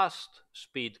fast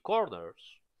speed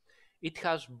corners, it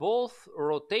has both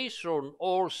rotation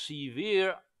or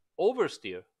severe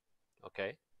oversteer.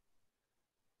 Okay,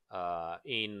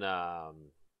 in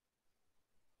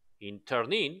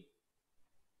turn in.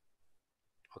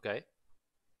 Okay,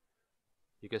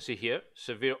 you can see here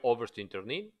severe oversteer in turn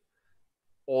in,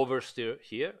 oversteer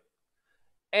here,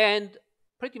 and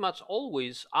pretty much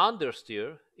always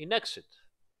understeer in exit.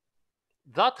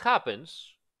 That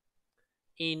happens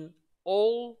in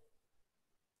all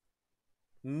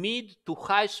mid to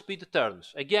high speed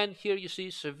turns. Again, here you see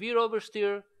severe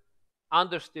oversteer,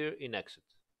 understeer in exit.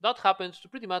 That happens to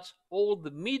pretty much all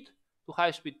the mid to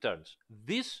high speed turns.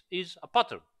 This is a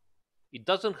pattern. It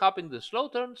doesn't happen in the slow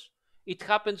turns. It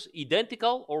happens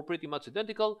identical or pretty much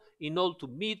identical in all to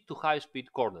mid to high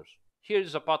speed corners. Here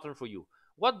is a pattern for you.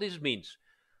 What this means: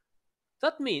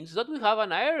 that means that we have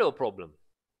an aero problem.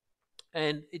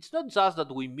 And it's not just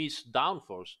that we miss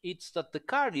downforce, it's that the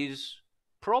car is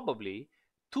probably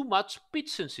too much pitch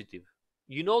sensitive.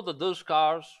 You know that those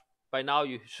cars, by now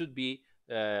you should be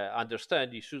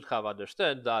you should have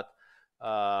understand that.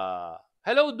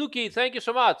 Hello, Dookie, thank you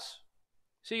so much.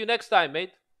 See you next time,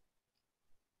 mate.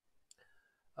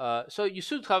 So you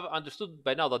should have understood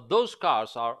by now that those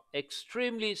cars are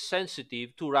extremely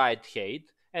sensitive to ride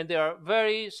height, and they are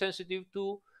very sensitive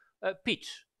to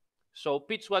pitch. So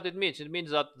pitch, what it means? It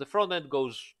means that the front end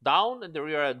goes down and the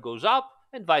rear end goes up,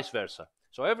 and vice versa.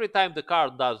 So every time the car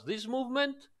does this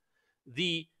movement,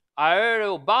 the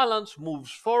aero balance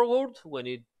moves forward when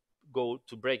it goes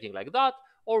to braking like that,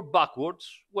 or backwards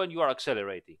when you are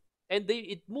accelerating. And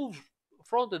it moves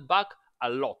front and back a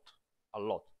lot, a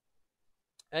lot.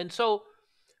 And so,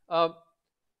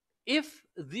 if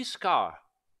this car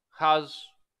has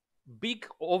big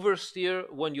oversteer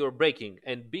when you're braking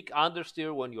and big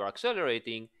understeer when you're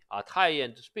accelerating at high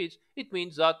end speeds, it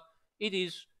means that it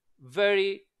is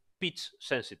very pitch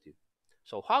sensitive.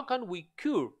 So how can we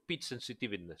cure pitch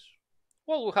sensitiveness?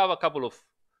 Well, we have a couple of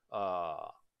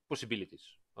possibilities.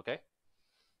 Okay.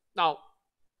 Now,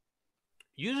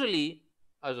 usually,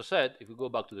 as I said, if we go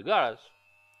back to the garage,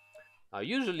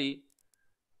 usually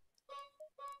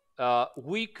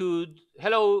we could,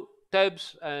 hello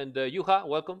Tebs and Yuha,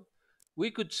 welcome. We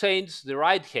could change the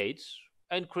ride heights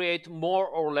and create more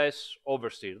or less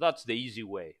oversteer. That's the easy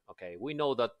way. Okay, we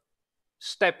know that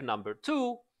step number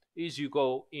 2 is you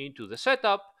go into the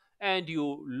setup and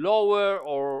you lower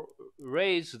or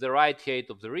raise the ride height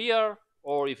of the rear,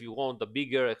 or if you want a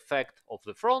bigger effect of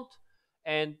the front,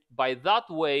 and by that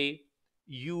way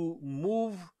you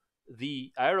move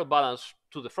the aero balance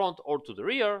to the front or to the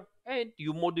rear, and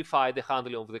you modify the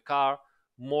handling of the car,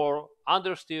 more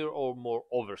understeer or more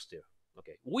oversteer.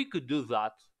 Okay, we could do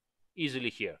that easily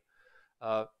here.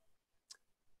 The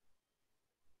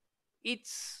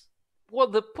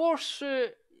Porsche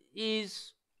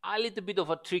is a little bit of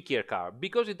a trickier car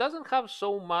because it doesn't have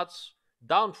so much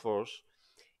downforce.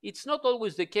 It's not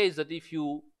always the case that if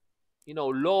you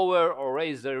lower or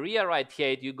raise the rear ride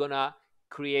height, you're gonna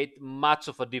create much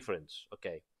of a difference.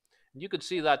 Okay, and you can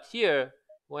see that here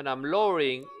when I'm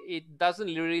lowering, it doesn't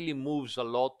really moves a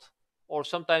lot, or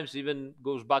sometimes even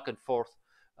goes back and forth,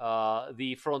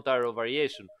 the front aero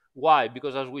variation. Why?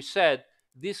 Because as we said,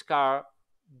 this car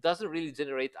doesn't really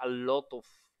generate a lot of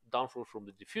downforce from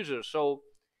the diffuser, so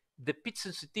the pitch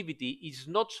sensitivity is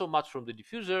not so much from the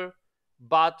diffuser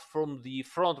but from the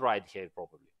front ride height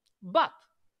probably. But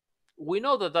we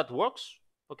know that that works.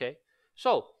 Okay,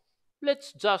 so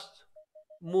let's just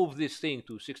move this thing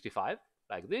to 65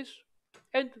 like this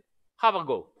and have a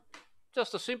go.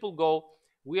 Just a simple go.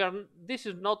 This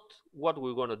is not what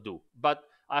we're going to do, but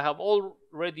I have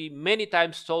already many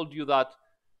times told you that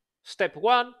step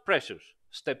 1, pressures.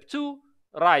 Step 2,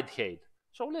 ride height.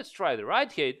 So let's try the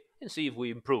ride height and see if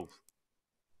we improve.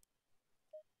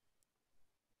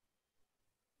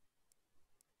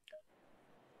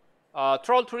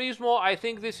 Troll Turismo, I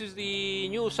think this is the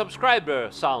new subscriber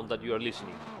sound that you are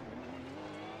listening.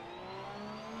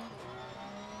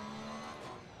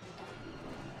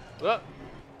 Well,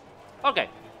 okay,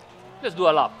 let's do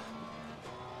a lap.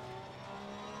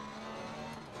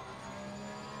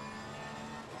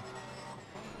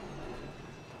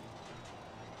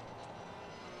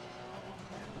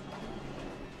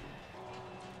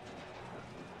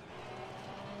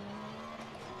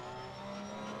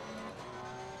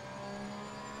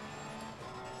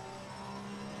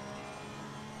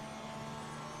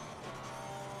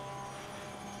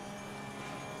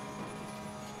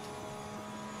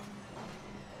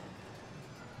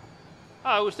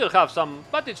 We still have some,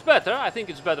 but it's better. I think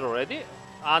it's better already.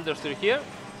 Understeer here.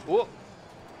 Whoa.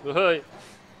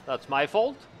 That's my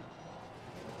fault.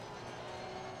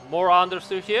 More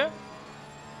understeer here.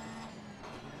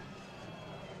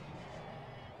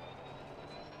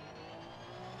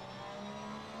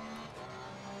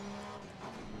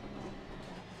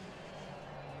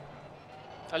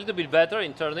 A little bit better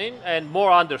in turning and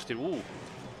more understeer. Ooh.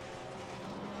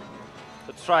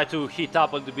 Let's try to heat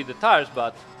up a little bit the tires,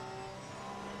 but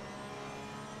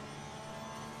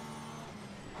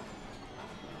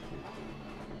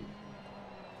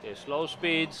slow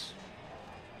speeds,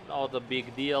 not a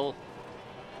big deal.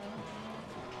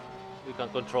 We can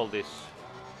control this.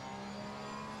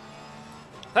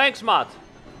 Thanks, Matt.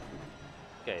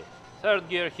 Okay, third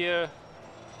gear here.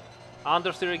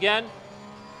 Understeer again.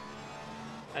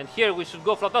 And here we should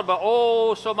go flat out, but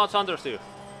oh, so much understeer.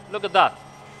 Look at that.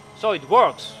 So it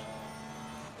works.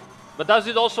 But does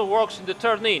it also work in the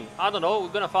turn in? I don't know, we're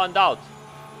gonna find out.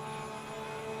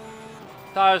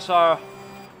 Tires are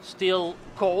still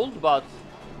cold, but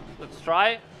let's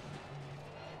try.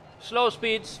 Slow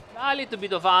speeds, a little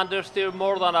bit of understeer,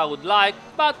 more than I would like,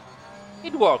 but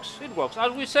it works. It works.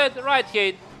 As we said, right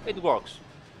height, it works.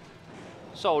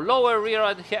 So lower rear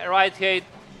right height,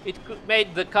 it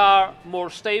made the car more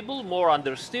stable, more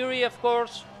understeery, of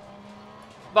course,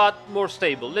 but more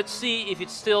stable. Let's see if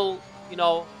it's still, you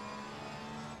know,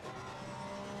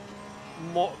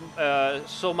 more,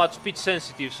 so much pitch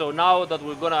sensitive. So now that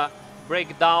we're gonna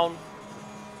break down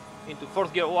into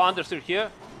fourth gear, understeer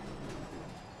here.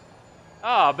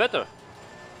 Ah, better.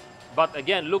 But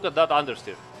again, look at that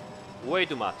understeer. Way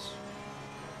too much.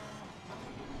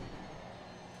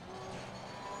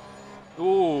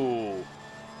 Ooh.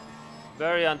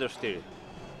 Very understeer.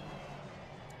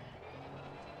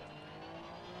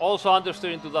 Also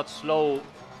understeer into that slow,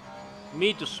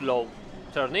 mid to slow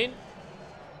turn in.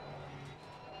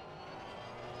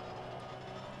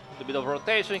 A bit of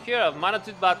rotation here. I've managed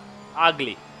it, but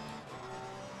ugly.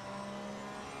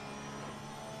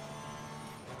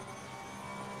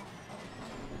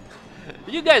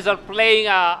 You guys are playing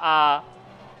a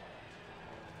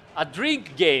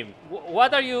drink game.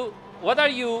 What are you? What are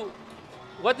you?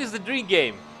 What is the drink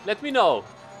game? Let me know.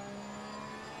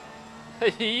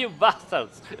 You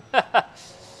bastards.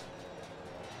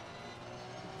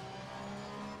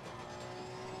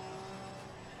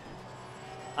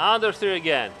 Understeer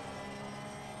again.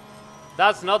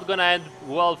 That's not gonna end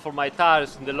well for my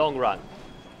tires in the long run.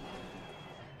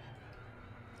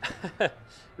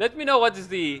 Let me know what's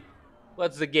the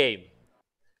game.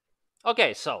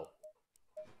 Okay, so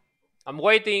I'm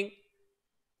waiting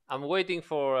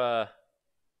for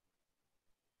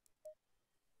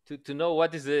to know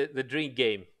what is the drink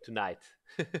game tonight.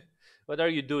 What are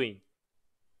you doing?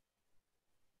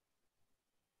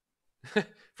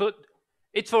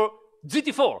 It's for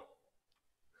GT4.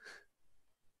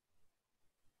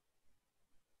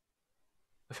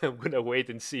 I'm gonna wait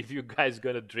and see if you guys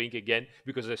gonna drink again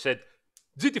because I said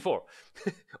GT4.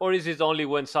 Or is it only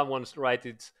when someone's writes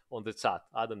it on the chat?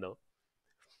 I don't know.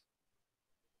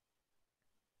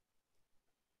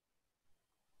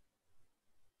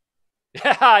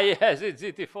 Yeah, yes, it's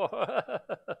GT4.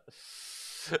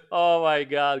 Oh my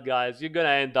god, guys, you're gonna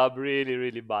end up really,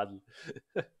 really badly.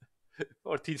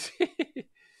 For TC.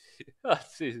 Oh,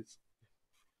 Jesus.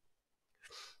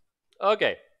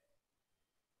 Okay.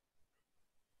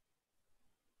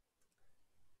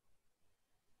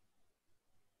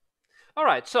 All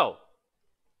right, so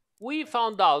we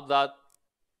found out that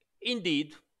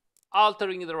indeed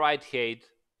altering the right height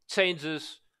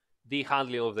changes the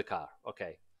handling of the car.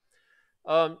 Okay.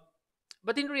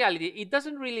 But in reality, it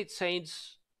doesn't really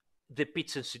change the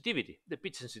pitch sensitivity. The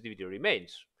pitch sensitivity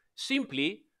remains.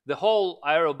 Simply, the whole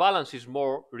aero balance is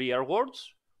more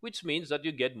rearwards, which means that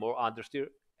you get more understeer,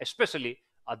 especially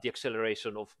at the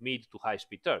acceleration of mid to high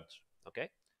speed turns. Okay,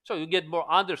 so you get more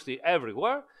understeer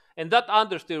everywhere, and that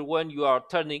understeer, when you are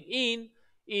turning in,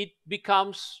 it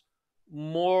becomes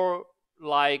more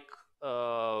like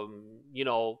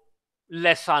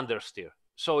less understeer.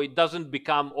 So it doesn't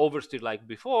become oversteer like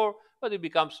before, but it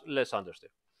becomes less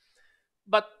understeer.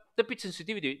 But the pitch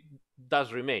sensitivity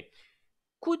does remain.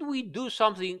 Could we do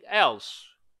something else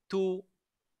to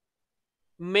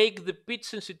make the pitch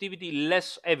sensitivity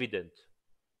less evident?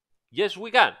 Yes,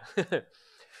 we can.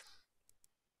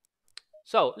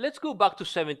 So let's go back to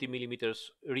 70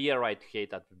 millimeters rear right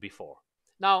height at before.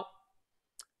 Now,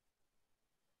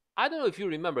 I don't know if you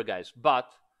remember, guys,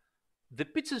 but the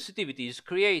pitch sensitivity is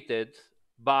created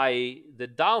by the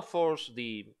downforce,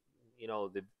 the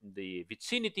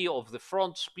vicinity of the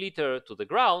front splitter to the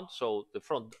ground, so the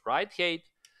front right height,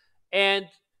 and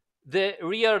the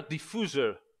rear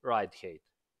diffuser right height.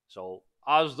 So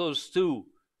as those two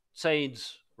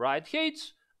change right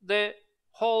heights, the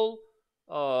whole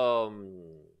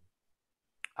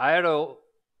aero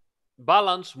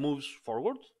balance moves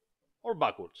forward or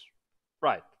backwards.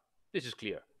 Right, this is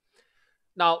clear.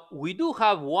 Now, we do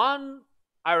have one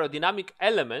aerodynamic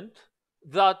element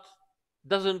that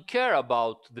doesn't care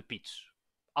about the pitch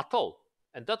at all,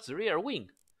 and that's the rear wing.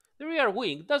 The rear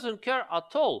wing doesn't care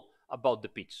at all about the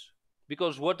pitch,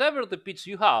 because whatever the pitch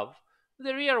you have,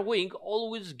 the rear wing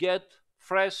always get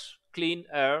fresh, clean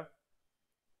air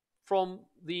from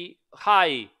the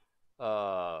high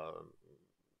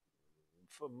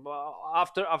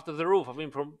after the roof. I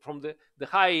mean, from the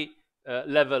high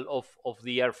level of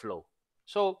the airflow.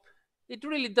 So it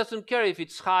really doesn't care if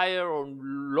it's higher or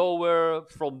lower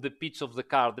from the pitch of the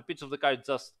car. The pitch of the car is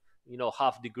just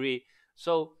half degree,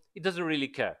 so it doesn't really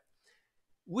care.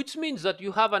 Which means that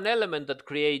you have an element that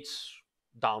creates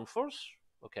downforce,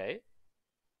 okay,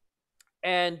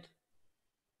 and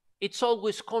it's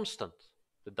always constant,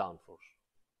 the downforce.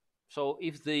 So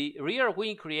if the rear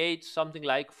wing creates something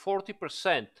like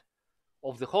 40%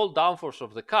 of the whole downforce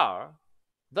of the car,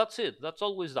 that's it. That's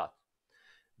always that.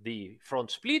 The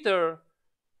front splitter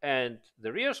and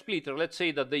the rear splitter, let's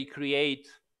say that they create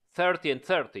 30 and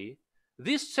 30.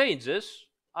 This changes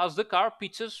as the car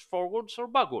pitches forwards or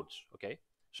backwards. Okay,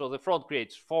 so the front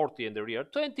creates 40 and the rear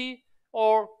 20,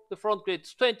 or the front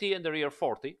creates 20 and the rear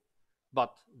 40,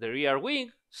 but the rear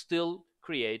wing still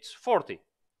creates 40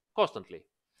 constantly.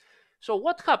 So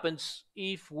what happens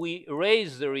if we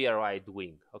raise the rear right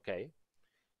wing? Okay,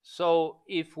 so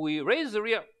if we raise the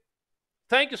rear,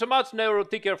 thank you so much,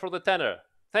 Neuroticker, for the tenor.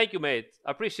 Thank you, mate.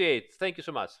 Appreciate. Thank you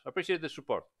so much. Appreciate the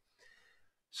support.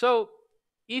 So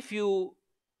if you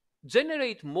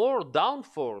generate more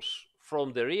downforce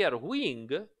from the rear wing,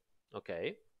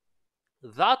 okay,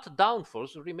 that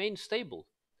downforce remains stable.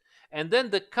 And then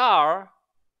the car,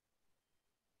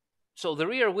 so the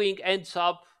rear wing ends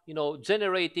up,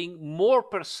 generating more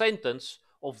percentage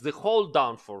of the whole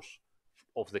downforce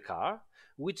of the car,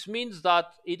 which means that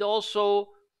it also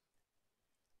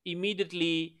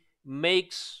immediately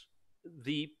makes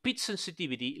the pitch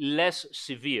sensitivity less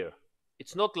severe.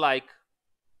 It's not like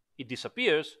it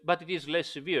disappears, but it is less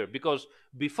severe, because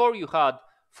before you had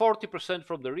 40%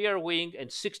 from the rear wing and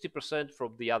 60%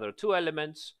 from the other two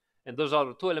elements, and those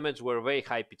other two elements were very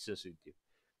high pitch sensitive.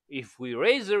 If we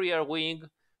raise the rear wing,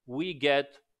 we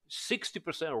get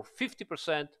 60% or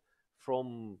 50%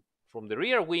 from the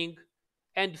rear wing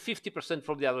and 50%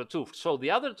 from the other two. So the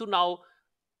other two now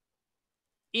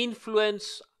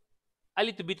influence a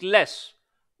little bit less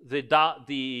the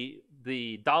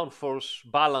downforce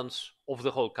balance of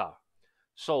the whole car.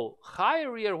 So high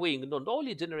rear wing not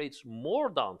only generates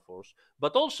more downforce,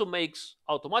 but also makes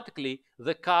automatically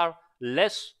the car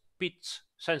less pitch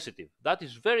sensitive. That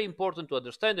is very important to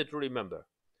understand and to remember.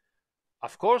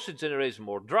 Of course, it generates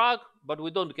more drag, but we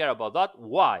don't care about that.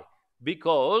 Why?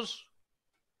 Because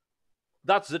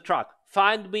that's the track.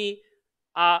 Find me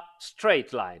a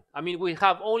straight line. I mean, we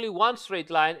have only one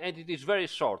straight line, and it is very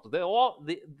short. The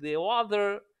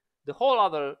whole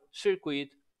other circuit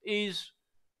is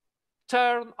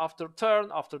turn after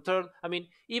turn after turn. I mean,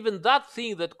 even that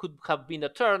thing that could have been a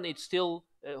turn, it still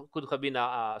could have been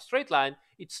a straight line.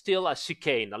 It's still a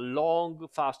chicane, a long,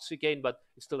 fast chicane, but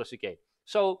it's still a chicane.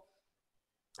 So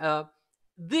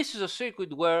this is a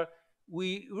circuit where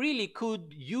we really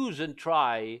could use and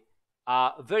try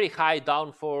a very high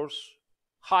downforce,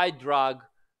 high drag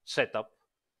setup,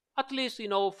 at least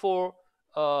for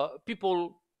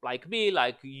people like me,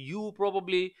 like you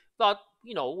probably, that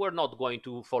we're not going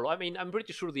to follow. I mean, I'm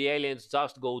pretty sure the aliens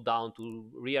just go down to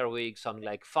rear wing something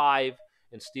like 5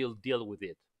 and still deal with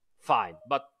it. Fine,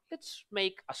 but let's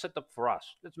make a setup for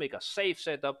us. Let's make a safe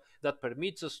setup that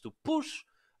permits us to push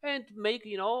and make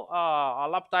a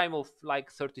lap time of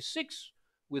like 36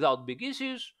 without big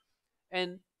issues,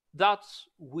 and that's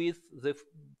with the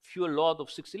fuel load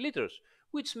of 60 liters,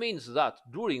 which means that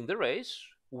during the race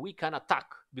we can attack,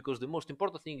 because the most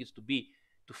important thing is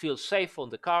to feel safe on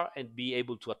the car and be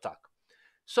able to attack.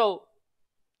 So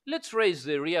let's raise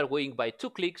the rear wing by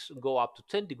 2 clicks and go up to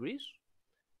 10 degrees,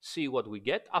 see what we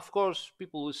get. Of course,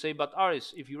 people will say, but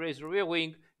Aris, if you raise the rear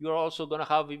wing, you're also going to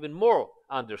have even more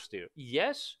understeer.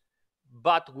 Yes,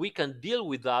 but we can deal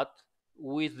with that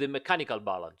with the mechanical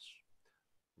balance.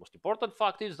 Most important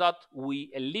fact is that we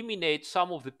eliminate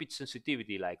some of the pitch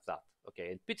sensitivity like that.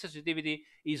 Okay, and pitch sensitivity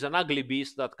is an ugly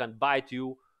beast that can bite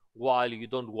you while you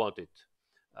don't want it.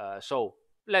 So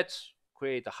let's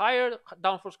create a higher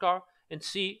downforce car and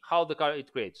see how the car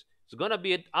it creates. It's gonna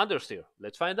be an understeer.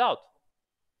 Let's find out.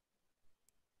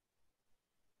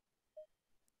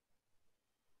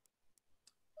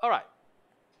 All right.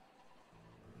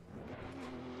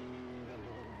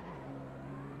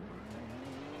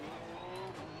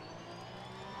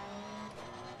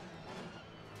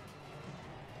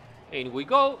 In we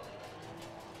go.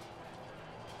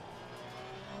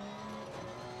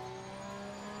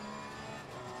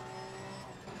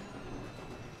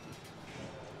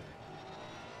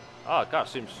 Ah, car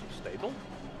seems stable.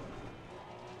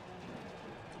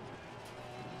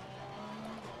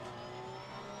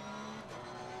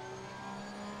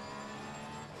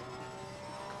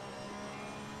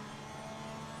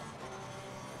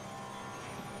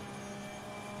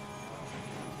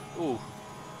 Ooh.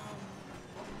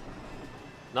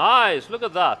 Nice, look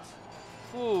at that.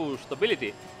 Ooh,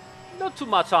 stability. Not too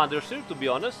much understeer, to be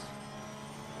honest.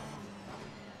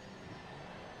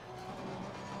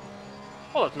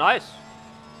 Oh, that's nice.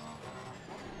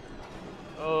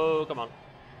 Oh, come on.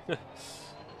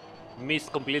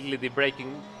 Missed completely the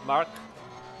braking mark.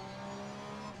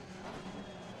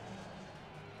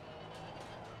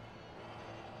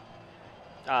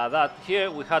 That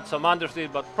here we had some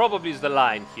understeer, but probably is the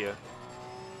line here.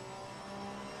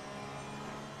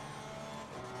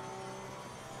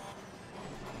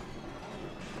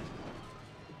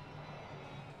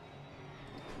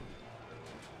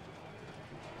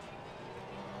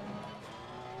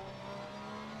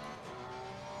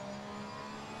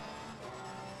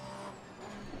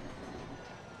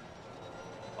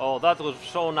 Oh, that was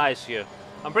so nice here.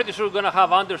 I'm pretty sure we're gonna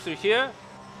have understeer here.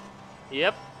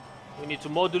 Yep, we need to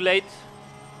modulate.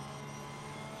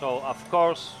 So, of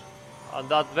course, on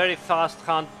that very fast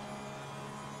hand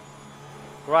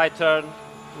right turn,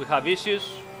 we have issues.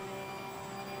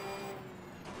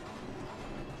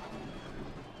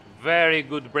 Very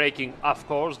good braking, of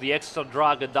course. The extra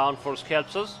drag and downforce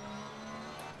helps us.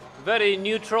 Very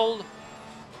neutral.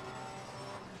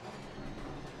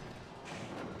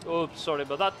 Oops, sorry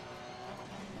about that.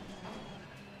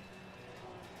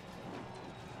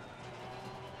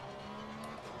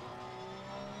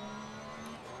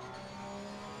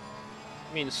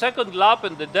 I mean, second lap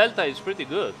and the delta is pretty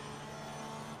good.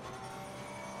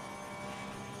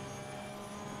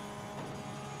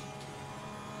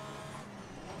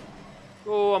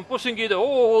 Oh, I'm pushing it.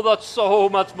 Oh, that's so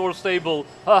much more stable.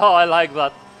 Oh, I like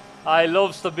that. I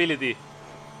love stability.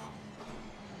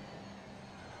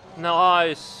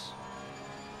 Nice.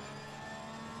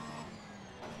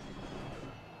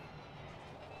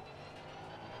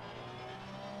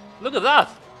 Look at that.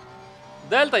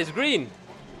 Delta is green.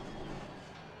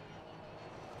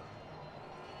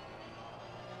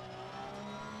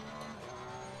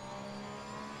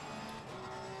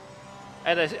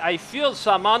 And I feel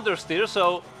some understeer,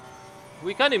 so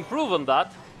we can improve on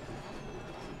that.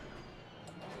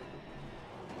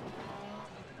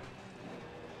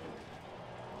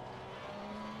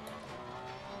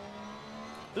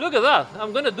 Look at that.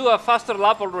 I'm gonna do a faster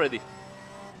lap already.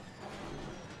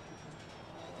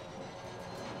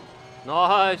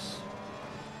 Nice.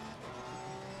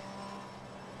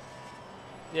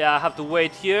 Yeah, I have to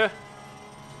wait here.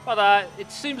 But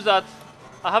it seems that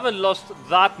I haven't lost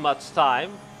that much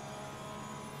time.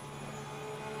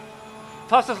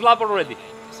 Fastest lap already.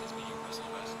 This has been your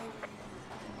personal best.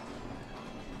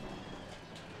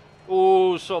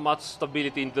 Oh, so much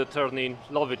stability in the turn-in.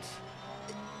 Love it.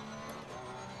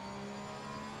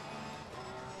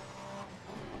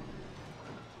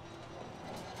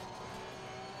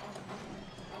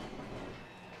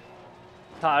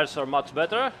 Tires are much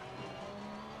better.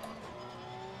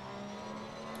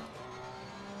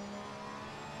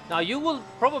 Now you will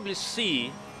probably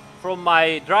see from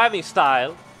my driving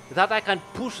style that I can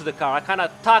push the car, I can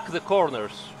attack the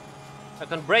corners. I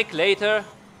can brake later,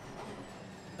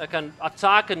 I can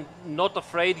attack and not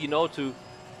afraid, you know, to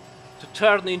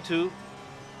turn into.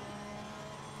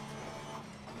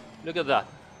 Look at that.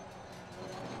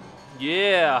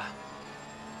 Yeah.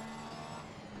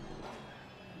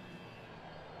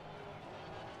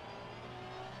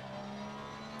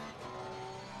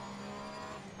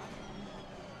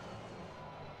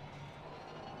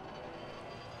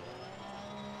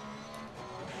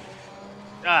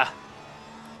 Ah.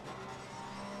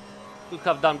 Could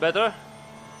have done better.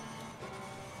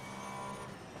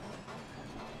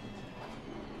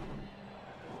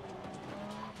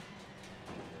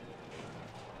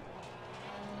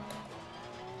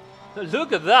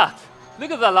 Look at that.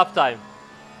 Look at that lap time.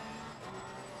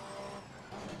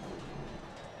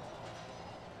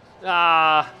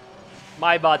 Ah,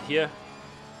 my bad here.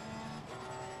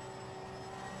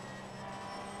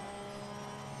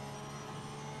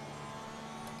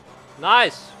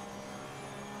 Nice.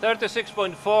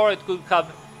 36.4, it could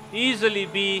have easily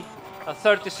be a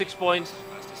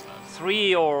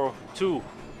 36.3 or 2.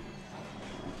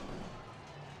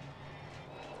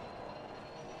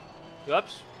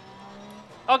 Oops.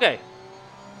 Okay.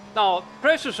 Now,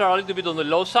 pressures are a little bit on the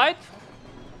low side.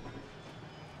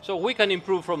 So we can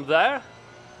improve from there.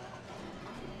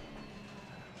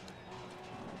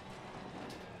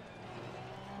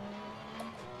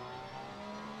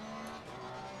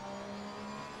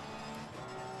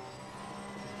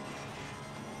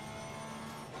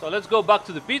 So let's go back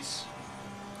to the pits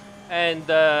and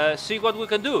see what we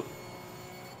can do.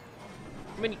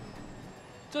 I mean,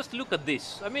 just look at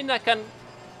this. I mean, I can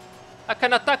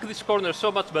attack this corner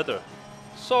so much better.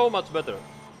 So much better.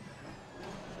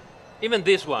 Even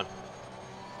this one.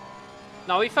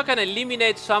 Now, if I can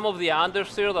eliminate some of the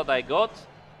understeer that I got,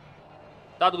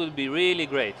 that would be really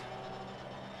great.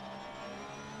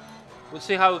 We'll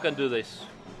see how we can do this.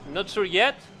 I'm not sure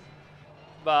yet,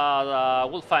 but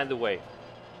we'll find a way.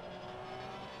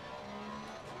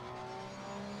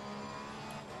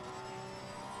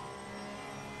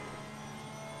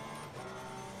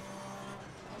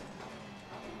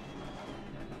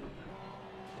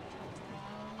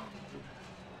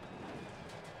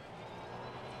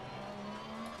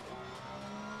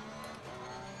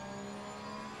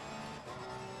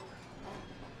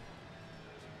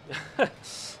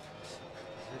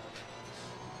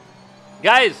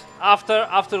 Guys,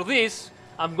 after this,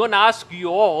 I'm gonna ask you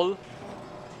all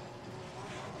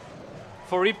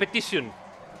for repetition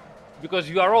because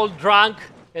you are all drunk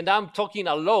and I'm talking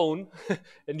alone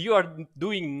and you are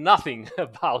doing nothing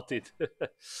about it.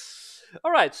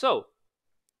 All right, so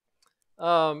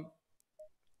um,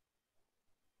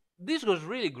 this was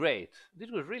really great.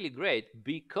 This was really great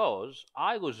because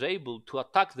I was able to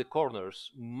attack the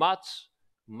corners much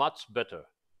better.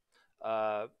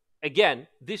 Uh, Again,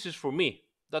 this is for me.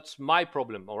 That's my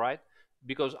problem, all right?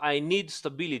 Because I need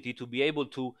stability to be able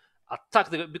to attack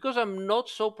the. Because I'm not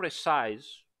so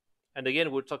precise, and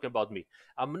again, we're talking about me.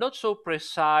 I'm not so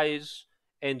precise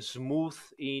and smooth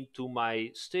into my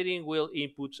steering wheel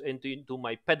inputs and into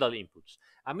my pedal inputs.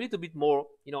 I'm a little bit more,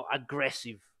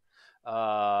 aggressive.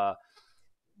 Uh,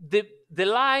 the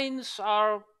lines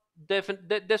are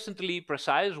definitely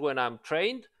precise when I'm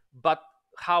trained, but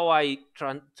how I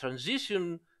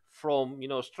transition from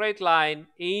straight line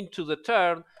into the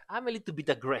turn, I'm a little bit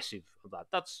aggressive on that.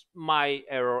 That's my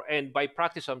error, and by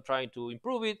practice, I'm trying to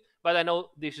improve it. But I know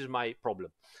this is my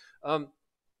problem.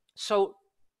 So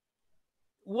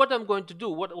what I'm going to do,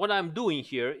 what I'm doing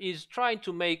here is trying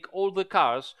to make all the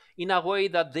cars in a way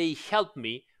that they help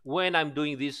me when I'm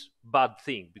doing this bad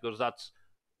thing, because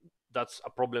that's a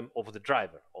problem of the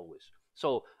driver always.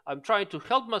 So I'm trying to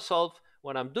help myself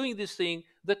when I'm doing this thing.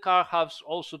 The car has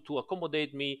also to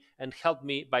accommodate me and help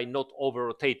me by not over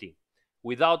rotating.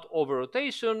 Without over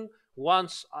rotation,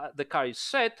 once the car is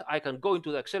set, I can go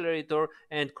into the accelerator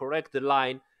and correct the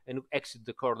line and exit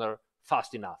the corner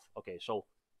fast enough. Okay, so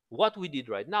what we did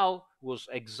right now was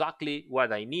exactly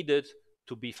what I needed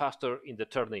to be faster in the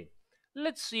turning.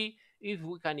 Let's see if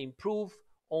we can improve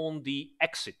on the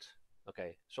exit.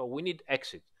 Okay, so we need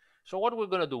exit. So what we're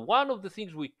going to do, one of the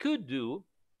things we could do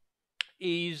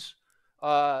is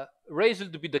raise a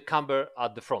little bit the camber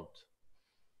at the front.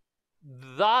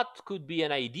 That could be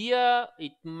an idea.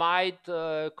 It might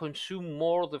consume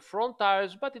more the front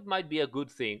tires, but it might be a good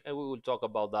thing, and we will talk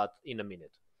about that in a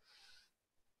minute.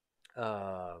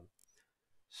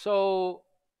 So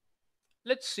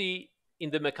let's see in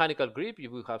the mechanical grip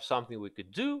if we have something we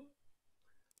could do.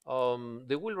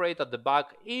 The wheel rate at the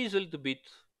back is a little bit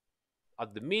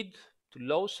at the mid to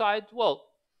low side. Well,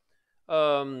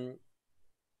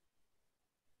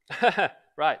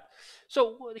 right.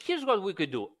 So here's what we could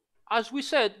do. As we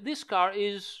said, this car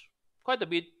is quite a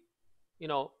bit,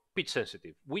 pitch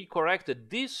sensitive. We corrected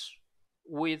this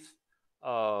with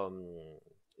um,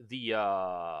 the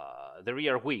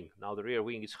rear wing. Now the rear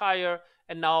wing is higher,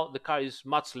 and now the car is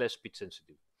much less pitch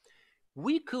sensitive.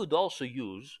 We could also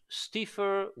use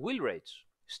stiffer wheel rates.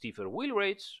 Stiffer wheel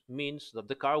rates means that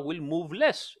the car will move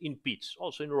less in pitch,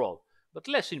 also in roll, but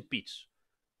less in pitch.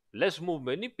 Less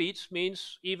movement in pitch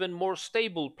means even more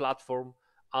stable platform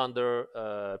under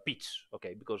pitch,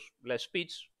 okay, because less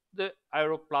pitch, the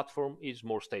aero platform is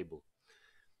more stable.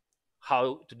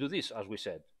 How to do this, as we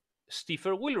said?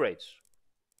 Stiffer wheel rates.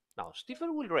 Now,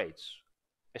 stiffer wheel rates,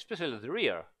 especially at the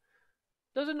rear,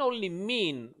 doesn't only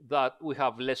mean that we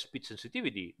have less pitch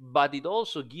sensitivity, but it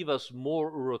also gives us more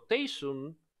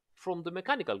rotation from the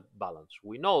mechanical balance.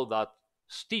 We know that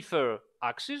stiffer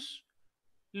axis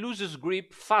loses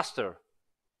grip faster,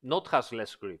 not has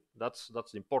less grip. That's the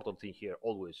important thing here,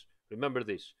 always. Remember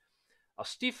this. A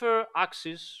stiffer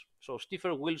axis, so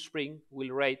stiffer wheel spring,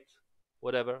 wheel rate,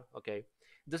 whatever, okay,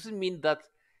 doesn't mean that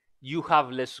you have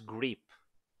less grip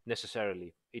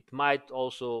necessarily. It might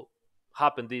also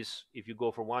happen this if you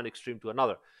go from one extreme to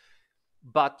another,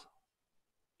 but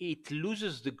it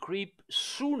loses the grip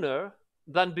sooner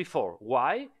than before.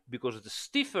 Why? Because the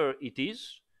stiffer it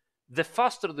is, the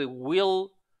faster the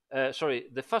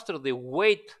the faster the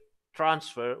weight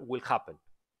transfer will happen.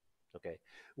 Okay,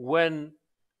 when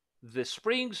the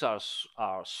springs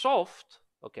are soft,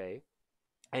 okay,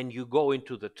 and you go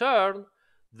into the turn,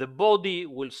 the body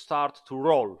will start to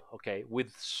roll. Okay,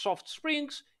 with soft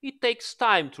springs, it takes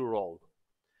time to roll.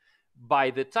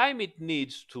 By the time it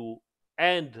needs to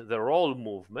end the roll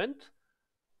movement,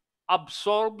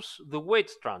 absorbs the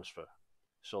weight transfer.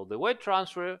 So the weight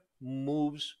transfer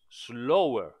moves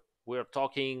slower. We're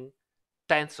talking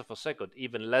tenths of a second,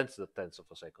 even less than tenths of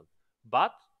a second.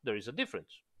 But there is a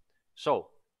difference. So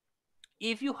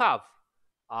if you have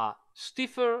a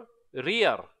stiffer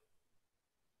rear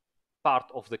part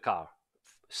of the car,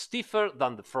 stiffer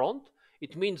than the front,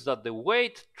 it means that the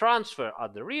weight transfer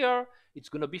at the rear, it's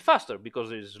going to be faster because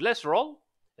there is less roll,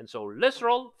 and so less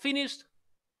roll, finished,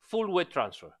 full weight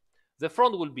transfer. The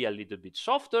front will be a little bit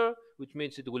softer, which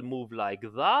means it will move like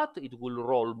that, it will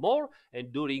roll more,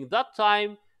 and during that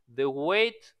time, the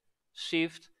weight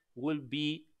shift will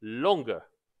be longer.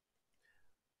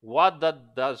 What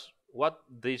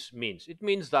this means? It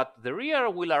means that the rear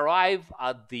will arrive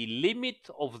at the limit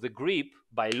of the grip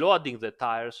by loading the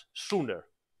tires sooner,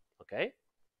 okay?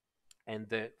 And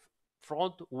the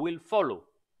front will follow.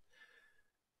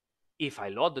 If I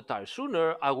load the tires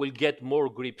sooner, I will get more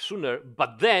grip sooner,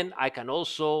 but then I can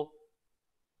also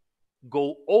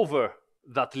go over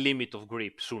that limit of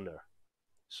grip sooner.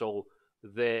 So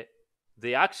the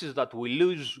axis that will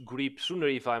lose grip sooner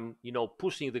if I'm,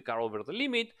 pushing the car over the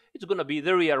limit, it's going to be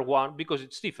the rear one because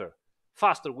it's stiffer.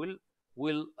 Faster will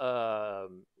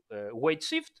weight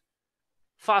shift,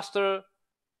 faster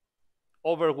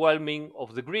overwhelming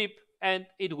of the grip, and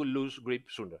it will lose grip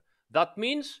sooner. That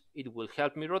means it will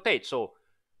help me rotate. So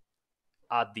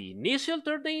at the initial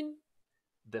turn-in,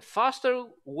 the faster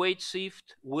weight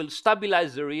shift will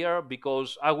stabilize the rear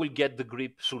because I will get the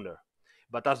grip sooner.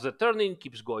 But as the turning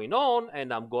keeps going on,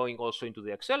 and I'm going also into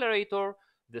the accelerator,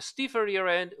 the stiffer rear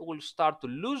end will start to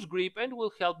lose grip and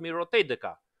will help me rotate the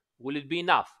car. Will it be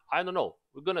enough? I don't know.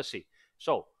 We're going to see.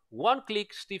 So one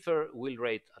click stiffer wheel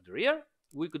rate at the rear.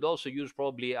 We could also use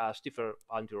probably a stiffer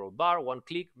anti-roll bar. One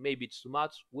click, maybe it's too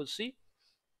much. We'll see.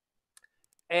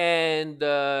 And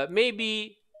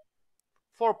maybe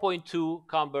 4.2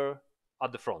 camber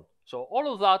at the front. So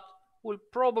all of that will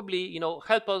probably,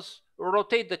 help us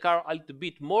rotate the car a little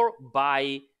bit more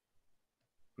by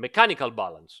mechanical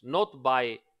balance, not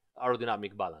by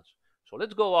aerodynamic balance. So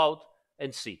let's go out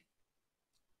and see.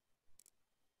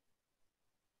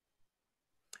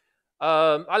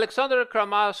 Alexander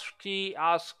Kramarsky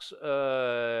asks,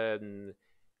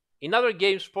 in other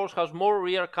games, Porsche has more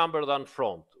rear camber than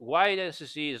front. Why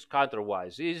ACC is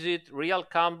counterwise? Is it real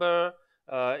camber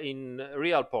in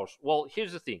real Porsche? Well,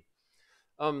 here's the thing.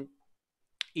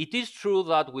 It is true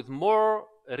that with more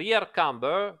rear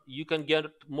camber, you can get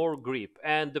more grip.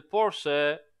 And the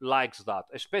Porsche likes that,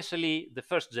 especially the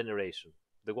first generation,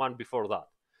 the one before that.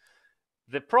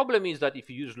 The problem is that if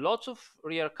you use lots of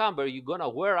rear camber, you're going to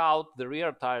wear out the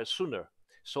rear tires sooner.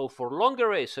 So for longer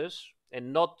races,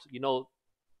 and not,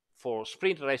 for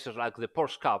sprint races like the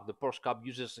Porsche Cup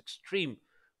uses extreme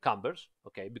cambers,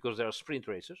 okay, because they are sprint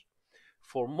races.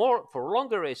 For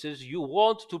longer races, you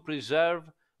want to preserve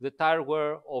the tire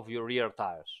wear of your rear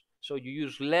tires. So you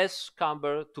use less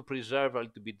camber to preserve a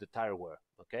little bit the tire wear,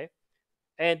 okay?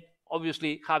 And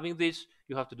obviously, having this,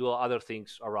 you have to do other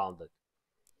things around it.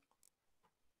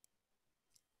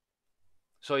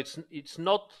 So it's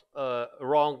not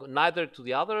wrong neither to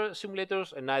the other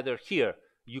simulators and neither here.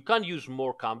 You can use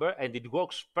more camber, and it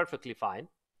works perfectly fine,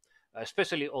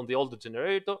 especially on the older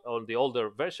generator, on the older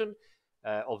version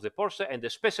of the Porsche, and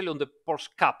especially on the Porsche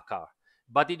Cup car.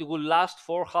 But it will last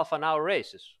for half-an-hour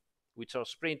races, which are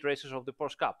sprint races of the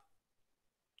Porsche Cup.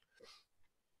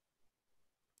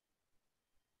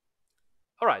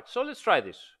 All right, so let's try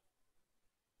this.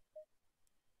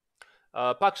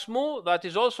 Paxmo, that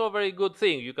is also a very good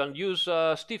thing. You can use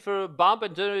stiffer bump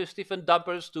and generally stiffened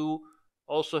dampers to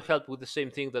also help with the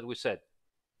same thing that we said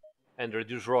and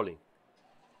reduce rolling.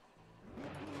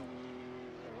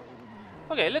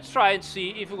 Okay, let's try and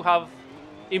see if we have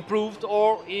improved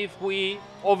or if we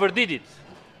overdid it.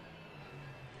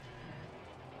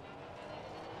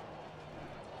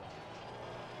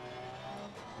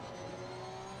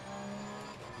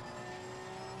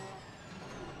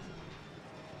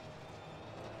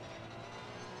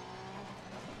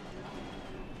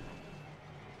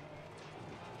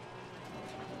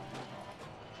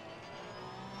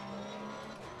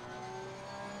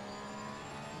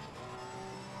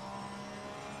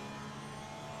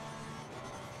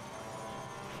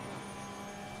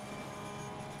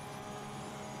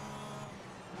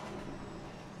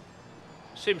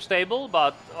 Seems stable,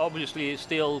 but obviously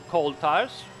still cold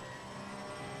tires.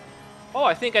 Oh,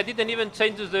 I think I didn't even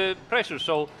change the pressure,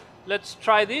 so let's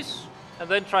try this and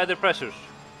then try the pressures.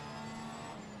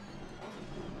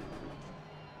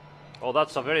 Oh,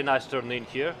 that's a very nice turn in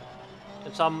here.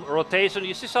 And some rotation.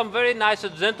 You see some very nice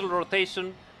and gentle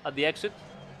rotation at the exit.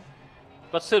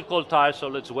 But still cold tires, so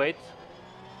let's wait.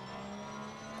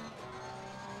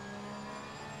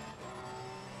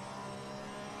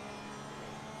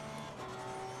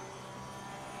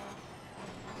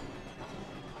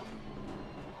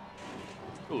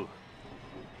 Ooh.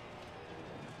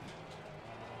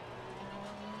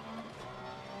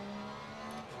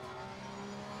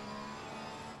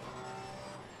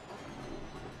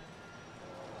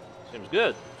 Seems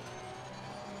good.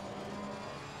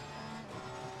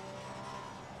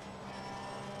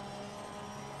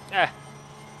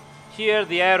 Here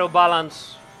the aero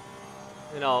balance,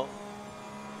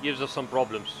 gives us some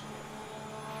problems.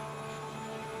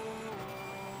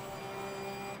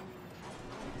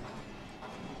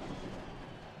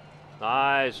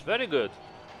 Nice, very good.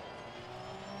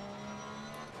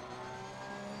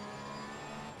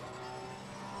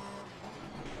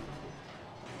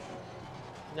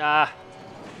 Ah,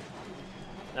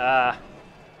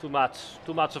 too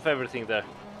much of everything there.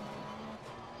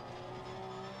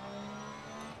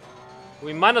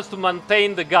 We managed to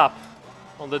maintain the gap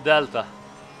on the delta.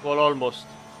 Well, almost.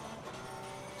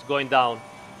 It's going down.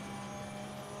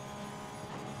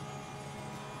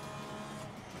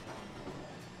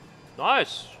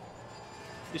 Nice.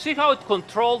 You see how it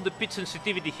controlled the pitch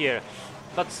sensitivity here,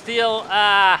 but still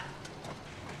a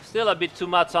bit too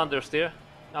much understeer.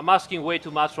 I'm asking way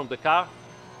too much from the car.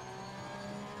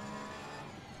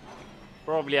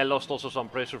 Probably I lost also some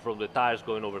pressure from the tires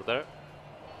going over there.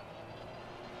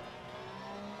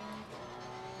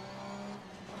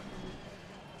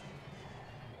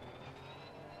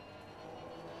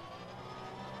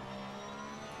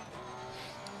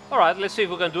 Alright, let's see if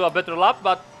we can do a better lap,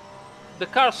 but the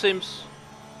car seems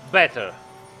better.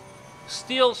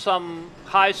 Still some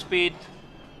high speed,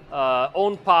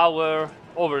 on power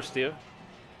oversteer,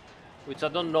 which I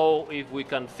don't know if we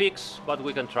can fix, but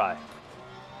we can try.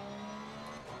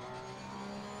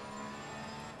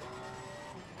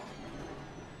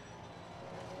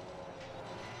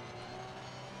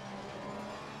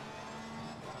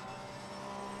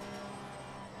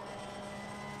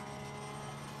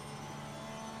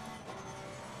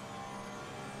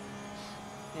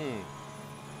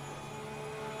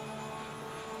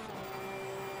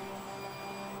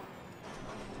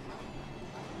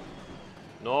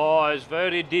 No, it's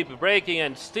very deep braking,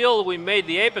 and still we made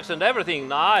the apex and everything.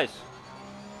 Nice.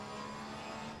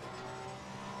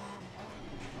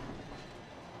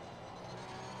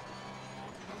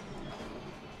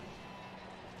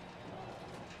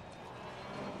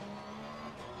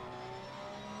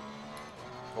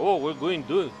 Oh, we're going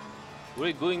good.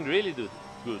 We're going really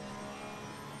good.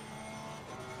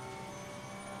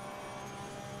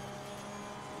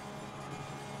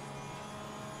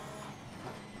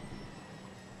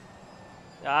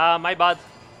 Ah, my bad.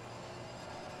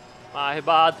 My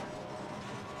bad.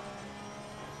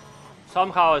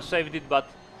 Somehow I saved it, but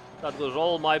that was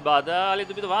all my bad. A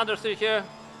little bit of understeer here.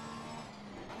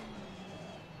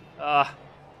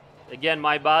 Again,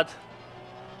 my bad.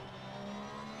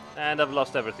 And I've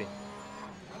lost everything.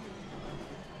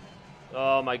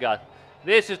 Oh my god.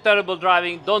 This is terrible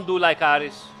driving. Don't do like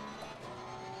Aris.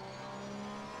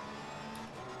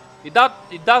 It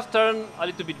does turn a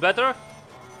little bit better.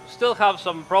 Still have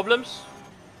some problems.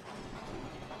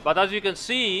 But as you can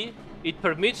see, it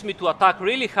permits me to attack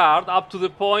really hard up to the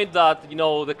point that, you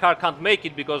know, the car can't make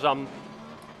it because I'm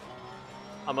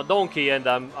a donkey and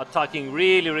I'm attacking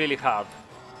really, really hard.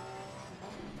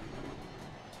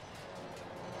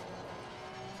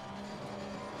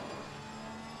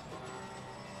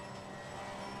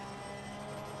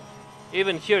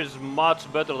 Even here is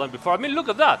much better than before. I mean, look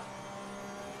at that.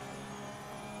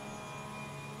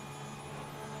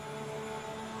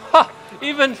 Ha!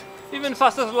 Even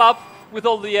fastest lap with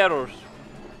all the errors.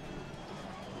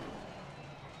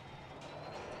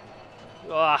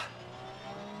 Ah.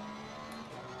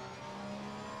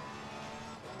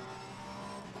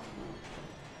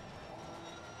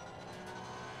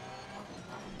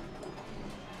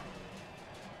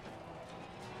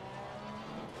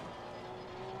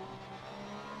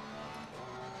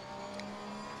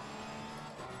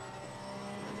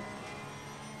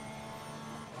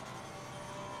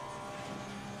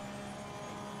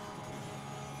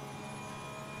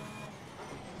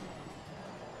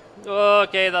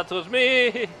 Okay, that was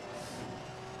me.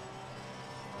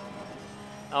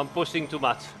 I'm pushing too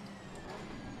much.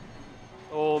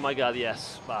 Oh my god,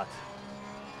 yes, but...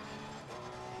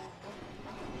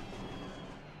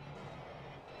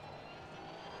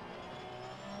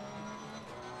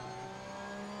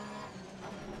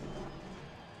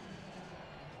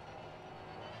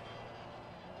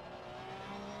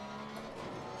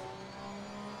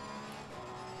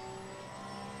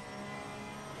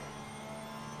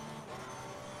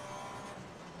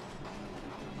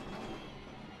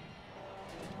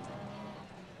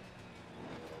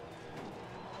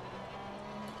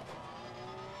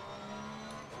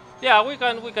 yeah, we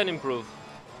can improve.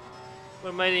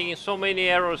 We're making so many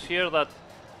errors here that...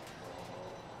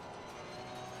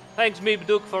 Thanks, Meep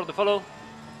Duke, for the follow.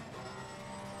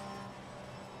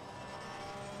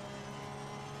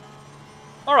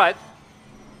 Alright.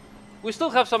 We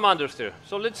still have some understeer,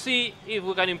 so let's see if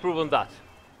we can improve on that.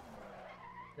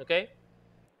 Okay?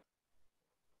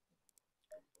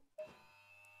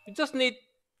 You just need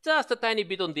just a tiny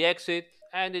bit on the exit,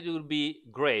 and it will be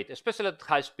great, especially at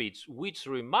high speeds. Which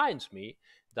reminds me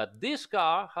that this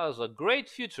car has a great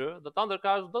feature that other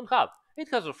cars don't have. It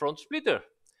has a front splitter.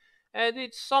 And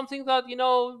it's something that,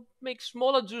 makes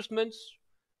small adjustments.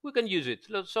 We can use it.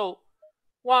 So,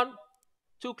 1,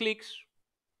 2 clicks.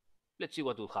 Let's see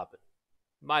what will happen.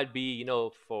 Might be,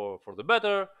 for the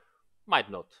better. Might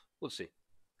not. We'll see.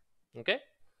 Okay?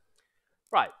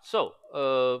 Right, so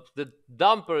the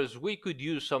dampers, we could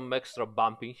use some extra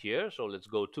bumping here. So let's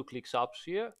go 2 clicks up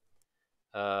here.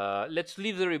 Let's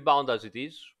leave the rebound as it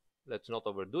is. Let's not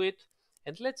overdo it.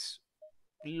 And let's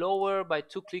lower by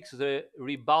 2 clicks the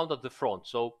rebound at the front.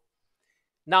 So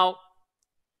now,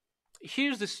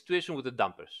 here's the situation with the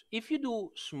dampers. If you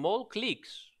do small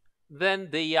clicks, then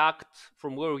they act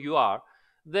from where you are,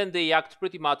 then they act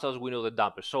pretty much as we know the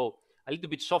dampers. So a little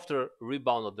bit softer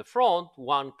rebound at the front,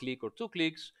 1 click or 2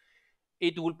 clicks,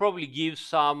 it will probably give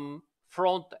some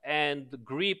front end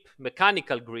grip,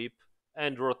 mechanical grip,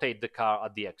 and rotate the car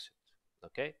at the exit,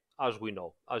 okay, as we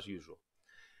know, as usual.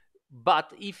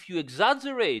 But if you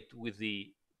exaggerate with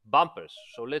the bumpers,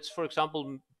 so let's, for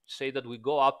example, say that we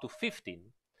go up to 15,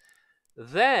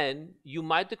 then you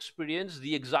might experience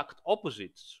the exact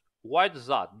opposites. Why is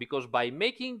that? Because by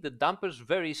making the dampers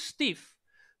very stiff,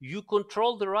 you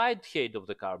control the ride height of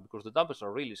the car, because the dampers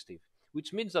are really stiff,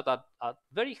 which means that at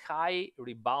very high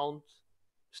rebound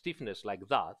stiffness like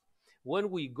that, when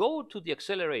we go to the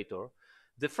accelerator,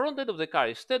 the front end of the car,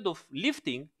 instead of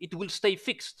lifting, it will stay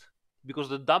fixed, because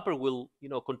the damper will,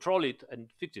 control it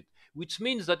and fix it, which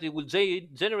means that it will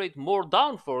generate more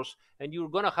downforce, and you're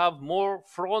going to have more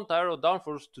front aero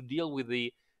downforce to deal with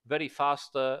the very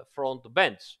fast front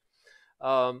bends.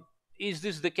 Is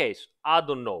this the case? I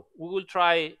don't know. We will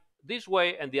try this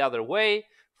way and the other way.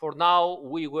 For now,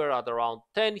 we were at around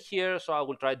 10 here, so I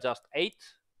will try just 8.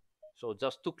 So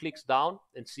just 2 clicks down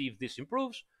and see if this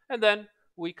improves, and then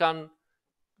we can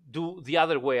do the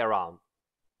other way around.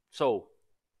 So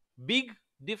big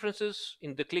differences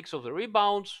in the clicks of the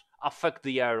rebounds affect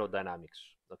the aerodynamics.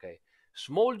 Okay,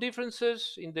 small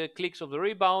differences in the clicks of the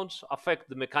rebounds affect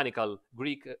the mechanical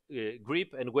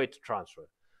grip and weight transfer.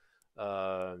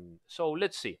 So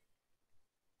let's see.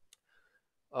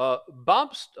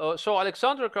 Bumps. So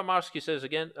Alexander Kramarski says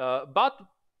again, but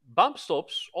bump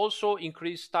stops also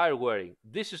increase tire wearing.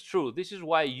 This is true. This is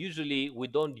why usually we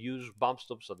don't use bump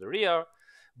stops at the rear,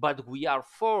 but we are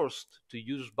forced to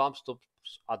use bump stops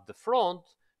at the front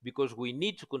because we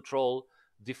need to control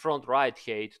the front ride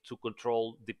height to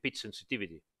control the pitch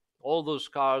sensitivity. All those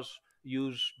cars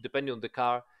use, depending on the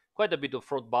car, quite a bit of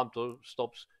front bump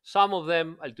stops. Some of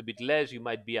them a little bit less. You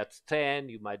might be at 10,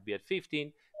 you might be at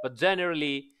 15, but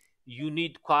generally you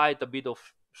need quite a bit of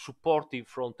supportive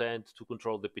front end to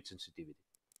control the pitch sensitivity.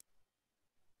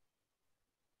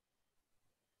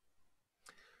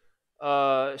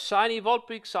 Shiny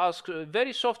Volpix asks,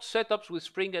 very soft setups with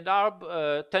spring and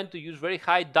arb tend to use very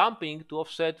high damping to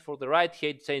offset for the ride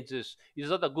height changes. Is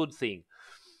that a good thing?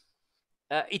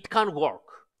 It can work.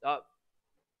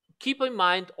 Keep in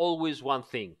mind always one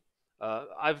thing.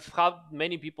 I've had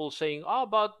many people saying, "Oh,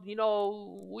 but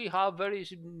we have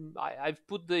I've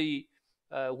put the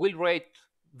wheel rate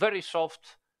very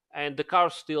soft, and the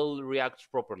car still reacts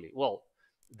properly." Well,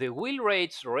 the wheel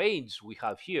rates range we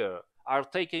have here are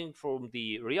taken from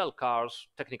the real car's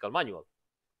technical manual.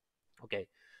 Okay,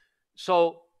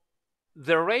 so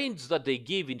the range that they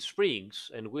give in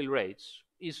springs and wheel rates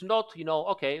is not,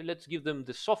 okay, let's give them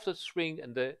the softest spring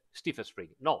and the stiffest spring.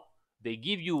 No, they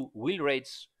give you wheel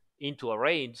rates into a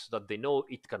range that they know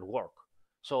it can work.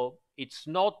 So it's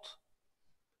not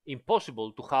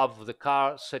impossible to have the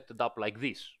car set it up like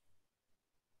this.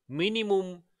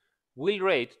 Minimum wheel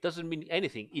rate doesn't mean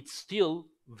anything. It's still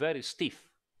very stiff,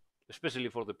 especially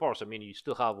for the Porsche. I mean, you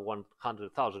still have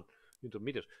 100,000 Newton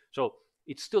meters. So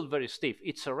it's still very stiff.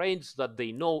 It's a range that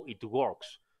they know it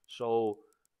works. So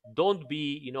don't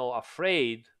be,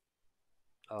 afraid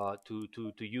to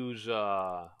use.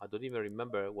 I don't even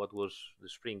remember what was the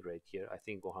spring rate here. I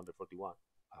think 141.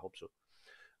 I hope so.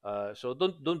 So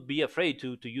don't be afraid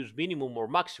to use minimum or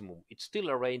maximum. It's still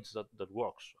a range that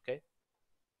works. Okay.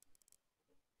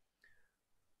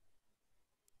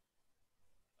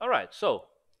 All right. So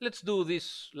let's do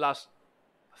this last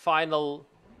final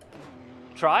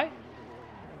try.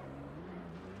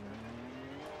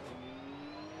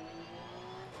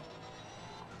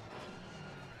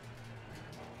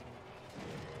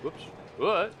 Whoops.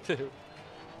 What?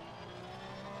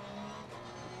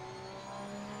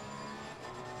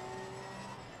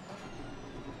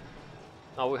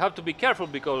 Now we have to be careful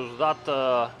because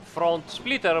that front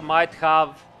splitter might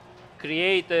have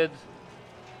created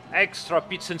extra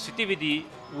pitch sensitivity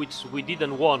which we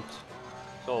didn't want.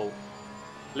 So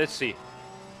let's see.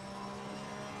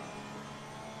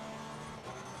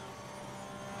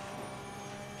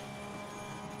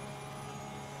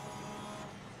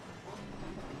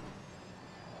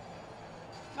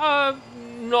 Uh,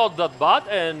 Not that bad,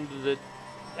 and the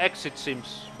exit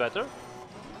seems better.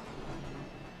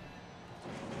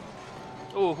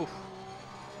 Oh,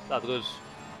 that was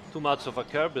too much of a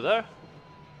curb there.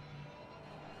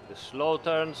 The slow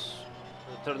turns,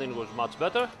 the turning was much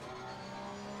better.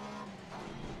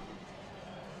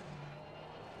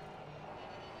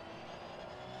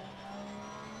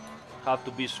 Have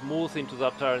to be smooth into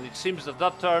that turn. It seems that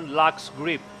that turn lacks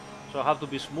grip, so I have to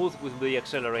be smooth with the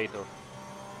accelerator.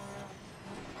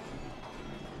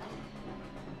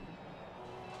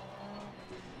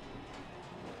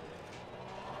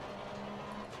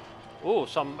 Oh,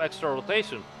 some extra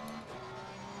rotation.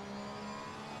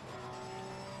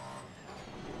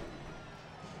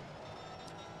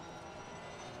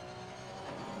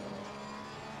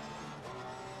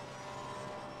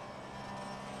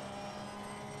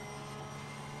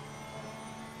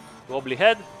 Wobbly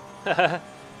head.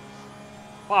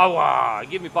 Power!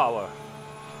 Give me power.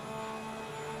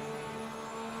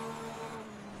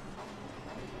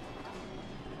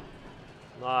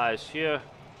 Nice here.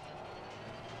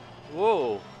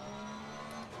 Whoa.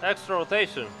 Extra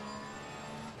rotation.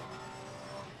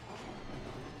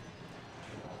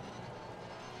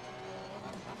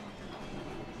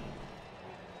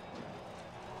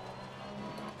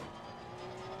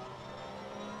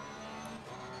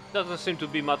 Doesn't seem to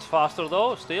be much faster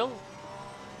though, still.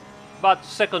 But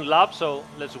second lap, so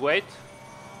let's wait.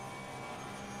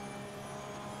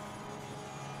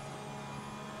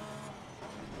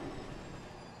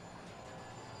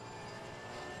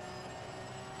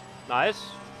 Nice.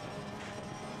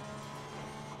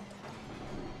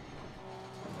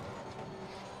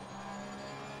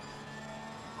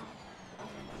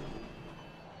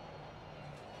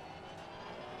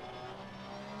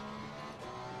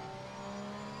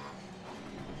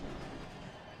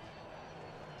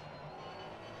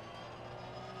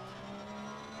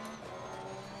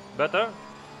 Better.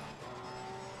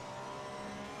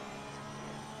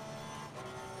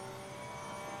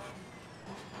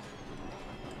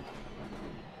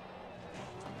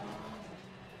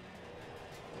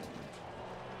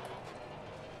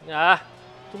 Ah,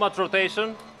 too much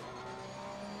rotation.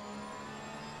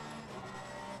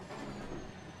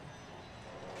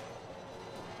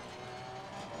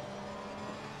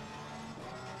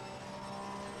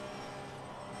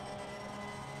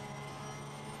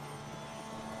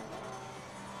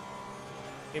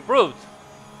 Improved.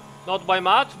 Not by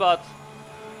much, but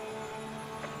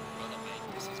Well done, mate.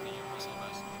 This has been your muscle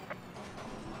best.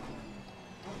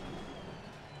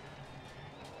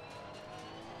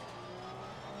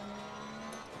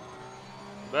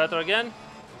 better again.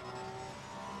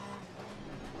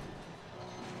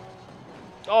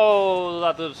 Oh,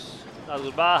 that was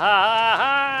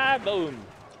bad. Boom.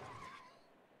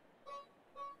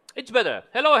 It's better.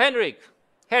 Hello, Henrik.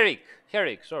 Herrick.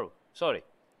 Sorry.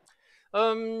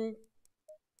 Um,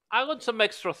 I want some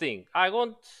extra thing. Uh,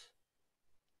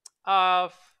 I'm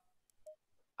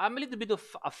a little bit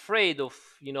afraid of,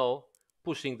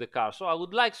 pushing the car. So I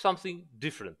would like something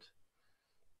different.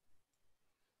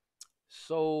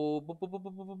 So,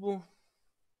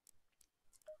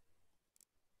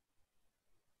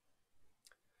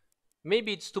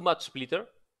 maybe it's too much splitter.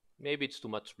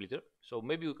 So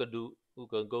maybe we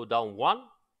can go down one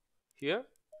here,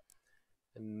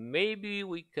 and maybe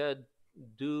we could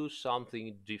do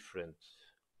something different.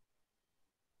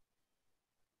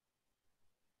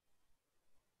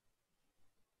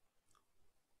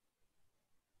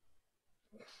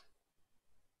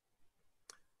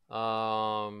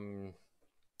 Um,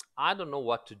 I don't know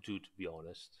what to do, to be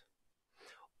honest.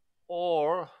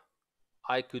 Or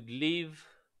I could leave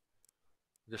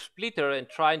the splitter and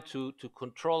trying to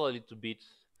control a little bit.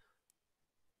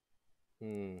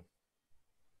 Hmm.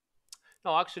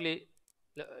 No, actually,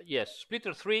 yes,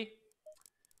 splitter 3,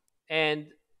 and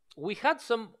we had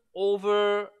some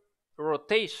over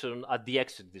rotation at the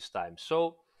exit this time.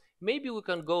 So maybe we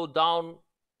can go down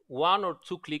one or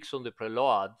two clicks on the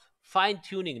preload, fine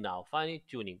tuning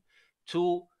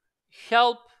to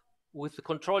help with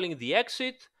controlling the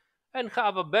exit and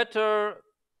have a better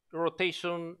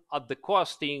rotation at the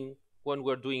costing when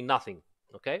we're doing nothing.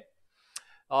 Okay.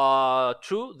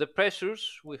 True, the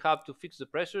pressures, we have to fix the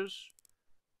pressures.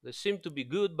 They seem to be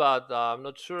good, but I'm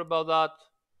not sure about that.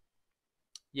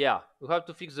 Yeah, we have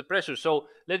to fix the pressure. So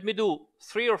let me do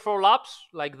 3 or 4 laps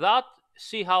like that,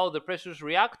 see how the pressures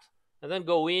react, and then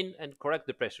go in and correct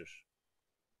the pressures.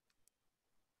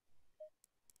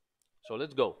 So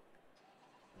let's go.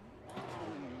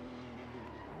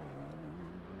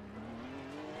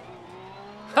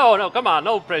 Oh no, come on,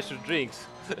 no pressure drinks.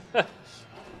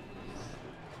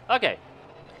 Okay,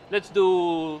 let's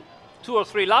do 2 or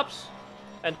 3 laps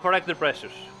and correct the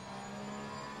pressures.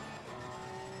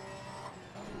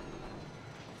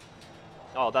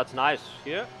 Oh, that's nice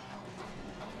here.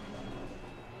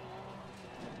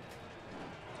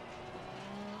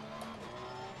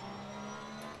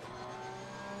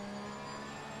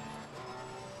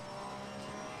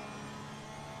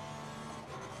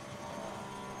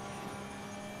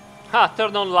 Ha,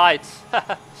 turn on lights.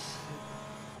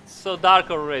 So dark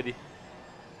already.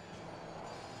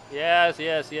 Yes,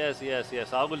 yes, yes, yes,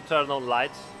 yes. I will turn on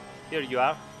lights. Here you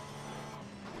are.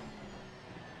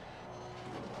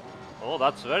 Oh,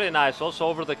 that's very nice. Also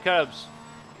over the curbs.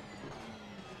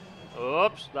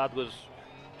 Oops, that was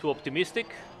too optimistic.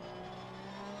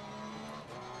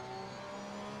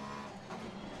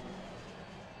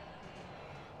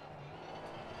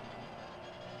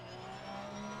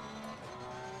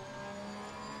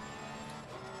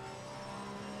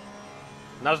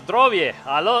 Na zdrowie.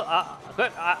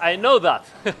 I know that.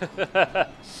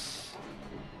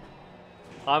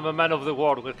 I'm a man of the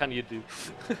world. What can you do?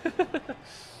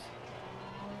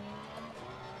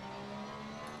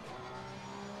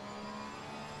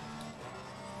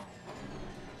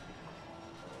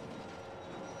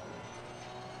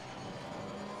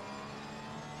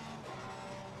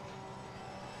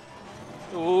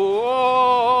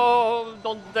 Oh,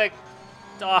 don't deck.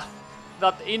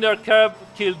 That inner curb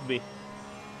killed me.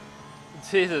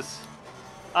 Jesus.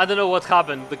 I don't know what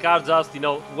happened. The car just,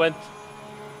 went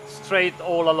straight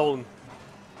all alone.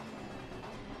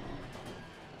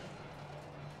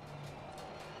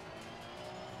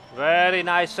 Very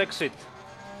nice exit.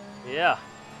 Yeah.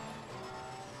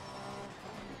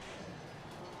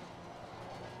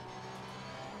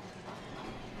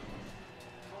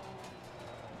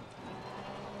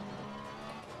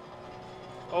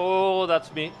 Oh,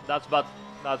 that's me. That's bad.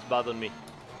 That's bad on me.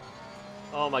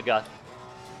 Oh my god.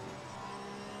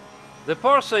 The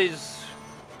Porsche is...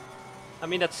 I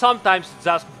mean, that sometimes it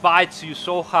just bites you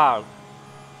so hard.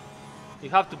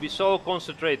 You have to be so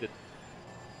concentrated.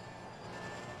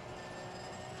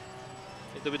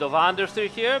 A little bit of understeer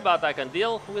here, but I can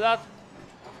deal with that.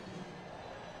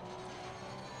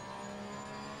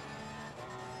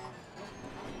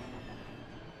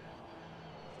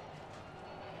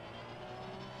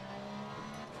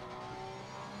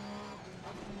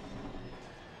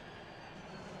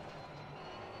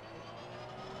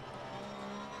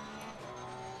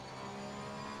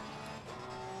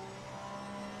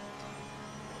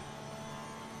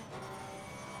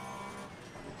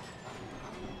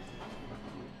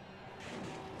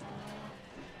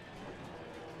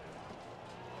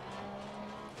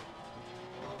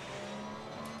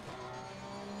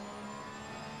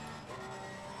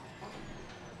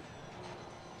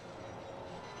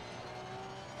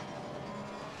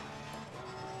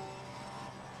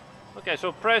 Okay,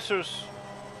 so pressures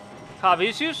have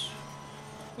issues,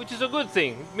 which is a good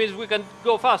thing. It means we can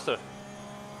go faster.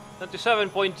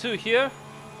 27.2 here.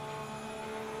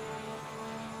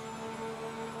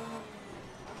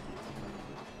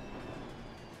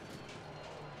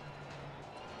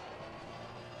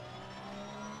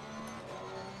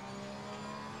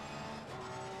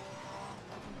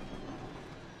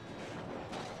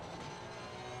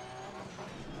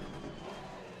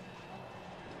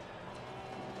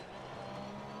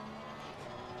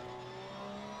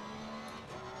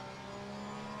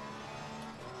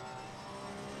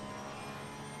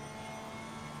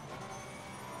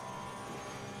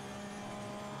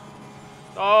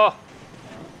 Oh,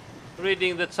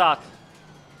 reading the chat.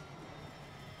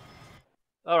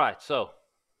 All right, so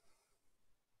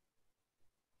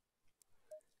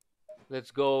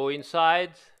let's go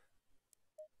inside.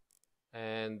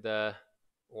 And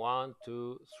 1,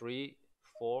 2, 3,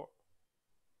 4.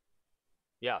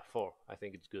 Yeah, 4. I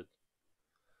think it's good.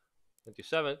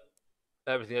 27.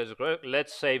 Everything is correct.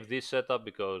 Let's save this setup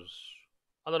because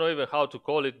I don't know even how to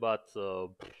call it, but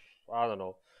I don't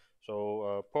know.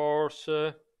 So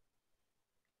Porsche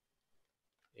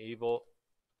Evo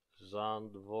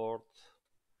Zandvoort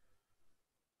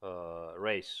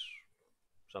race,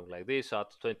 something like this at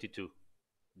 22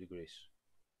 degrees.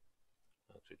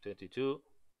 Actually, 22.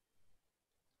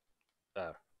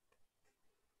 There.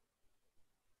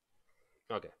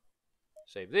 Okay.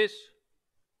 Save this.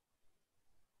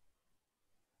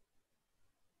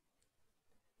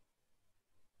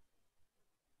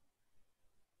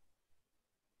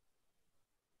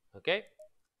 Okay.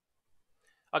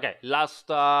 Okay. Last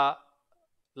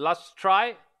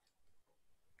try.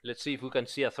 Let's see if we can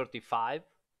see a 35.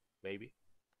 Maybe.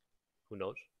 Who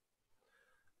knows?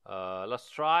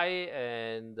 Let's try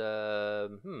and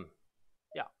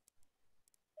yeah.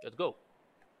 Let's go.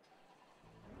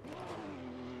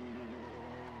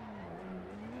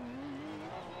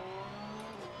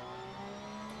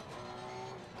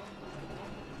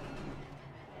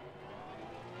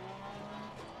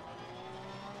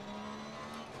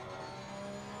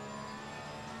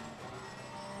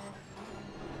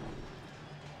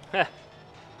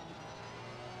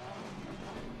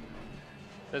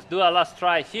 Let's do a last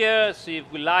try here, see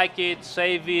if we like it,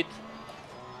 save it,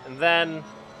 and then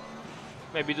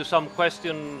maybe do some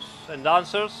questions and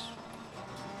answers,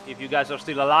 if you guys are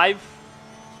still alive.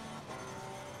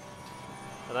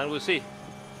 And then we'll see.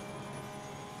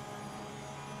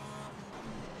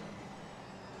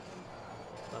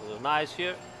 That was nice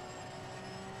here.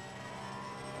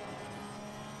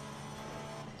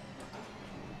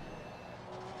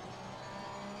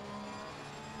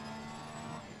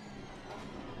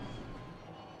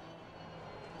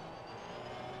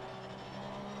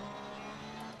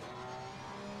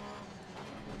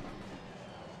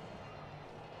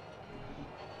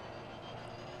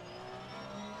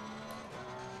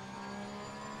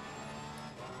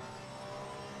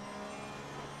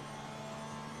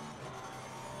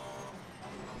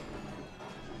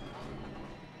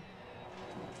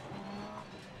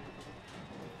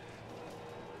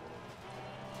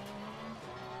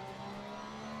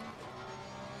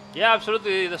 Yeah,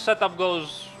 absolutely. The setup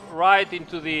goes right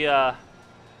into the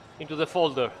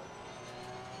folder.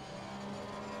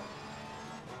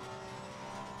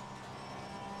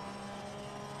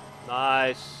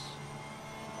 Nice.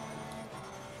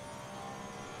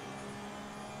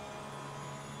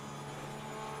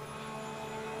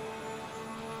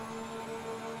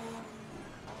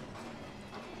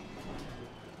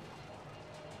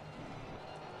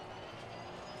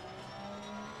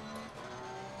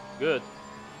 Good.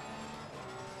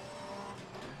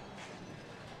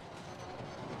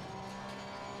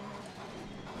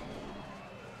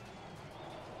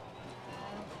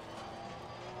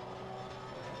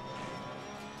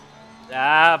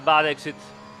 Ah, bad exit.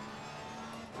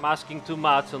 Masking too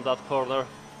much on that corner.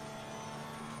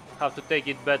 Have to take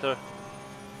it better.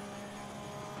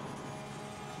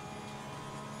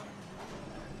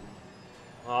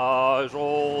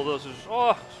 Oh, this is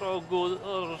so good.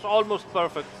 This is almost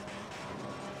perfect.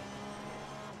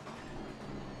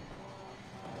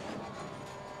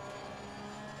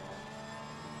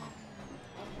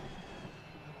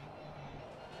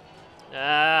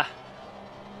 Ah,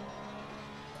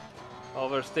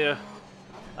 oversteer.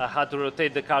 I had to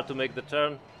rotate the car to make the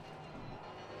turn.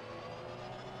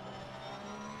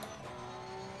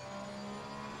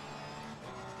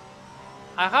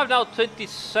 I have now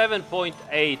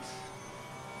 27.8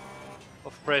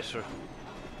 of pressure.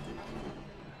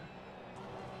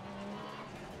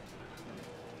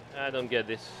 I don't get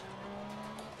this.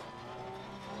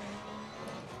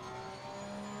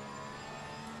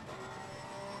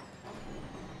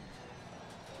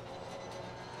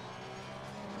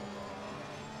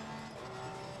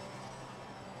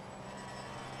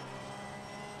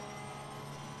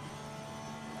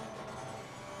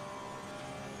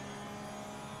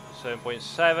 Seven point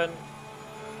seven.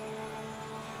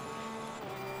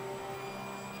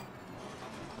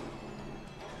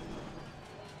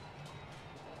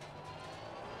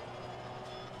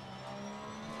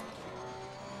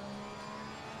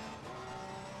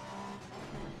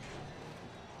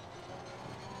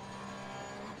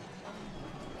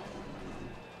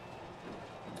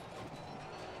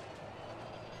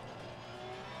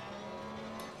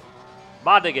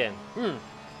 Bad again.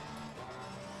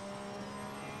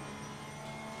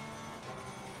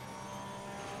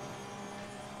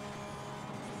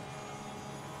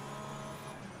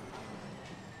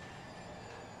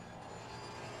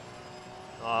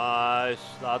 Nice.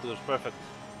 That was perfect.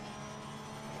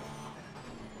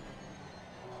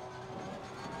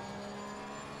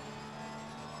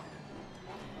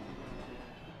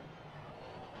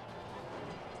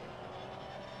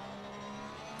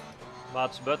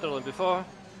 Much better than before.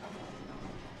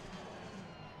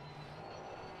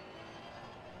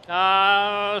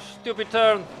 Stupid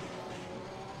turn.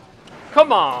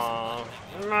 Come on.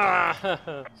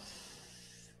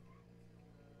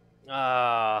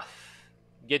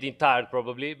 Getting tired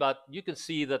probably, but you can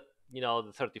see that,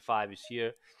 the 35 is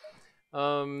here.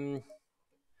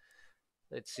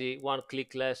 Let's see, one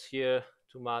click less here,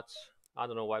 too much. I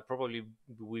don't know why. Probably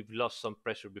we've lost some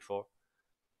pressure before,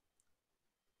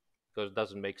 because it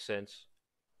doesn't make sense.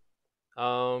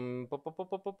 Pop, pop, pop,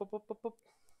 pop, pop, pop, pop, pop.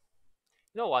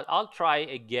 You know what? I'll try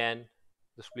again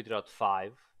the splitter at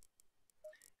 5.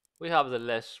 We have the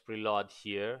less preload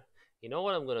here. You know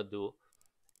what I'm gonna do?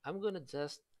 I'm gonna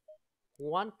just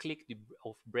one click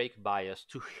of brake bias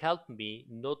to help me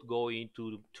not go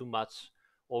into too much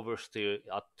oversteer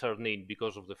at turn in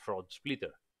because of the front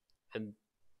splitter. And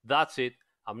that's it.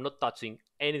 I'm not touching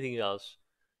anything else.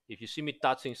 If you see me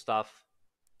touching stuff,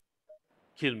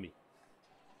 kill me.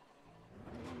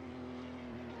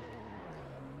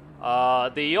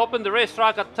 They opened the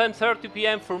racetrack at 10:30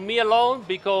 p.m. for me alone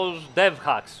because dev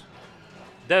hacks,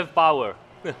 dev power.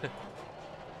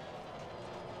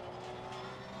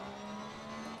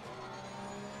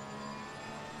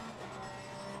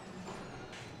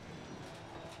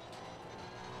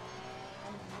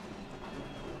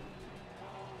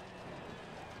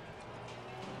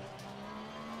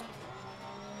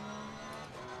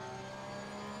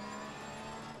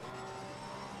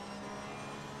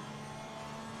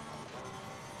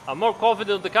 I'm more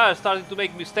confident the car is starting to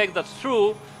make mistakes, that's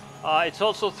true. It's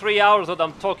also 3 hours that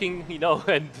I'm talking, you know,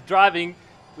 and driving,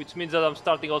 which means that I'm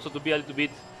starting also to be a little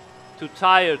bit too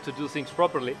tired to do things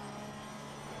properly.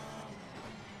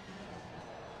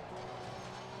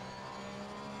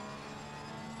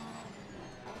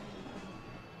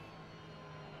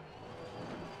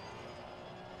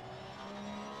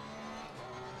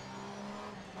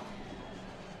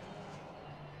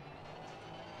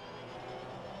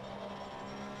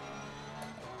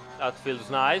 That feels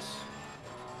nice.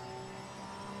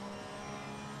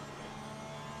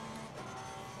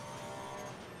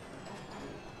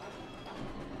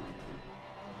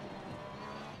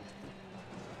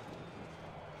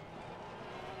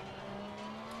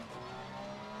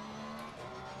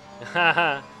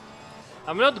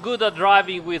 I'm not good at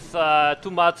driving with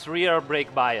too much rear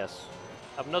brake bias.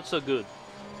 I'm not so good.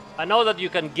 I know that you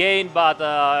can gain, but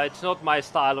it's not my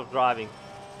style of driving.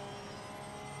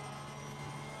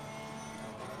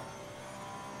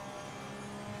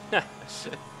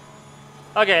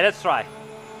 Okay, let's try.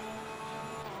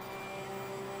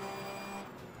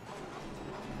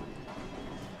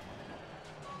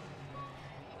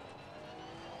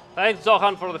 Thanks,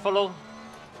 Zohan, for the follow.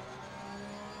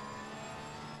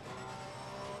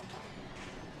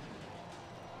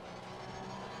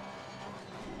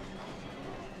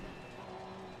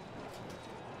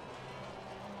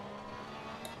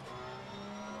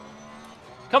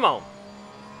 Come on.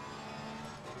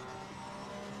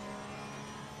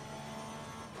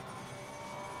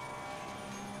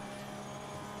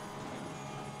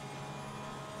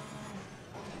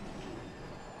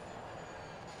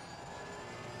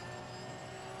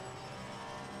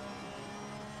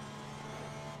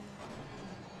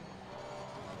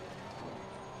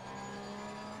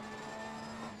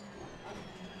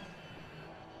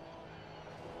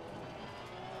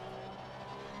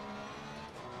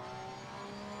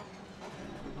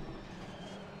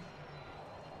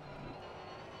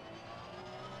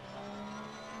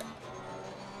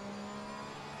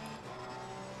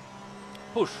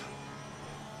 Push.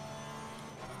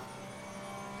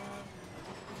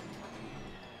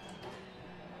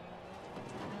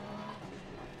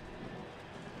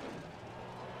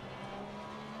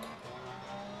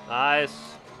 Nice.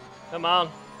 Come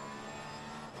on.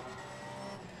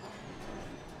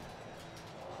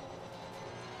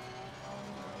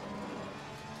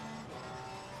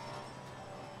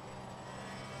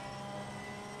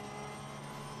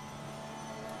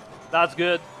 That's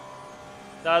good.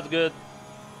 That's good.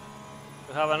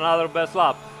 We have another best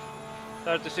lap.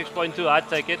 36.2, I'd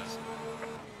take it.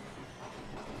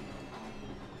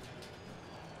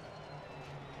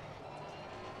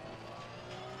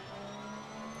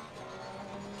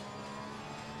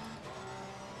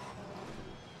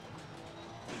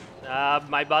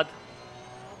 My bad.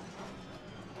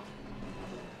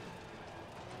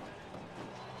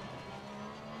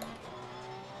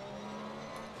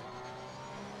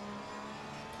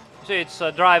 See, it's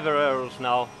driver errors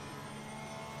now.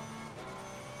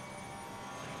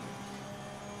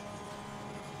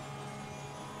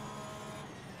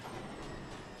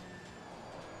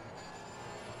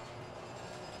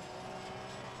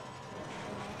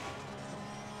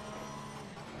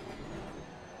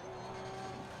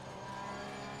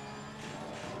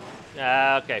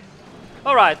 Okay.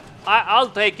 All right. I'll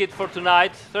take it for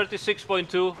tonight.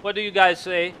 36.2. What do you guys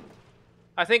say?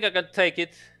 I think I can take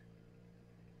it.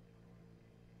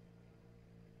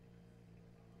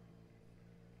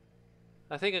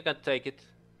 I think I can take it.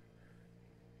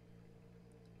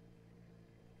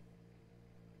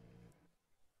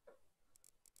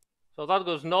 So that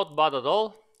was not bad at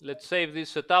all. Let's save this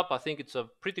setup. I think it's a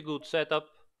pretty good setup.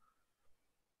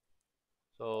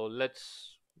 So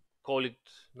let's call it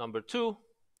number 2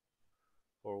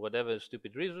 for whatever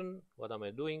stupid reason. What am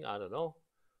I doing? I don't know.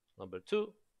 Number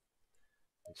 2.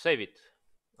 And save it.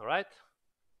 All right.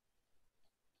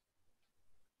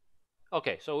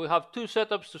 Okay, so we have 2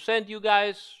 setups to send you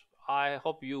guys. I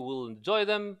hope you will enjoy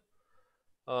them.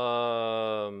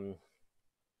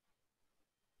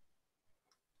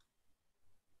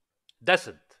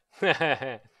 Decent.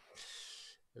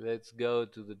 Let's go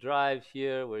to the drive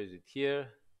here. Where is it here?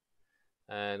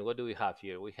 And what do we have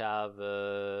here? We have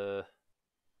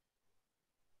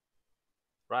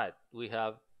right. We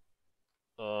have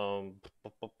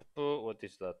what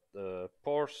is that?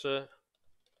 Porsche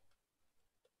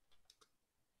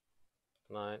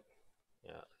 9.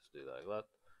 Yeah, let's do it like that.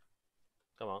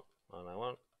 Come on,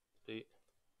 991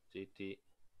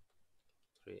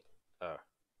 GT3-R.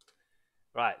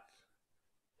 Right,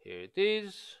 here it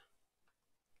is.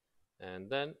 And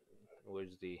then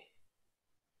where's the?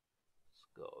 Let's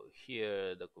go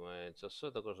here. Documents.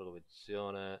 Assetto, Corsa,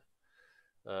 Competizione.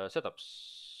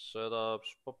 Setups.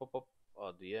 Pop, pop, pop.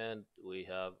 At the end, we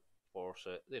have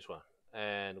Porsche. This one,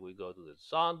 and we go to the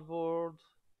soundboard,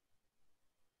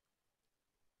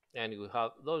 and we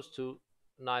have those two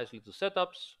nice little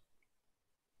setups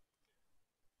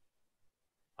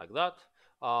like that.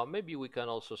 Maybe we can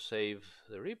also save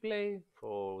the replay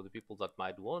for the people that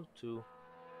might want to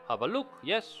have a look.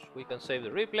 Yes, we can save the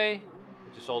replay,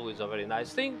 which is always a very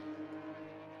nice thing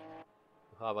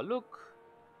to have a look.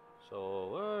 So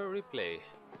replay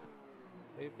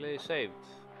saved.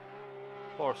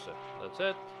 Porsche, that's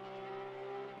it.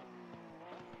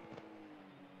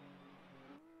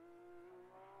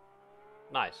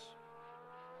 Nice.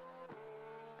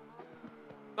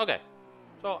 Okay,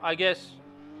 so I guess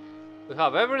we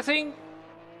have everything.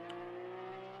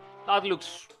 That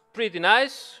looks pretty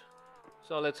nice.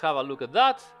 So let's have a look at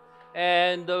that.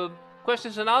 And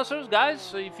questions and answers,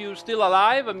 guys. If you're still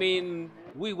alive, I mean,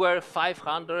 we were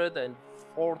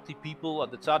 540 people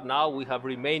at the chat. Now we have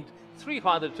remained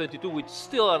 322, which is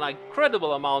still an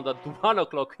incredible amount at 1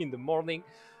 o'clock in the morning.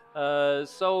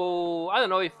 So I don't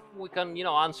know if we can,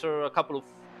 answer a couple of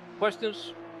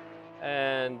questions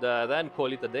and then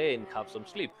call it a day and have some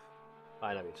sleep.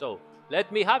 Finally. So let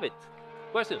me have it.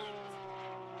 Questions?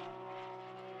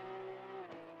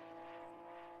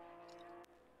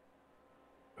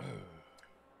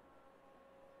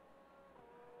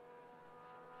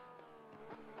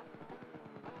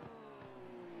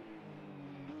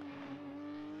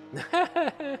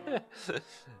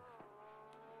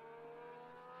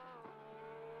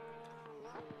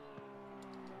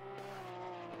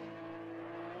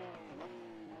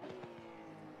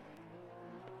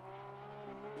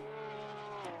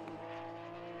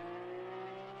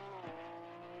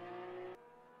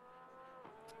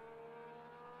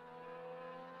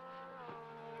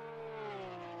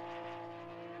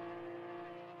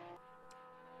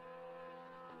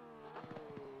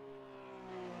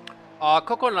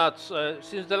 Coconuts,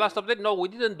 since the last update, no, we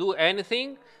didn't do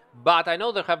anything, but I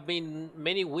know there have been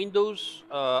many Windows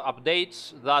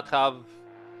updates that have,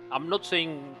 I'm not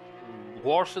saying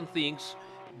worsen things,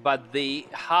 but they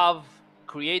have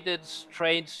created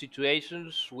strange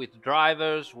situations with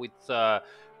drivers, with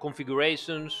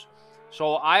configurations.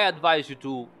 So I advise you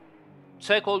to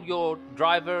check all your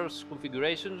drivers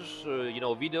configurations,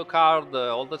 video card,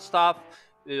 all that stuff.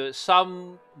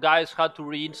 Some guys had to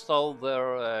reinstall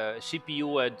their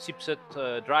CPU and chipset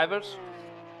drivers,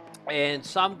 and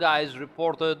some guys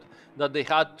reported that they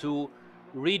had to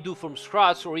redo from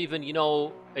scratch or even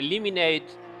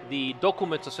eliminate the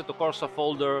documents Assetto Corsa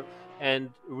folder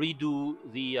and redo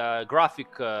the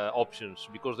graphic options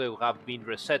because they have been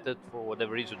resetted for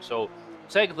whatever reason. So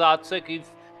check that, check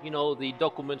if the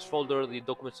documents folder, the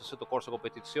documents Assetto Corsa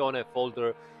Competizione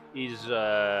folder is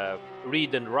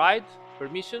read and write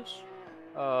permissions,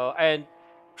 and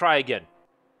try again.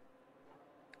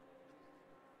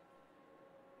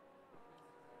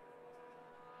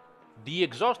 The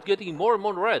exhaust getting more and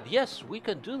more red. Yes, we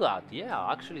can do that.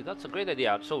 Yeah, actually, that's a great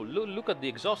idea. So look at the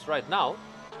exhaust right now.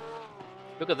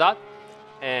 Look at that.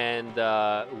 And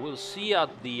we'll see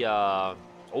at the...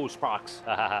 oh, sparks.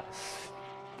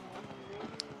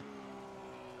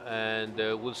 And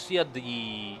we'll see at the...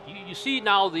 You see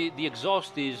now the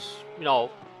exhaust is,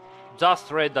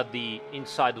 just red at the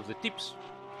inside of the tips.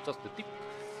 Just the tip.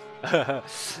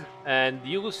 And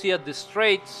you will see at the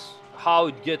straights how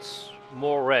it gets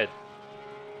more red.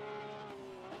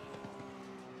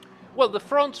 Well, the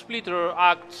front splitter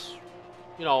acts,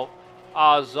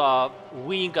 as a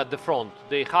wing at the front.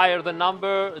 The higher the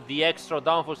number, the extra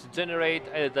downforce it generates,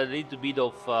 and a little bit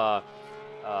of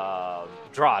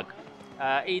drag.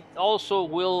 It also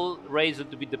will raise a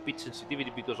little bit the pitch sensitivity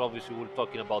because obviously we're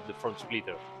talking about the front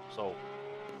splitter. So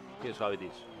here's how it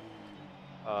is.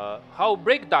 How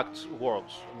brake ducts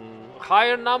works.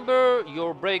 Higher number,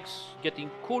 your brakes getting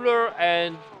cooler,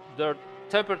 and the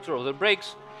temperature of the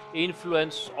brakes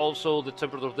influence also the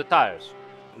temperature of the tires.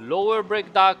 Lower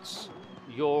brake ducts,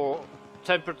 your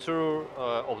temperature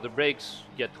of the brakes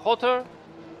get hotter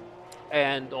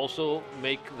and also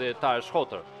make the tires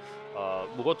hotter.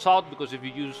 Watch out, because if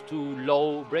you use too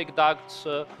low brake ducts,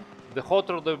 the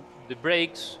hotter the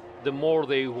brakes, the more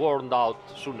they worn out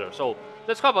sooner. So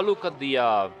let's have a look at the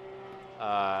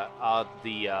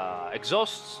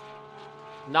exhausts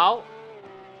now.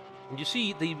 You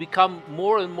see they become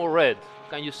more and more red.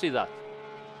 Can you see that?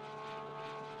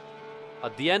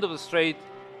 At the end of the straight,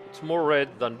 it's more red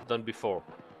than before.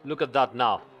 Look at that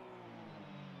now.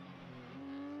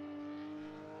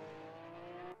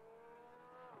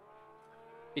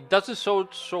 It doesn't show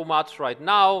so much right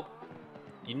now.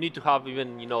 You need to have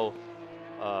even,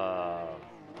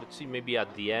 let's see, maybe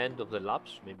at the end of the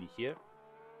laps, maybe here.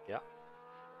 Yeah,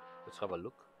 let's have a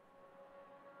look.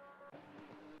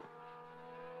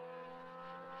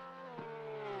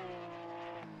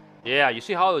 Yeah, you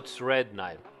see how it's red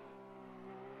now.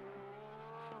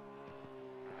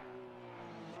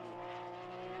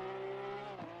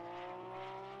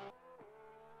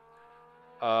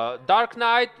 Dark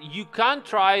Knight, you can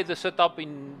try the setup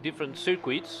in different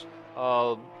circuits.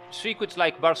 Circuits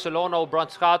like Barcelona or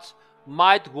Brands Hatch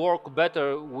might work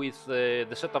better with the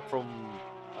setup from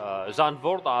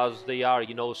Zandvoort, as they are,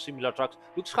 similar tracks.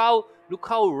 Look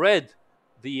how red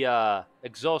the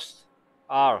exhausts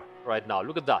are right now.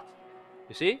 Look at that.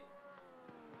 You see?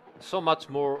 So much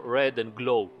more red and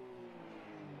glow.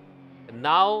 And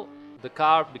now the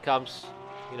car becomes,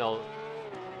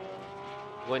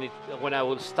 when I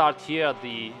will start here at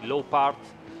the low part,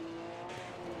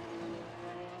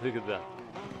 look at that.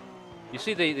 You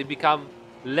see they become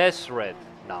less red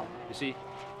now. You see?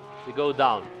 They go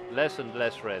down, less and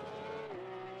less red.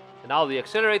 And now they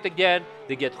accelerate again,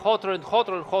 they get hotter and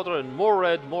hotter and hotter and more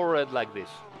red like this.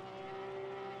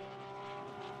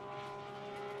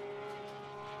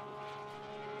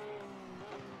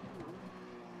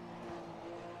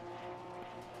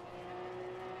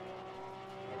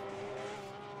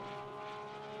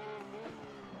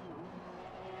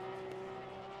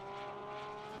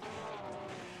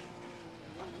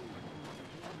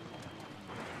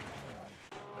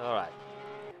 All right.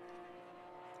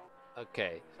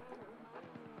 Okay.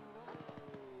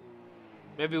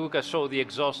 Maybe we can show the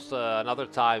exhaust another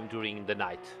time during the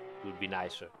night. It would be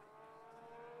nicer.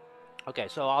 Okay,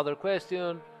 so other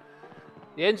question.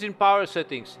 The engine power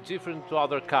settings different to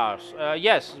other cars.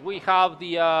 Yes, we have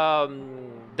the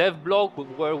dev blog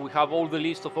where we have all the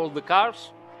list of all the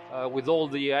cars with all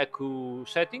the ECU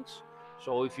settings.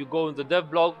 So if you go in the dev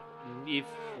blog, if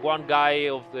one guy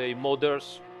of the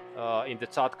modders in the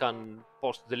chat can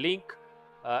post the link,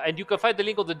 and you can find the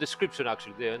link on the description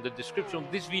actually. In the description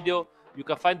of this video, you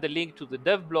can find the link to the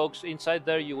dev blogs. Inside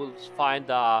there, you will find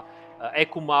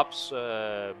ECU maps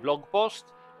blog post,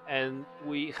 and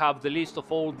we have the list of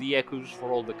all the ECUs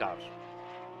for all the cars.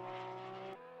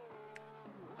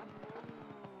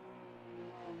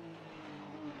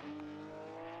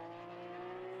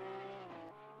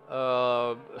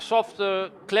 Softer,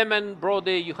 Clement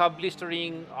Brody, you have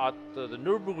blistering at the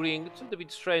Nürburgring. It's a little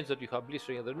bit strange that you have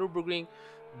blistering at the Nürburgring,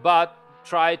 but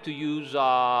try to use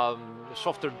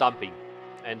softer damping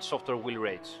and softer wheel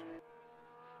rates.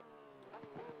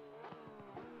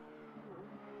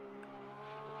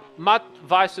 Matt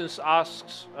Vicens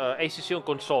asks, ACC on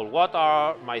console, what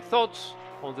are my thoughts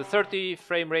on the 30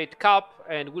 frame rate cap,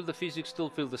 and will the physics still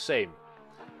feel the same?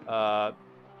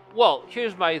 Well,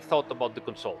 here's my thought about the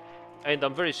console, and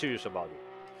I'm very serious about it.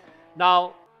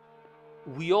 Now,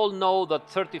 we all know that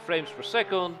 30 frames per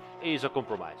second is a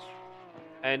compromise,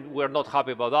 and we're not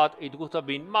happy about that. It would have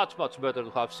been much better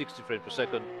to have 60 frames per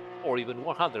second or even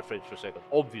 100 frames per second,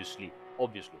 obviously.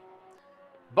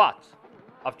 But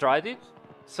I've tried it.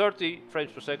 30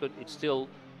 frames per second, it's still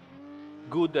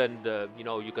good, and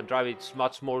you can drive it. It's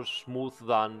much more smooth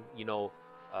than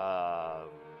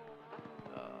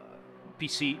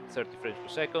PC 30 frames per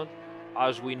second.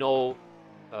 As we know,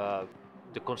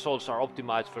 the consoles are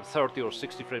optimized for 30 or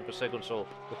 60 frames per second, so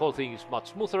the whole thing is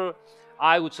much smoother.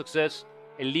 I would suggest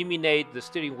eliminate the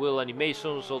steering wheel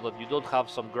animation so that you don't have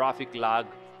some graphic lag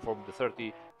from the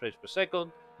 30 frames per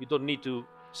second. You don't need to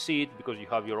see it because you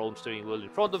have your own steering wheel in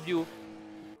front of you.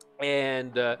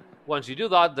 And once you do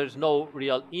that, there's no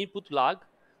real input lag.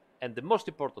 And the most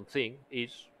important thing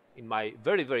is, in my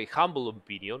very humble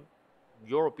opinion,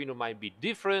 your opinion might be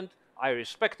different, I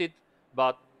respect it,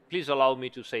 but please allow me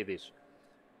to say this.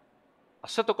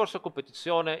 Assetto Corsa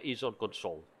Competizione is on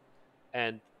console.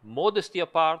 And modesty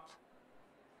apart,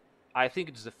 I think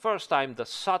it's the first time that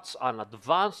such an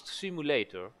advanced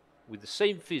simulator with the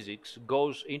same physics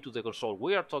goes into the console.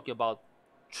 We are talking about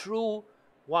true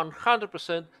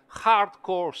 100%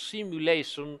 hardcore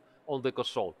simulation on the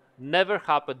console. Never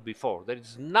happened before. There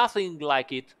is nothing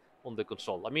like it on the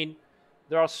console. I mean,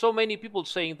 there are so many people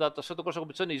saying that Assetto Corsa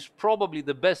Competizione is probably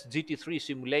the best GT3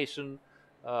 simulation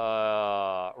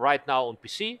right now on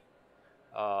PC.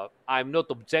 I'm not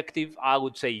objective. I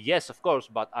would say yes, of course,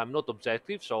 but I'm not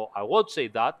objective, so I won't say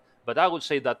that. But I would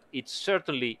say that it's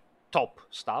certainly top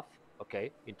stuff,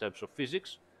 okay, in terms of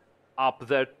physics, up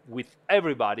there with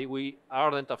everybody. We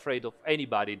aren't afraid of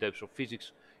anybody in terms of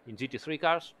physics in GT3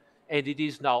 cars, and it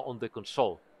is now on the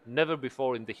console. Never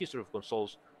before in the history of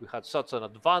consoles we had such an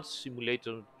advanced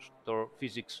simulator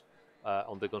physics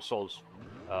on the consoles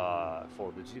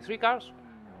for the GT3 cars,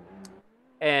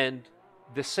 and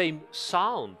the same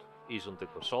sound is on the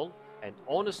console. And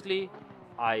honestly,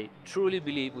 I truly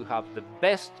believe we have the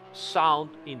best sound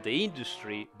in the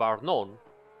industry, bar none,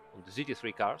 on the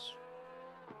GT3 cars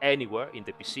anywhere in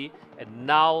the PC. And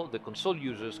now the console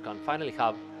users can finally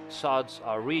have such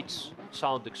a rich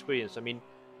sound experience. I mean,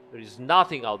 there is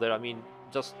nothing out there. I mean,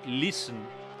 just listen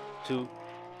to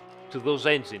those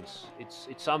engines.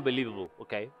 It's unbelievable.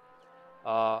 Okay,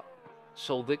 uh,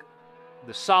 so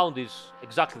the sound is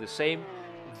exactly the same.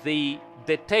 The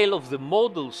detail of the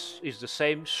models is the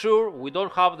same. Sure, we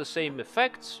don't have the same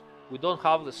effects, we don't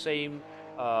have the same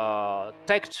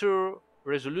texture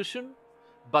resolution,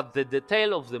 but the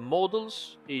detail of the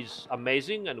models is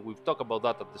amazing, and we've talked about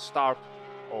that at the start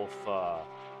of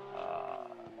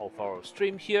our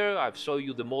stream here. I've shown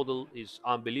you the model is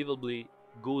unbelievably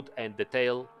good and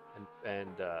detailed, and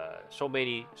so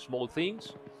many small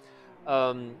things.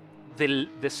 um,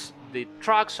 the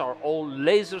tracks are all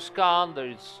laser scanned. There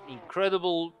is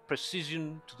incredible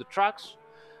precision to the tracks,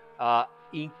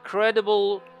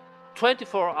 incredible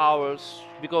 24 hours.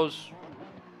 Because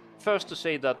first, to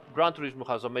say that Gran Turismo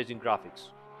has amazing graphics,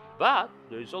 but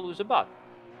there is always a but.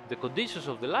 The conditions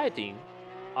of the lighting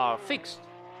are fixed,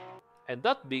 and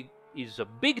that is a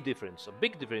big difference. A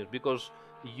big difference, because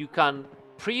you can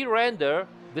pre-render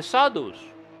the shadows,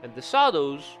 and the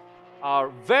shadows are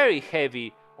very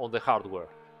heavy on the hardware.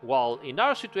 While in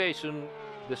our situation,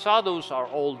 the shadows are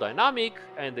all dynamic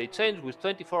and they change with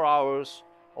 24 hours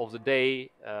of the day,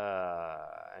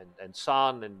 and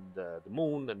sun and the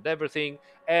moon and everything,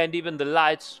 and even the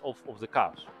lights of the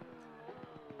cars.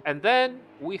 And then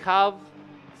we have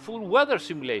full weather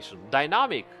simulation,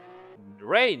 dynamic,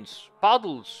 rains,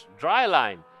 puddles, dry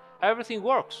line, everything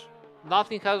works.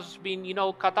 Nothing has been,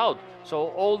 cut out. So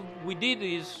all we did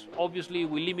is, obviously,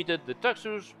 we limited the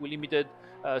textures, we limited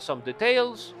some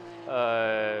details,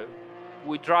 uh,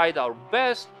 we tried our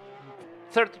best,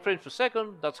 30 frames per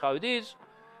second, that's how it is.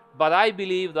 But I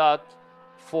believe that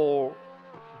for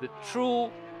the true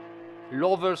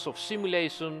lovers of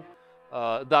simulation,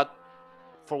 that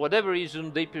for whatever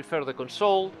reason they prefer the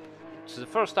console, it's the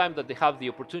first time that they have the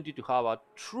opportunity to have a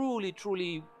truly,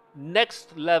 truly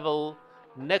next level,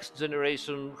 next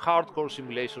generation hardcore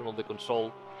simulation on the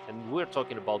console. And we're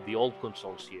talking about the old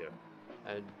consoles here.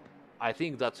 And I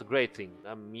think that's a great thing.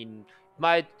 I mean, it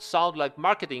might sound like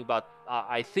marketing, but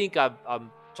I think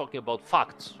I'm talking about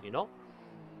facts.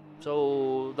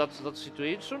 So that's the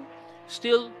situation.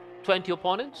 Still 20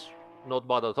 opponents, not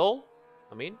bad at all.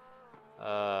 I mean,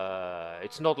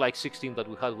 it's not like 16 that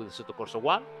we had with the Assetto Corsa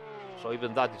 1, so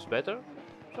even that is better.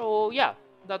 So yeah,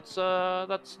 that's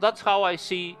how I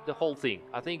see the whole thing.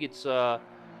 I think it's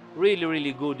really,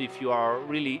 really good if you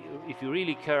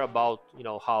really care about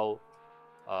how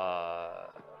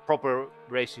proper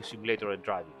racing simulator and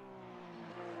driving.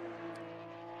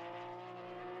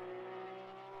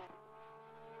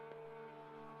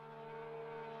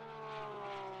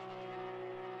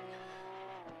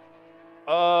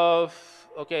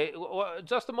 Okay,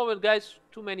 just a moment, guys.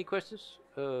 Too many questions.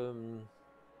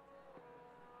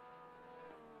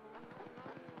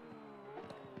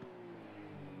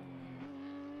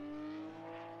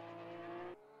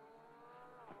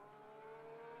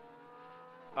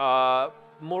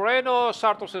 Moreno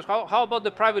Sarto says, how about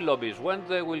the private lobbies? When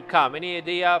they will come? Any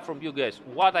idea from you guys?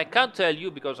 What I can't tell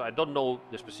you, because I don't know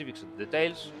the specifics and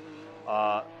details,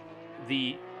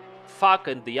 the fact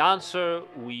and the answer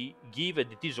we give,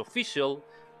 and it is official,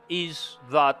 is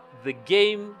that the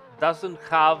game doesn't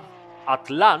have at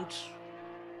launch,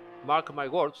 mark my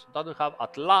words, doesn't have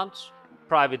at launch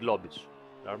private lobbies.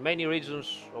 There are many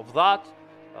reasons of that.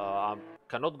 I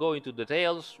cannot go into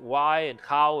details why and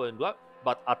how and what,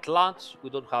 but at launch we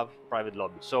don't have private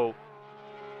lobbies. So,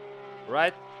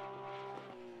 right?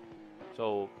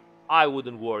 So I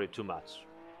wouldn't worry too much.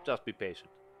 Just be patient.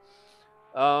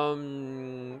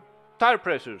 Tire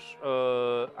pressures.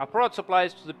 Approach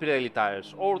applies to the Pirelli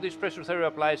tires, or this pressure theory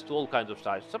applies to all kinds of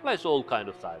tires. It applies to all kinds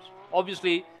of tires.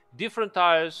 Obviously, different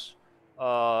tires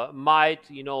might,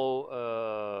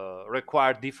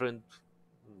 require different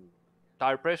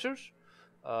tire pressures,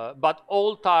 but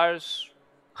all tires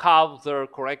have their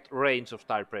correct range of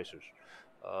tire pressures.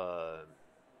 Uh,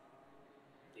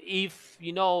 if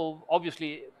you know,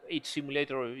 obviously each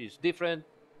simulator is different.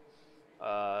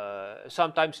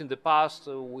 Sometimes in the past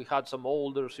we had some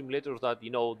older simulators that, you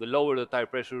know, the lower the tire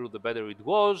pressure the better it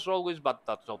was always, but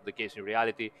that's not the case in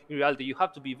reality. In reality you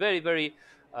have to be very very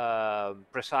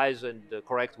precise and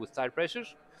correct with tire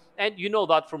pressures, and you know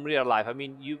that from real life. I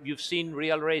mean, you've seen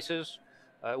real races,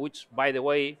 which by the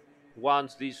way,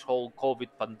 once this whole COVID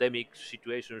pandemic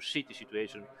situation, city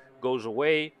situation goes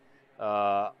away,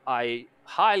 I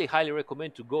highly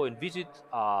recommend to go and visit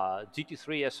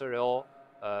GT3 SRO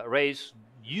race.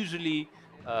 Usually,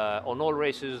 on all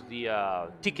races, the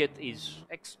ticket is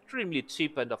extremely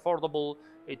cheap and affordable.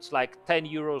 It's like 10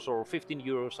 euros or 15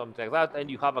 euros, something like that, and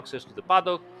you have access to the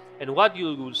paddock. And what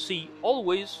you will see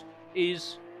always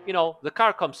is, you know, the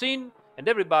car comes in and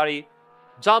everybody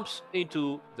jumps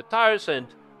into the tires and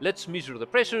let's measure the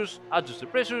pressures, adjust the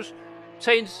pressures,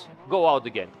 chains go out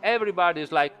again. Everybody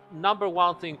is like, number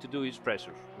one thing to do is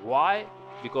pressures. Why?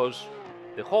 Because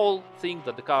the whole thing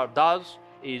that the car does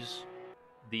is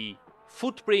the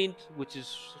footprint, which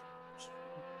is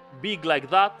big like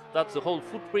that. That's the whole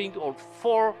footprint of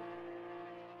 4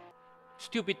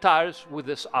 stupid tires with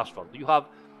this asphalt. You have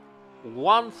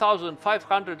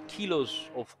 1,500 kilos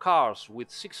of cars with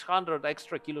 600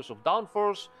 extra kilos of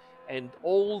downforce, and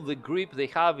all the grip they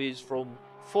have is from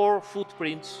 4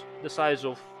 footprints the size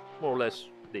of more or less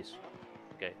this.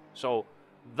 Okay, so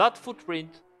that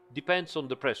footprint depends on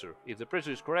the pressure. If the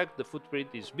pressure is correct, the footprint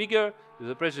is bigger. If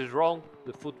the pressure is wrong,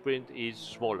 the footprint is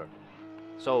smaller.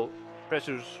 So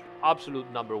pressure is absolute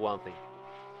number one thing.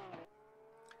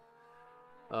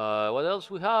 What else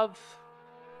we have?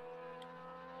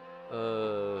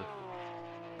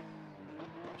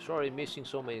 Sorry, missing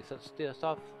so many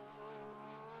stuff.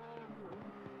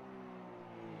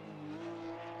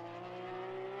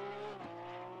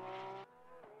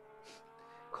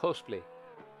 Cosplay.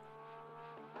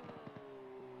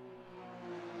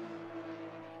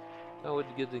 Now we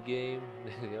get the game.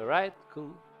 All right,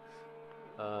 cool.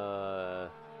 All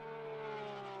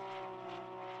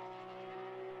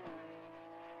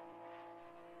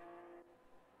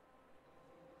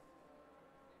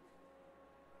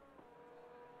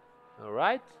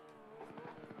right.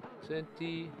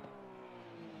 20.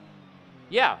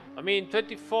 Yeah, I mean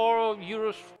 24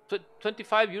 euros,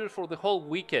 25 euros for the whole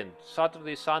weekend.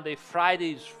 Saturday, Sunday,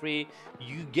 Friday is free.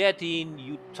 You get in,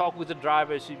 you talk with the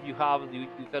drivers if you have, you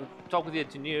can talk with the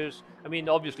engineers. I mean,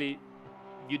 obviously,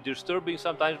 you're disturbing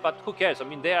sometimes, but who cares? I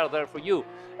mean, they are there for you.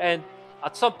 And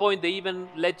at some point, they even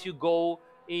let you go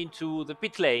into the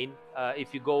pit lane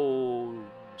if you go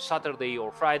Saturday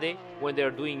or Friday when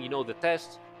they're doing, you know, the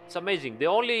tests. It's amazing. The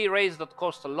only race that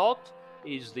costs a lot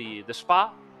is the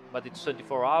Spa, but it's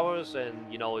 24 hours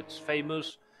and, you know, it's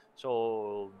famous.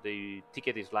 So the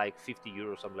ticket is like 50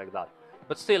 euros, something like that.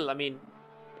 But still, I mean,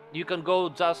 you can go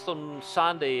just on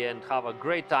Sunday and have a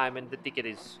great time, and the ticket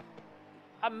is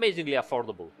amazingly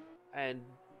affordable. And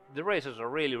the races are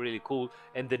really, really cool.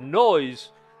 And the noise,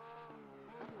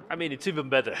 I mean, it's even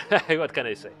better. What can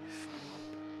I say?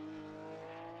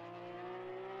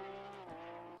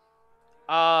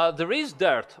 There is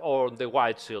dirt on the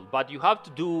white shield, but you have to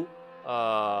do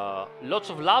lots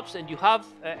of laps, and you have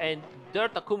and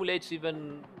dirt accumulates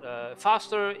even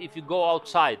faster if you go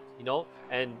outside, you know,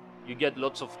 and you get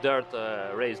lots of dirt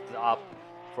raised up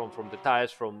from the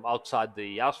tires from outside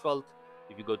the asphalt.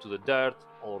 If you go to the dirt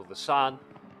or the sun,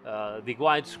 the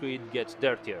windscreen gets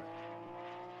dirtier.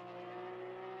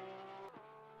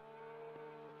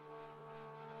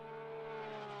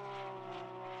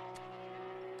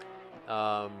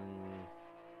 Um,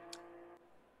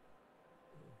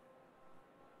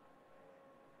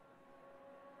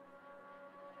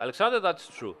 Alexander, that's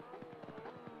true.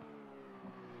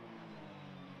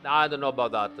 I don't know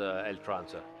about that, El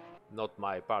Tranza. Not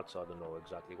my part, so I don't know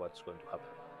exactly what's going to happen.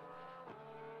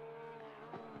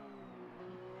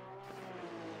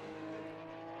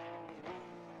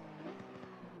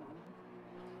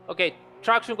 Okay,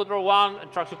 traction control 1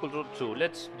 and traction control 2.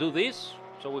 Let's do this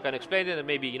so we can explain it and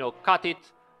maybe, you know, cut it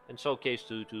and showcase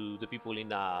to the people in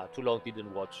too long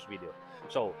didn't watch video.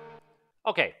 So,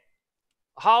 okay,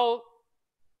 how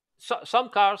some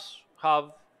cars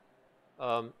have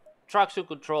traction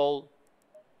control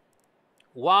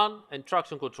 1 and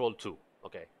traction control 2.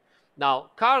 Okay,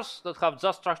 now cars that have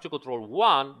just traction control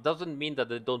 1 doesn't mean that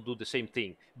they don't do the same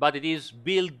thing, but it is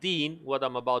built in, what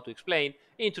I'm about to explain,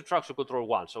 into traction control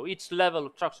 1. So each level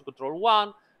of traction control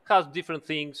 1 has different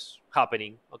things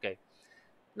happening. Okay,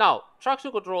 now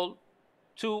traction control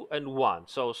 2 and 1.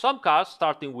 So some cars,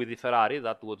 starting with the Ferrari,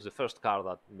 that was the first car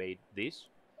that made this,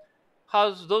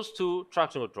 has those two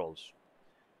traction controls.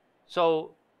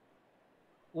 So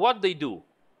what they do,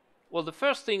 Well, the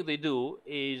first thing they do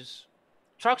is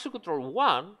traction control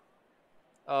 1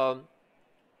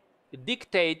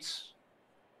 dictates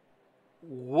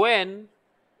when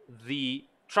the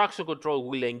traction control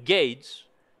will engage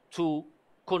to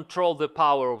control the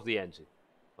power of the engine.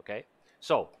 Okay,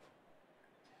 so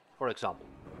for example,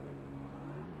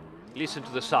 listen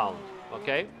to the sound.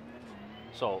 Okay,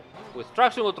 so with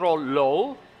traction control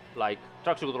low, like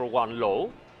traction control 1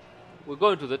 low, we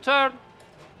go into the turn,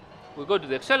 we go to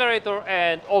the accelerator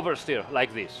and oversteer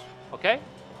like this. Okay,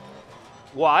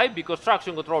 why? Because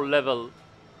traction control 1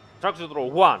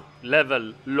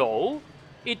 level low,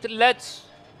 it lets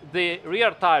the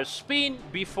rear tire spin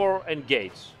before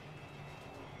engage.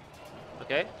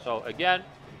 Okay, so again,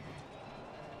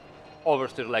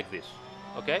 oversteer like this.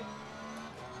 Okay,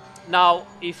 now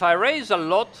if I raise a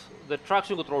lot the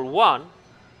traction control 1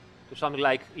 to something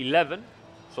like 11,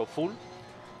 so full,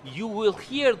 you will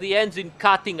hear the engine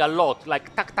cutting a lot,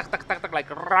 like tack tack tack tack tack, like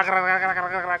rag, rag, rag, rag,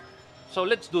 rag, rag. So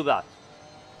let's do that.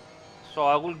 So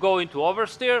I will go into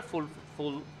oversteer, full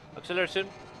acceleration.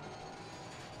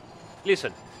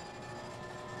 Listen.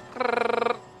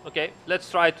 Okay, let's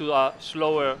try to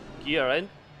slower gear and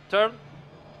turn.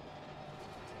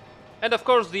 And of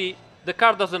course the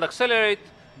car doesn't accelerate.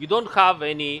 You don't have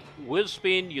any wheel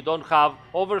spin. You don't have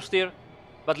oversteer.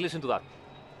 But listen to that.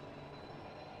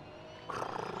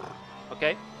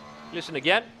 Okay, listen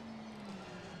again.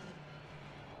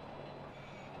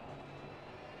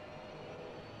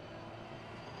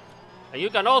 And you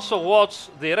can also watch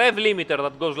the rev limiter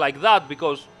that goes like that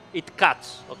because it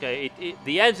cuts. Okay,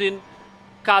 the engine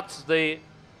cuts the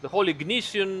whole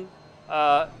ignition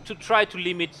to try to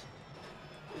limit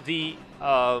the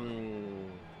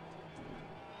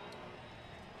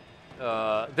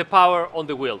power on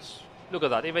the wheels. Look at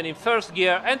that, even in first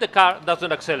gear, and the car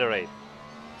doesn't accelerate.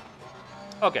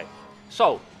 Okay,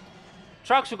 so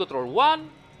traction control 1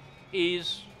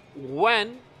 is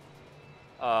when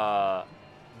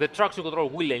the traction control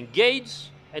will engage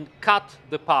and cut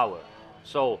the power.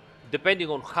 So depending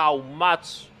on how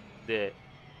much the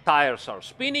tires are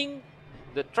spinning,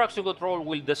 the traction control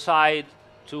will decide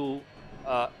to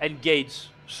engage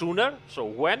sooner, so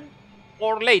when,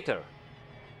 or later.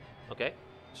 Okay,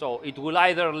 so it will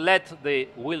either let the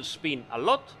wheel spin a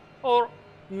lot or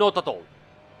not at all.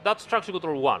 That's traction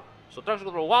control 1. So traction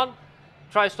control 1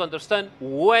 tries to understand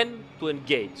when to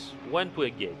engage.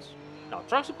 Now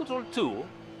traction control 2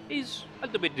 is a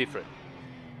little bit different.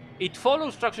 It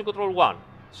follows traction control 1.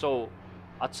 So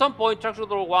at some point traction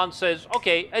control 1 says,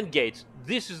 okay, engage.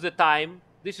 This is the time,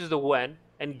 this is the when,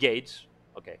 engage.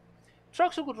 Okay.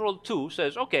 Traction control 2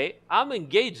 says, okay, I'm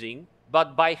engaging,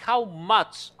 but by how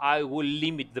much I will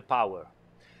limit the power.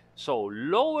 So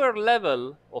lower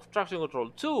level of traction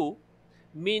control 2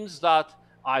 means that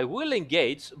I will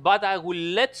engage, but I will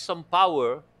let some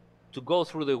power to go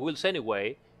through the wheels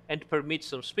anyway and permit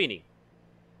some spinning.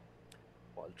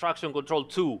 While traction control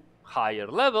 2 higher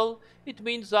level, it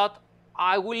means that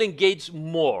I will engage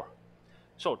more.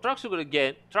 So traction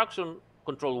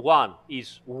control 1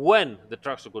 is when the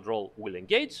traction control will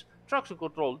engage. Traction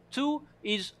control 2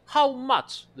 is how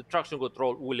much the traction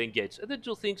control will engage. And the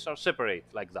two things are separate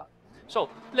like that. So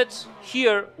let's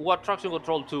hear what traction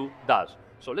control 2 does.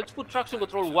 So let's put traction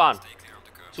control 1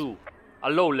 to a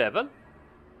low level,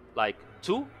 like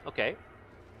 2, okay,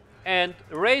 and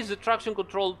raise the traction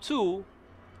control 2.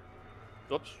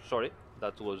 Oops, sorry,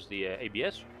 that was the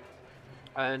ABS.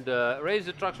 And raise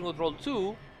the traction control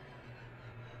 2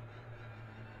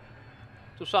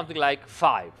 to something like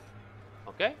 5,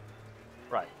 okay?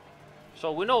 Right.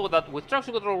 So we know that with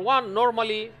traction control 1,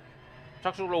 normally,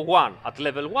 traction control 1 at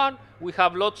level 1, we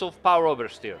have lots of power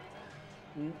oversteer.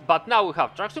 But now we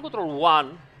have traction control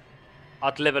 1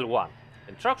 at level 1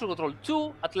 and traction control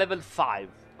 2 at level 5.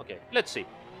 Okay, let's see.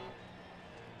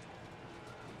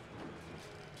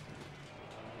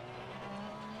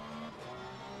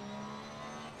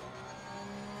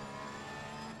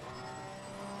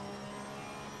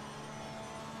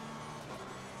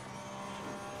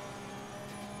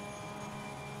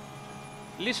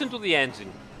 Listen to the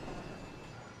engine.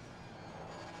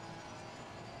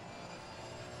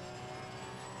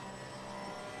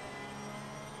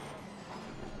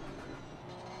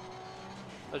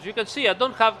 As you can see, I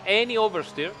don't have any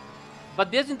oversteer,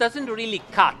 but the engine doesn't really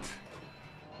cut.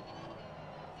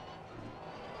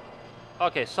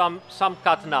 Okay, some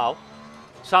cut now,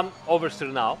 some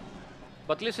oversteer now,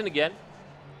 but listen again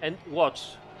and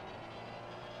watch.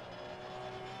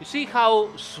 You see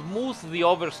how smooth the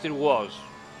oversteer was?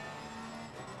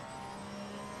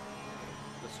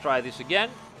 Let's try this again.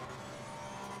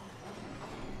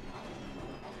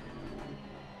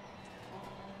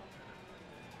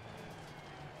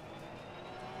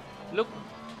 Look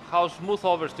how smooth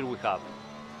oversteer we have.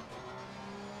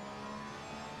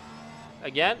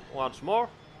 Again, once more.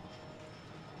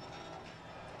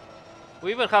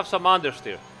 We even have some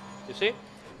understeer, you see?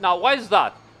 Now, why is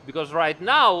that? Because right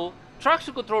now,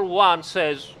 traction control 1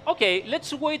 says, okay,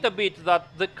 let's wait a bit that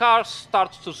the car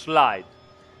starts to slide.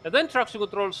 And then traction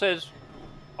control says,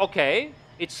 okay,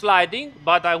 it's sliding,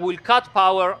 but I will cut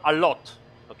power a lot,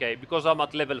 okay, because I'm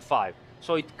at level 5.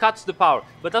 So it cuts the power,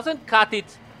 but doesn't cut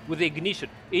it with the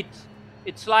ignition.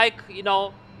 It's like, you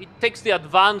know, it takes the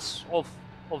advance of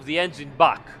the engine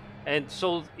back. And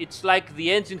so it's like the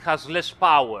engine has less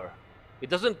power. It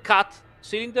doesn't cut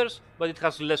cylinders, but it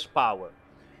has less power.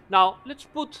 Now, let's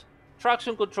put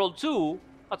traction control 2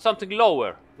 at something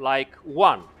lower, like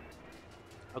 1,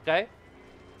 okay?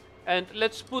 And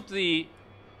let's put the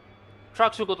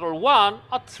traction control 1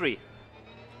 at 3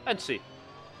 and see.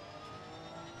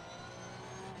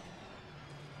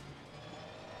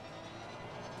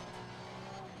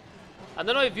 I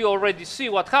don't know if you already see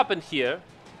what happened here.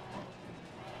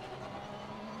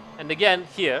 And again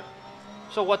here.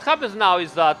 So what happens now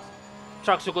is that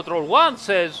traction control 1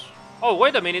 says, oh,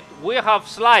 wait a minute, we have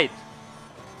slide.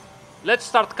 Let's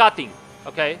start cutting,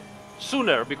 okay?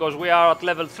 Sooner, because we are at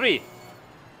level 3.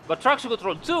 But traction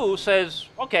control 2 says,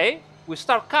 okay, we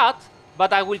start cut,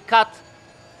 but I will cut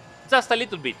just a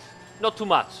little bit, not too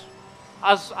much.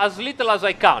 As little as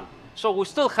I can. So we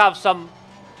still have some,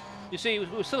 you see,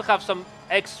 we still have some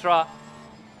extra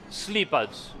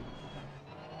slippage.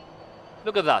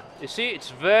 Look at that. You see,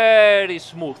 it's very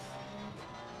smooth.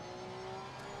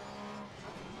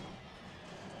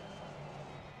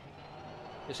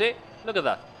 You see? Look at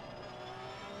that.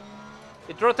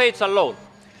 It rotates alone.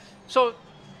 So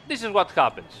this is what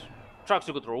happens.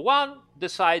 Traction control 1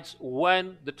 decides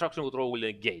when the traction control will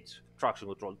engage. Traction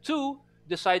control 2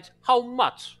 decides how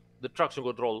much the traction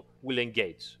control will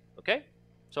engage. Okay?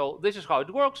 So this is how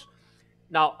it works.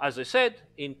 Now, as I said,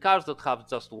 in cars that have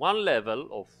just one level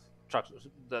of traction,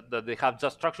 that they have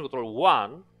just traction control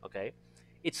 1, okay,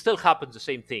 it still happens the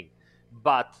same thing.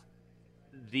 But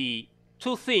the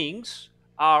two things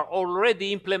are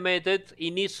already implemented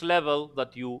in each level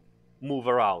that you move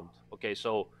around. Okay,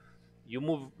 so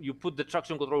you put the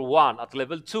traction control 1 at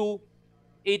level 2,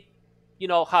 it, you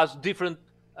know, has different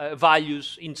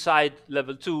values inside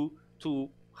level 2 to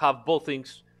have both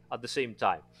things at the same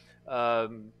time.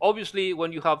 Obviously,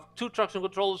 when you have two traction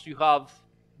controls, you have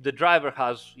the driver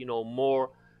has, you know, more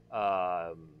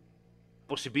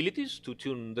possibilities to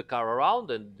tune the car around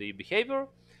and the behavior,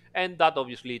 and that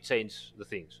obviously changes the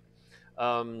things.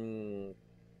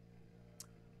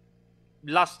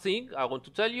 Last thing I want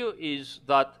to tell you is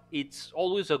that it's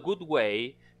always a good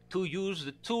way to use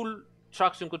the two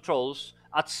traction controls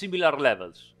at similar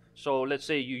levels. So let's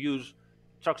say you use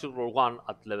traction control 1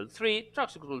 at level 3,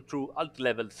 traction control 2 at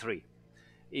level 3.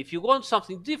 If you want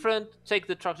something different, take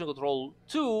the traction control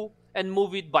 2 and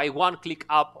move it by one click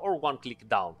up or one click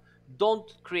down.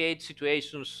 Don't create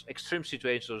situations, extreme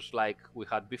situations like we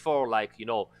had before, like, you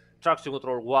know, traction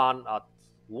control 1 at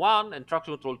 1 and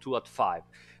traction control 2 at 5.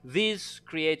 This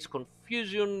creates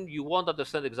confusion. You won't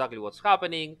understand exactly what's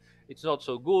happening. It's not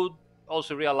so good.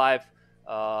 Also, real life,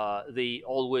 they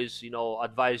always, you know,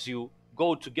 advise you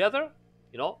go together,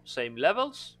 you know, same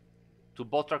levels to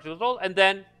both traction control, and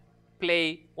then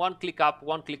play one click up,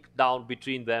 one click down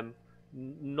between them.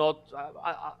 Not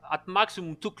at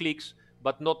maximum 2 clicks,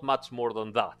 but not much more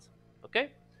than that.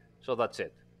 Okay, so that's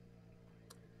it.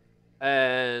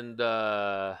 And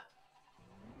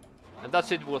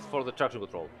that's it for the traction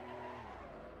control.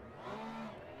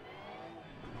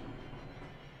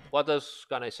 What else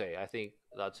can I say? I think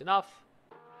that's enough.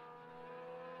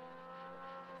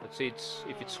 Let's see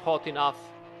if it's hot enough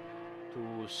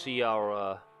to see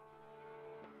our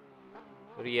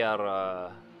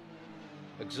rear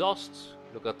exhausts.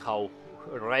 Look at how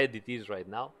red it is right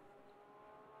now.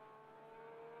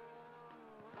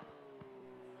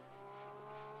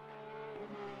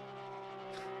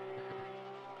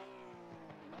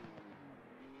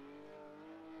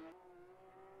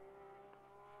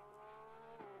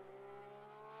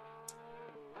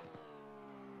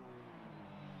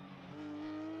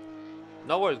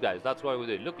 No worries, guys. That's what we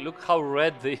do. Look how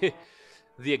red the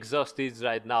the exhaust is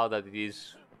right now that it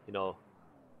is, you know,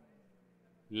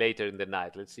 later in the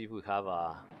night. Let's see if we have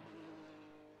a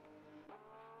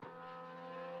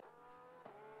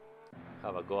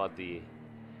go at the.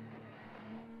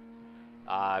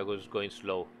 I was going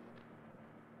slow.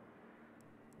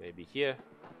 Maybe here.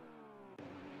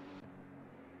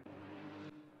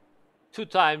 2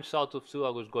 times out of 2 I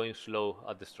was going slow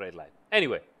at the straight line.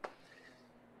 Anyway.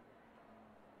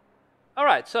 All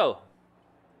right, so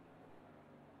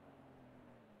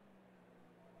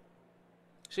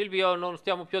Silvio, non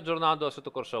stiamo più aggiornando Assetto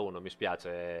Corsa 1, mi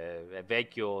spiace, è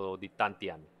vecchio di tanti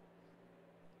anni.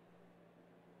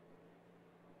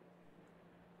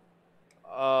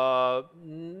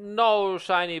 No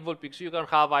shiny Vulpix, you can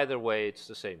have either way, it's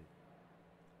the same.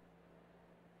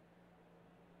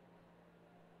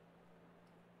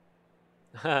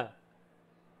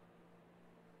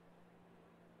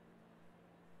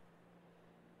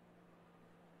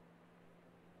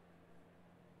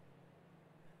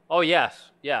 Oh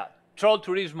yes, yeah. Troll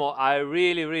Turismo, I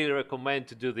really, really recommend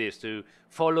to do this, to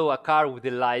follow a car with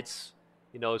the lights,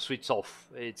 switch off.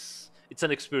 It's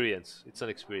an experience. It's an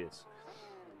experience.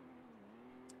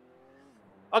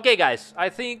 Okay, guys, I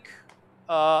think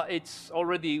it's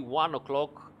already 1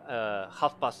 o'clock,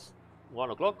 half past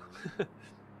 1 o'clock.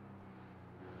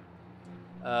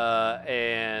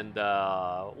 And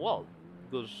well,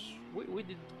 because we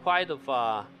did quite of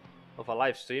a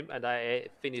live stream, and I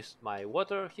finished my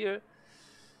water here.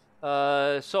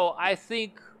 So I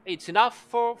think it's enough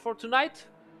for tonight,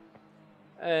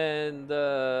 and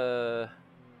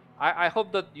I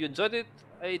hope that you enjoyed it.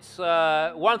 It's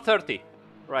 1:30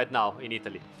 right now in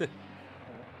Italy.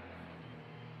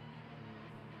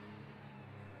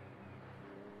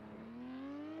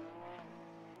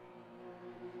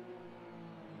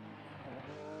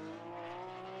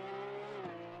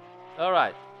 All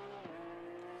right.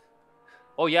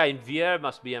 Oh yeah, in VR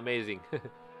must be amazing. I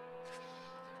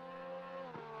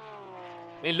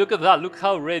mean, look at that. Look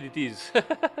how red it is.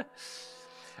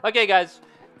 Okay, guys.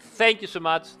 Thank you so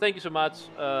much. Thank you so much.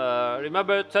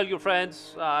 Remember, tell your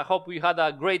friends. I hope we had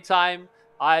a great time.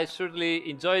 I certainly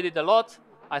enjoyed it a lot.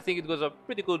 I think it was a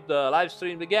pretty good live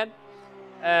stream again.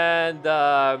 And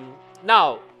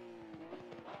now,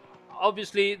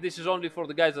 obviously, this is only for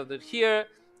the guys that are here.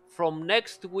 From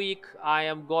next week, I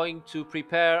am going to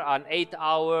prepare an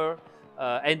 8-hour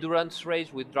endurance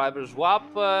race with driver swap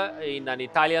in an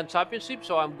Italian championship.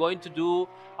 So I'm going to do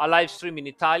a live stream in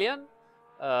Italian.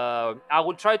 I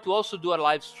will try to also do a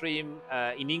live stream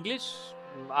in English.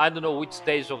 I don't know which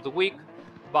days of the week,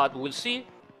 but we'll see.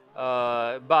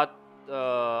 But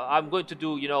I'm going to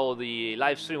do, the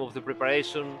live stream of the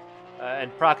preparation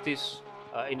and practice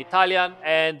in Italian,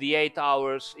 and the 8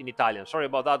 hours in Italian. Sorry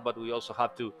about that, but we also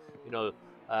have to,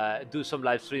 do some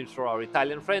live streams for our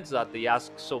Italian friends that they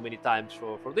ask so many times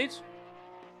for this.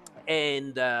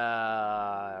 And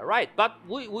right, but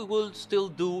we will still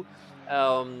do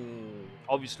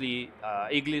obviously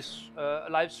English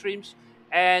live streams.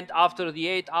 And after the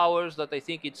 8 hours, that I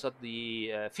think it's at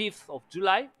the 5th of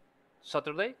July,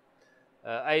 Saturday,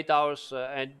 8 hours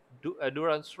and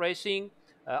endurance racing.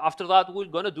 After that, we're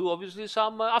gonna do obviously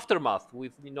some aftermath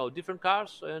with different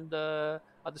cars, and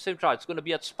at the same time, it's gonna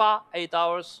be at Spa, 8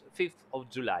 hours, 5th of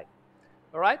July.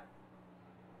 All right.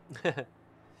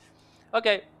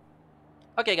 Okay.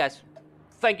 Okay, guys.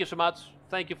 Thank you so much.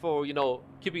 Thank you for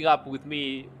keeping up with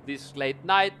me this late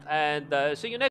night, and see you next.